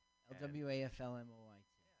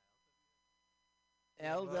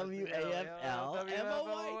 Yeah. LWAFLMOYT.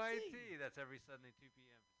 LWAFLMOYT. That's every Sunday, 2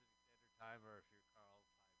 p.m. Pacific Standard Time, or if you're Carl,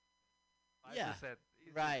 5%. Yeah. Eastern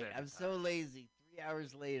Right. Standard I'm so Time. lazy. 3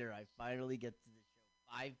 hours later, I finally get to the show.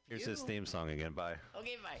 5 p.m. Here's his theme song again. Bye.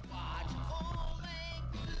 Okay, bye. Watch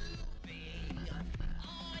full-length movie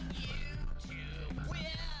on YouTube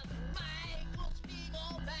with Michael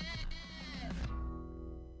Spiegelman.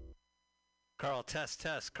 Carl, test.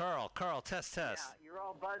 Carl, test. Yeah, you're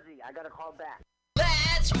all buzzy. I gotta call back.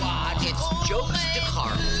 Let's watch It's jokes to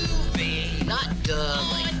Carl. movie. Not duh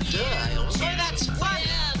like duh. Although that's funny.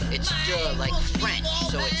 It's duh like French,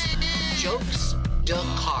 so it's jokes de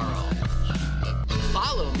Carl.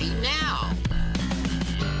 Follow me now.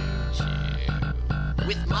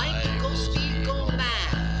 With Michael Spiegelman.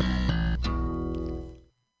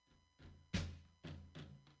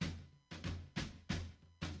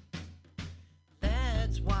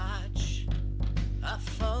 Let's watch a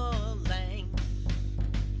full-length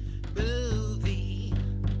movie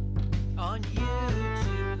on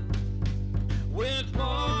YouTube with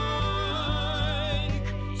Mike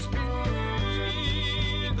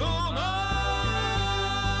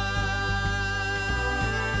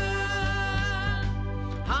Spiegelman.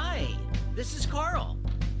 Hi, this is Carl.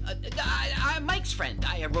 I'm Mike's friend.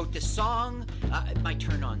 I wrote this song. My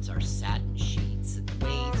turn-ons are satin sheets and the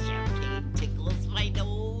way champagne tickles my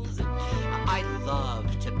nose. And I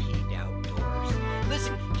love to pee outdoors.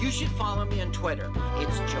 Listen, you should follow me on Twitter.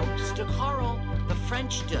 It's Jokes to Carl, the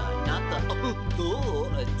French duh, not the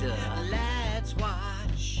duh. Let's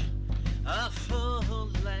watch a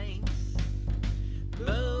full-length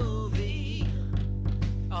movie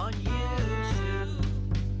on YouTube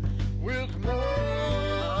with Mike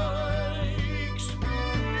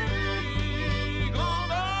Spiegelman.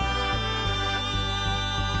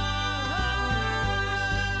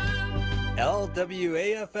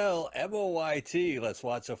 LWAFLMOYT. Let's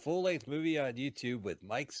watch a full-length movie on YouTube with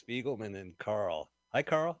Mike Spiegelman and Carl. Hi,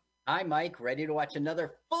 Carl. Hi, Mike. Ready to watch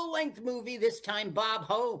another full-length movie, this time Bob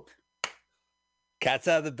Hope. Cat's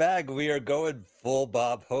out of the bag. We are going full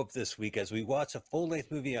Bob Hope this week as we watch a full-length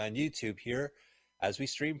movie on YouTube here as we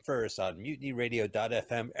stream first on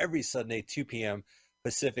MutinyRadio.fm every Sunday, 2 p.m.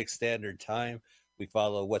 Pacific Standard Time. We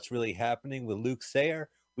follow what's really happening with Luke Sayer.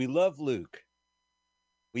 We love Luke.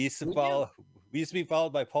 We used to be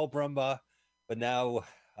followed by Paul Brumbaugh, but now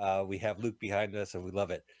we have Luke behind us, and we love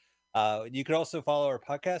it. You can also follow our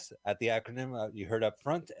podcast at the acronym you heard up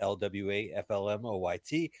front,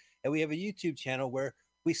 LWAFLMOYT, and we have a YouTube channel where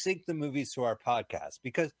we sync the movies to our podcast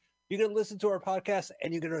because you're going to listen to our podcast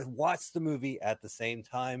and you're going to watch the movie at the same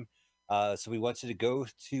time. So we want you to go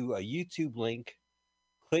to a YouTube link,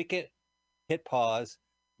 click it, hit pause,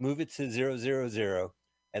 move it to 000,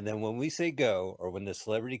 and then when we say go, or when the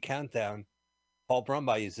celebrity countdown, Paul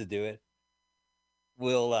Brumbaugh used to do it,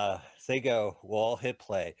 we'll say go, we'll all hit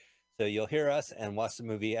play. So you'll hear us and watch the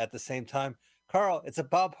movie at the same time. Carl, it's a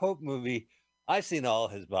Bob Hope movie. I've seen all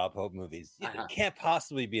his Bob Hope movies. It can't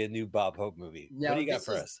possibly be a new Bob Hope movie. No, what do you got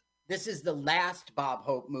for us? This is the last Bob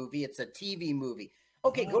Hope movie. It's a TV movie.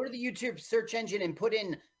 Okay, go to the YouTube search engine and put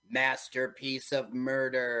in Masterpiece of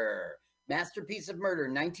Murder. Masterpiece of Murder,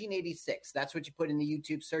 1986. That's what you put in the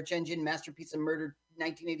YouTube search engine, Masterpiece of Murder,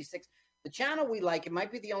 1986. The channel we like, it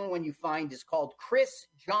might be the only one you find, is called Chris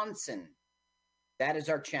Johnson. That is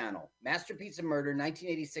our channel. Masterpiece of Murder,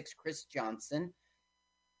 1986, Chris Johnson.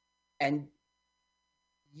 And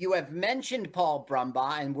you have mentioned Paul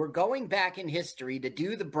Brumbaugh, and we're going back in history to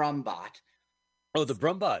do the Brumbot. Oh, the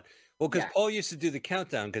Brumbot. Well, because Yeah. Paul used to do the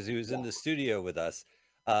countdown because he was in the studio with us.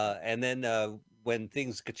 And then when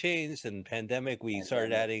things changed and pandemic, we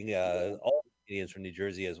started adding all comedians from New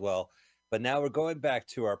Jersey as well. But now we're going back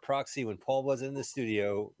to our proxy when Paul was in the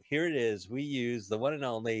studio. Here it is. We use the one and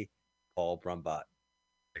only Paul Brumbot.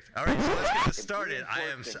 All right, so let's get this started. I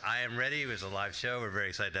am ready. It was a live show. We're very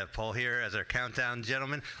excited to have Paul here as our countdown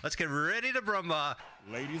gentleman. Let's get ready to Brumbot.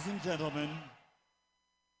 Ladies and gentlemen,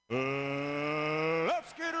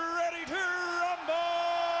 let's get ready to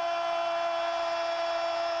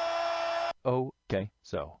rumble! Okay,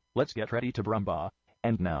 so let's get ready to Brumbaugh.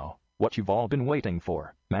 And now, what you've all been waiting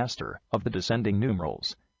for, master of the descending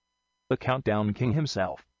numerals, the countdown king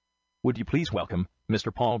himself. Would you please welcome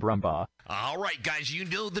Mr. Paul Brumbaugh. All right, guys, you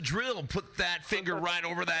know the drill. Put that finger right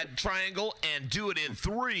over that triangle and do it in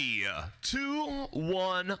 3, 2,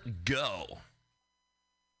 1, go.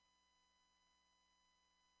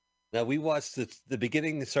 Now, we watched the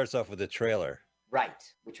beginning starts off with a trailer. Right,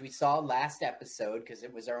 which we saw last episode because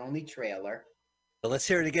it was our only trailer. So let's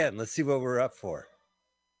hear it again. Let's see what we're up for.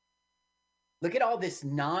 Look at all this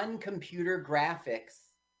non-computer graphics.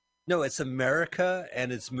 No, it's America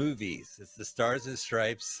and it's movies. It's the Stars and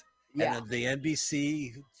Stripes and the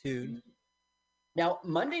NBC tune. Now,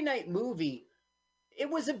 Monday Night Movie, it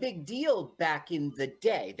was a big deal back in the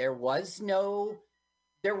day. There was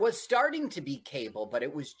starting to be cable, but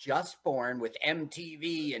it was just born with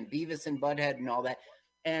MTV and Beavis and Butthead and all that.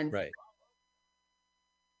 And right.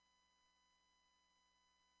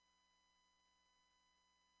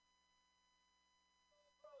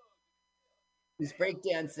 Who's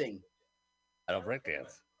breakdancing? I don't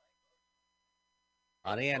breakdance.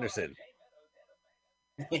 Lonnie Anderson.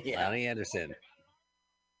 Yeah. Lonnie Anderson.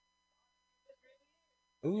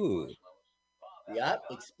 Ooh. Yep,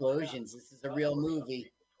 explosions. This is a real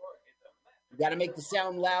movie. You got to make the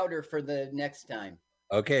sound louder for the next time.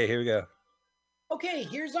 Okay, here we go. Okay,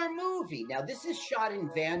 here's our movie. Now, this is shot in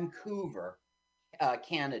Vancouver,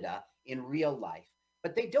 Canada, in real life.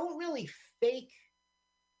 But they don't really fake.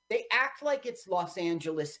 They act like it's Los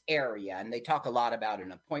Angeles area, and they talk a lot about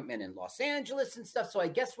an appointment in Los Angeles and stuff. So I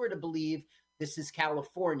guess we're to believe this is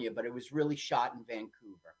California, but it was really shot in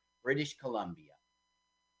Vancouver, British Columbia.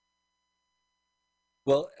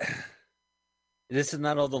 Well, this is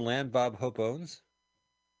not all the land Bob Hope owns?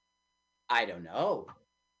 I don't know.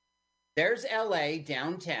 There's LA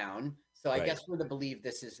downtown, so I Right. guess we're to believe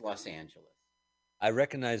this is Los Angeles. I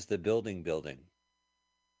recognize the building.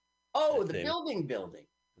 Oh, The the thing. building.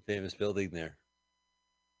 The famous building there.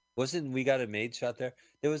 Wasn't We Got a Maid shot there?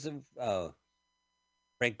 There was a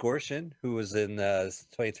Frank Gorshin, who was in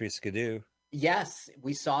 23 Skidoo. Yes,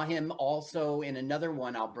 we saw him also in another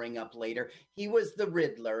one I'll bring up later. He was the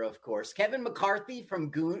Riddler, of course. Kevin McCarthy from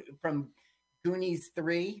Goonies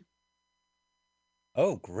 3.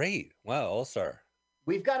 Oh, great. Wow, all-star.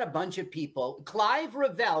 We've got a bunch of people. Clive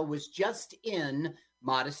Revell was just in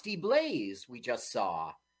Modesty Blaze, we just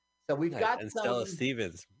saw. So we've got and some... Stella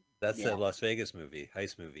Stevens. That's Yeah. the Las Vegas movie,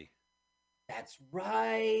 heist movie. That's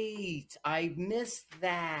right. I missed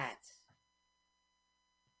that.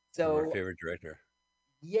 So Our favorite director.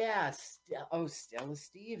 yes. Stella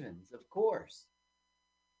Stevens, of course.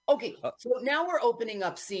 Okay, so now we're opening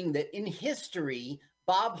up seeing that in history,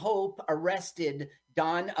 Bob Hope arrested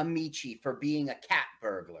Don Amici for being a cat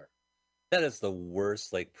burglar. That is the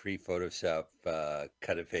worst, like, pre-Photoshop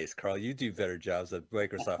cut and paste. Carl, you do better jobs at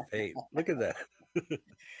Microsoft Paint. Look at that.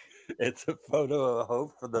 It's a photo of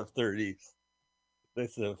Hope from the 30s.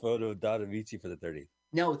 It's a photo of Don Amici for the 30s.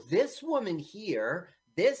 No, this woman here,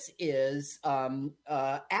 this is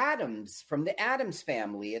Adams from the Adams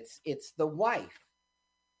family. It's the wife.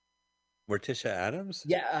 Morticia Adams?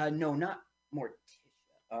 Yeah, no, not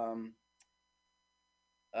Morticia.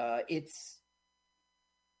 It's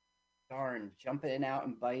darn jumping out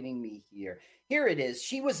and biting me here. Here it is.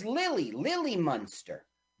 She was Lily Munster.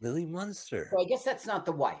 Lily Munster. So I guess that's not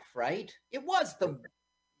the wife, right? It was the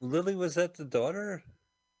Lily, was that the daughter?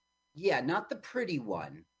 yeah, not the pretty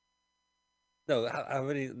one. No, how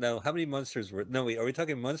many? No, how many Munsters were? No, wait, are we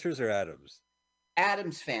talking Munsters or Adams?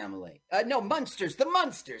 Adams family. No, Munsters. The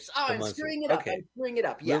Munsters. Oh, The I'm Munsters. screwing it up. Okay. I'm screwing it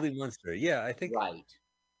up. Yeah. Lily Munster. Yeah, I think. Right.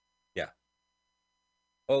 Yeah.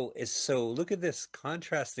 Oh, it's so look at this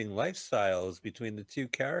contrasting lifestyles between the two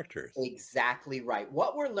characters. Exactly right.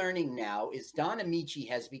 What we're learning now is Don Amici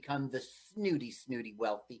has become the snooty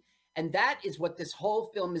wealthy. And that is what this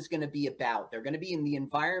whole film is going to be about. They're going to be in the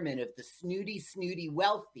environment of the snooty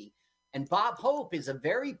wealthy. And Bob Hope is a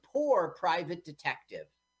very poor private detective.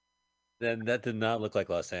 Then that did not look like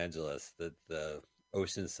Los Angeles, the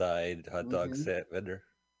Oceanside hot dog set vendor.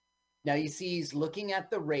 Now you see he's looking at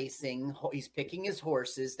the racing. He's picking his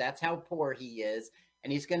horses. That's how poor he is.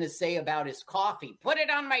 And he's going to say about his coffee, put it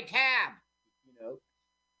on my tab. You know.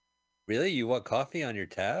 Really? You want coffee on your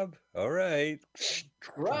tab? All right.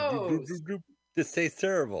 Gross. This tastes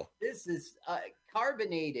terrible. This is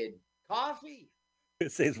carbonated coffee.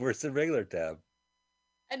 It tastes worse than regular tab.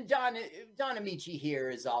 And Don Amici here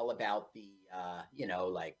is all about the,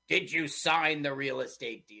 like, did you sign the real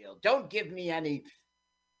estate deal? Don't give me any.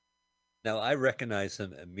 Now, I recognize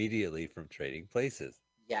him immediately from Trading Places.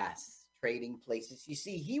 Yes, Trading Places. You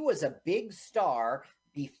see, he was a big star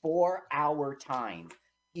before our time.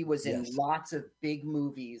 He was in lots of big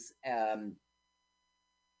movies.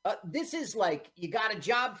 This is like, you got a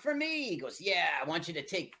job for me? He goes, yeah, I want you to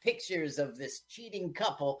take pictures of this cheating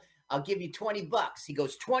couple. I'll give you $20. He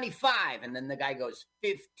goes, 25. And then the guy goes,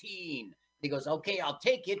 15. He goes, okay, I'll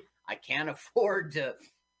take it. I can't afford to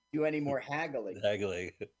do any more haggling.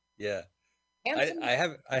 Haggling. Yeah. Handsome.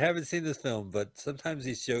 I haven't seen this film, but sometimes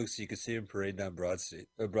these jokes you can see them parading on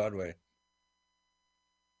Broadway.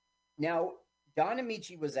 Now, Don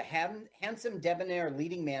Amici was a handsome, debonair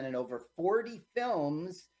leading man in over 40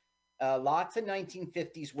 films, lots of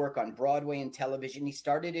 1950s work on Broadway and television. He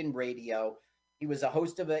started in radio. He was a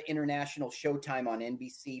host of an international Showtime on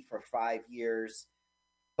NBC for 5 years.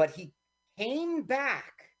 But he came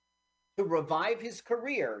back to revive his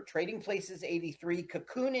career, Trading Places 83,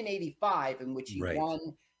 Cocoon in 85, in which he won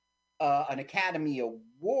an Academy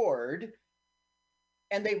Award.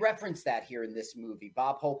 And they reference that here in this movie.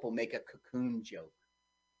 Bob Hope will make a Cocoon joke.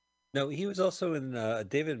 No, he was also in a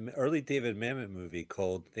early David Mamet movie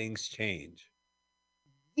called Things Change.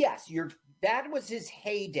 Yes, that was his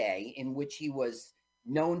heyday in which he was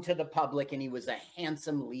known to the public and he was a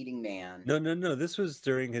handsome leading man. No. This was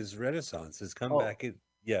during his renaissance, his comeback.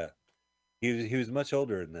 Yeah. He was much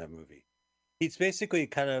older in that movie. He's basically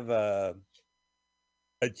kind of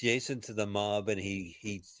adjacent to the mob, and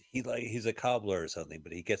he's a cobbler or something,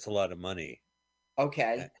 but he gets a lot of money.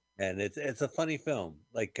 Okay. And it's a funny film.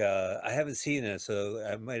 Like I haven't seen it, so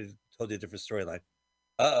I might have told you a different storyline.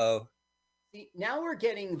 Uh-oh. See, now we're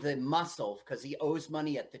getting the muscle because he owes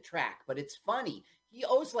money at the track, but it's funny. He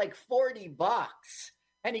owes like $40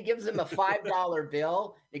 and he gives him a $5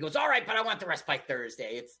 bill. He goes, all right, but I want the rest by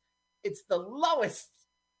Thursday. It's the lowest.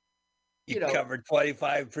 You covered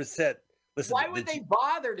 25%. Listen, why would they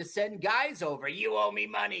bother to send guys over? You owe me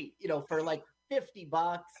money, for like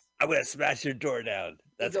 $50. I'm going to smash your door down.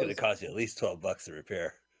 That's going to cost you at least $12 to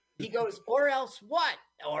repair. He goes, or else what?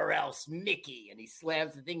 Or else Mickey. And he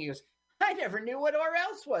slams the thing. He goes, I never knew what or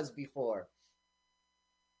else was before.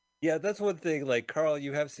 Yeah, that's one thing. Like, Carl,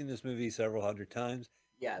 you have seen this movie several hundred times.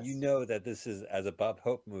 Yes. You know that this is, as a Bob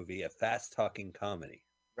Hope movie, a fast-talking comedy.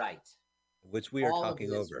 Right. Which we are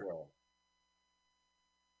talking over.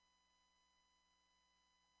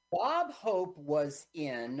 Bob Hope was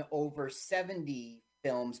in over 70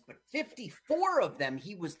 films, but 54 of them,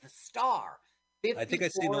 he was the star. I think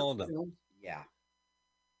I've seen all of them. Films. Yeah.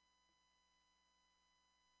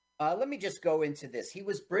 Let me just go into this. He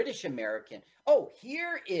was British American. Oh,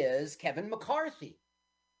 here is Kevin McCarthy.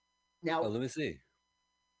 Now, let me see.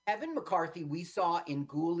 Kevin McCarthy, we saw in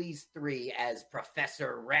Ghoulies 3 as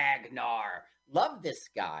Professor Ragnar. Love this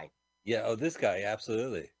guy. Yeah, this guy,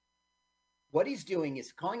 absolutely. What he's doing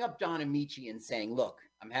is calling up Don Amici and saying, look,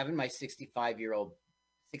 I'm having my 65-year-old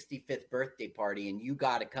 65th birthday party, and you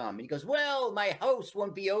got to come. And he goes, well, my house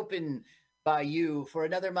won't be open by you for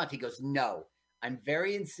another month. He goes, no, I'm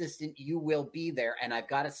very insistent you will be there, and I've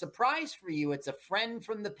got a surprise for you. It's a friend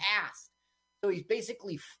from the past. So he's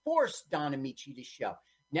basically forced Don Amici to show.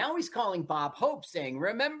 Now he's calling Bob Hope saying,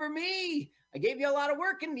 remember me? I gave you a lot of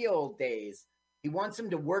work in the old days. He wants him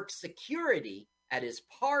to work security at his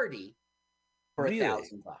party for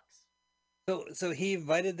 $1,000. So he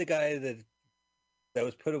invited the guy that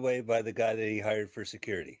was put away by the guy that he hired for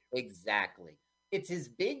security. Exactly. It's his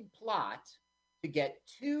big plot to get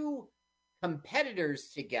two competitors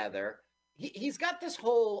together. He's got this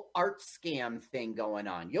whole art scam thing going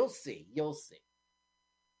on. You'll see.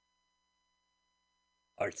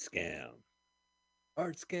 Art scam.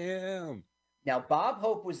 Now, Bob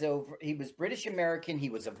Hope he was British American. He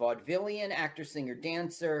was a vaudevillian, actor, singer,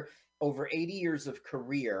 dancer, over 80 years of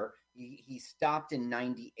career. He stopped in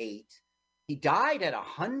 98. He died at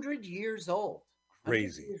 100 years old.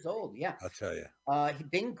 Crazy. Years old, yeah. I'll tell you.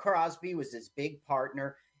 Bing Crosby was his big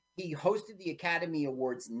partner. He hosted the Academy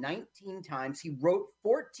Awards 19 times. He wrote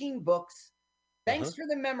 14 books. Thanks for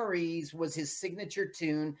the Memories was his signature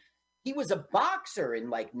tune. He was a boxer in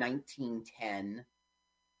like 1910.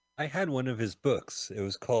 I had one of his books. It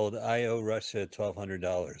was called I Owe Russia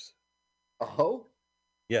 $1,200. Oh?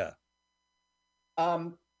 Yeah.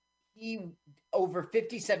 He over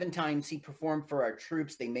 57 times he performed for our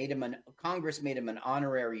troops. Congress made him an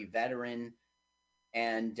honorary veteran.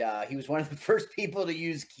 And he was one of the first people to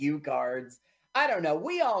use cue cards. I don't know.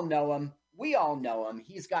 We all know him.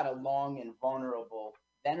 He's got a long and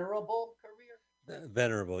venerable career.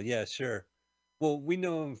 Venerable, yeah, sure. Well, we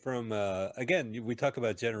know him from again. We talk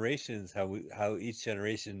about generations, how each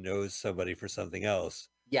generation knows somebody for something else.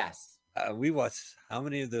 Yes. We watched how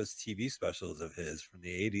many of those TV specials of his from the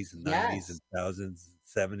 80s and 90s and 2000s,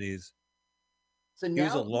 70s. So now he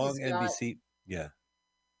was a long NBC. Yeah.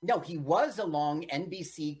 No, he was a long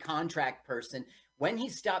NBC contract person. when he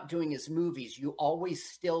stopped doing his movies, you always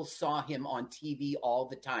still saw him on TV all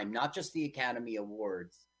the time, not just the Academy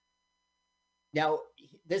Awards. Now,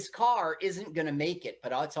 this car isn't going to make it, but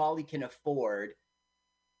that's all he can afford.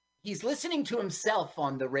 He's listening to himself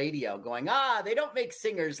on the radio going, they don't make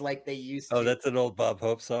singers like they used to. Oh, that's an old Bob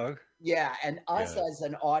Hope song? Yeah, and us Yeah. as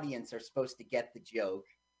an audience are supposed to get the joke.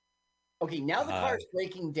 Okay, now the car's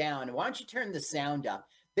breaking down. Why don't you turn the sound up?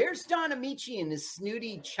 There's Don Amici and his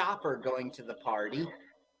snooty chopper going to the party,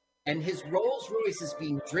 and his Rolls Royce is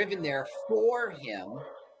being driven there for him.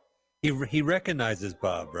 He recognizes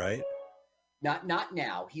Bob, right? Not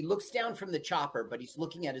now. He looks down from the chopper, but he's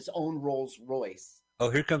looking at his own Rolls Royce. Oh,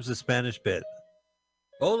 here comes the Spanish bit.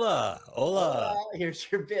 Hola, hola. Here's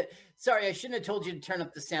your bit. Sorry, I shouldn't have told you to turn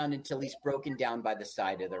up the sound until he's broken down by the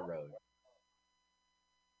side of the road.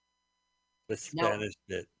 The Spanish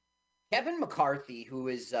bit. Kevin McCarthy, who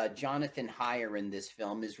is Jonathan Heyer in this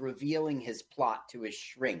film, is revealing his plot to his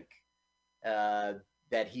shrink,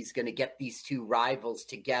 that he's going to get these two rivals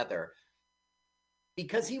together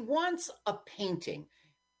because he wants a painting.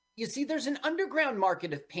 You see, there's an underground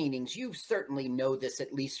market of paintings. You certainly know this,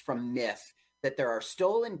 at least from myth, that there are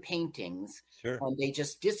stolen paintings. Sure. And they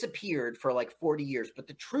just disappeared for like 40 years. But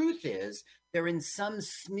the truth is, they're in some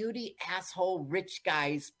snooty asshole rich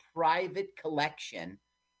guy's private collection.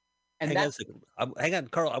 And hang on,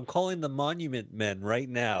 Carl. I'm calling the Monument Men right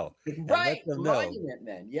now. Right, the Monument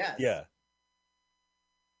Men, yes. Yeah.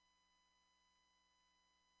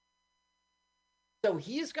 So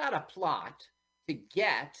he's got a plot to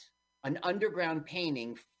get an underground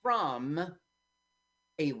painting from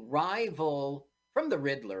a rival, from the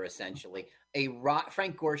Riddler, essentially.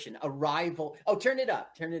 Frank Gorshin, a rival. Oh, turn it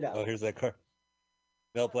up. Oh, here's that car.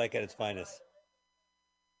 Mel Blanc at its finest.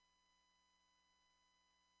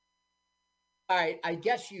 All right, I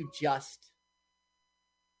guess you just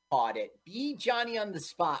caught it. Be Johnny on the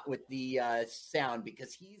spot with the sound,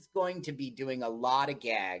 because he's going to be doing a lot of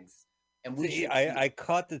gags. And I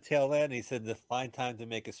caught the tail end. He said the fine time to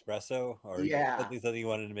make espresso, or something he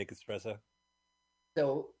wanted to make espresso.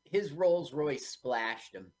 So his Rolls Royce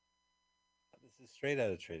splashed him. This is straight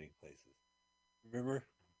out of Trading Places. Remember?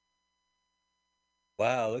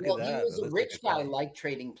 Wow, look at that. He was a rich guy like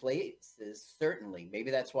Trading Places, certainly.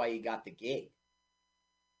 Maybe that's why he got the gig.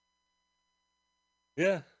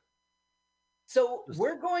 Yeah. So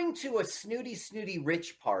we're going to a snooty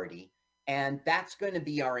rich party, and that's going to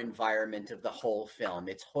be our environment of the whole film.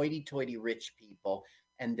 It's hoity-toity rich people,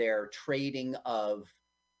 and they're trading of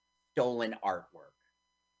stolen artwork.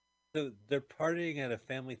 So they're partying at a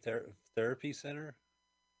family therapy center?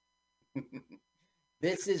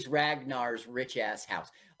 This is Ragnar's rich-ass house.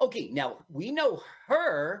 Okay, now we know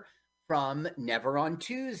her from Never on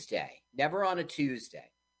Tuesday. Never on a Tuesday.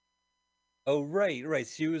 Oh, right.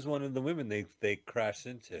 She was one of the women they crashed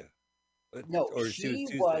into. No, she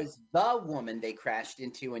was the woman they crashed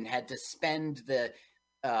into and had to spend the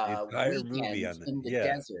entire movie in the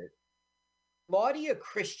desert. Claudia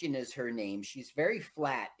Christian is her name. She's very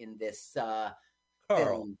flat in this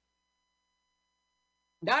film.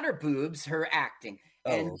 Not her boobs, her acting.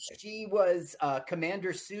 She was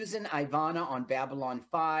Commander Susan Ivana on Babylon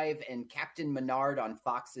 5 and Captain Menard on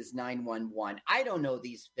Fox's 911. I don't know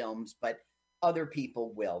these films, but other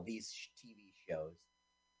people will, these TV shows.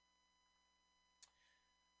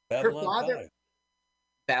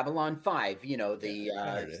 Babylon 5, you know, the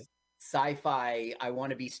sci-fi I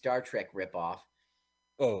Want to Be Star Trek ripoff.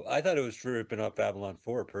 Oh, I thought it was ripping off Babylon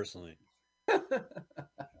 4, personally.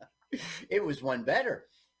 It was one better.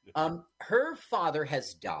 Her father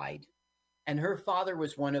has died, and her father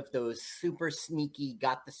was one of those super sneaky,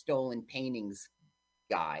 got the stolen paintings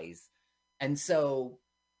guys. And so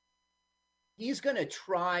he's going to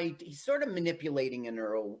try, he's sort of manipulating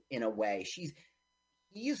her in a way.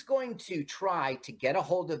 He's going to try to get a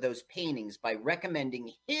hold of those paintings by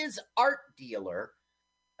recommending his art dealer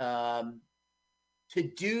to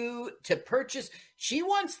purchase. She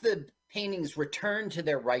wants the paintings returned to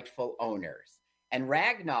their rightful owners. And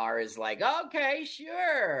Ragnar is like, okay,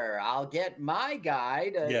 sure, I'll get my guy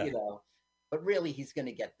to, you know. But really, he's going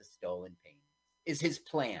to get the stolen paintings, is his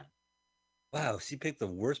plan. Wow, she picked the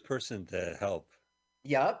worst person to help.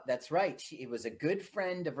 Yep, that's right. She was a good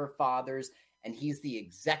friend of her father's, and he's the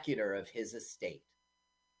executor of his estate.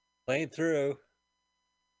 Playing through.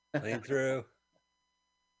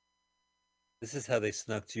 This is how they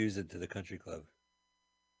snuck Jews into the country club.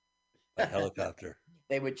 By helicopter.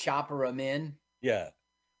 They would chopper them in. Yeah.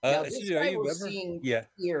 Now, this guy we're seeing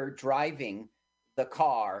here driving the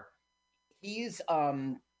car, he's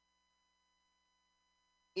in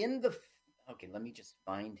the... Okay, let me just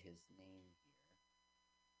find his name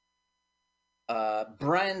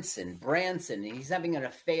Branson, and he's having an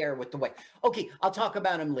affair with the wife. Okay, I'll talk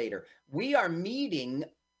about him later. We are meeting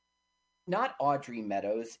not Audrey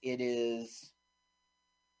Meadows, it is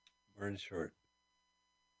Vern Short.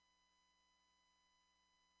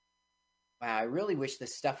 Wow, I really wish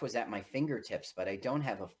this stuff was at my fingertips, but I don't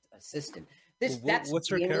have an assistant. What's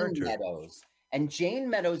her Jane character? Meadows. And Jane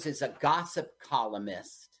Meadows is a gossip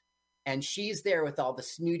columnist. And she's there with all the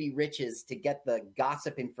snooty riches to get the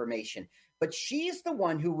gossip information. But she's the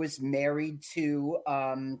one who was married to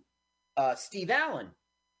Steve Allen.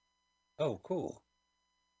 Oh, cool.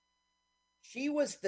 She was the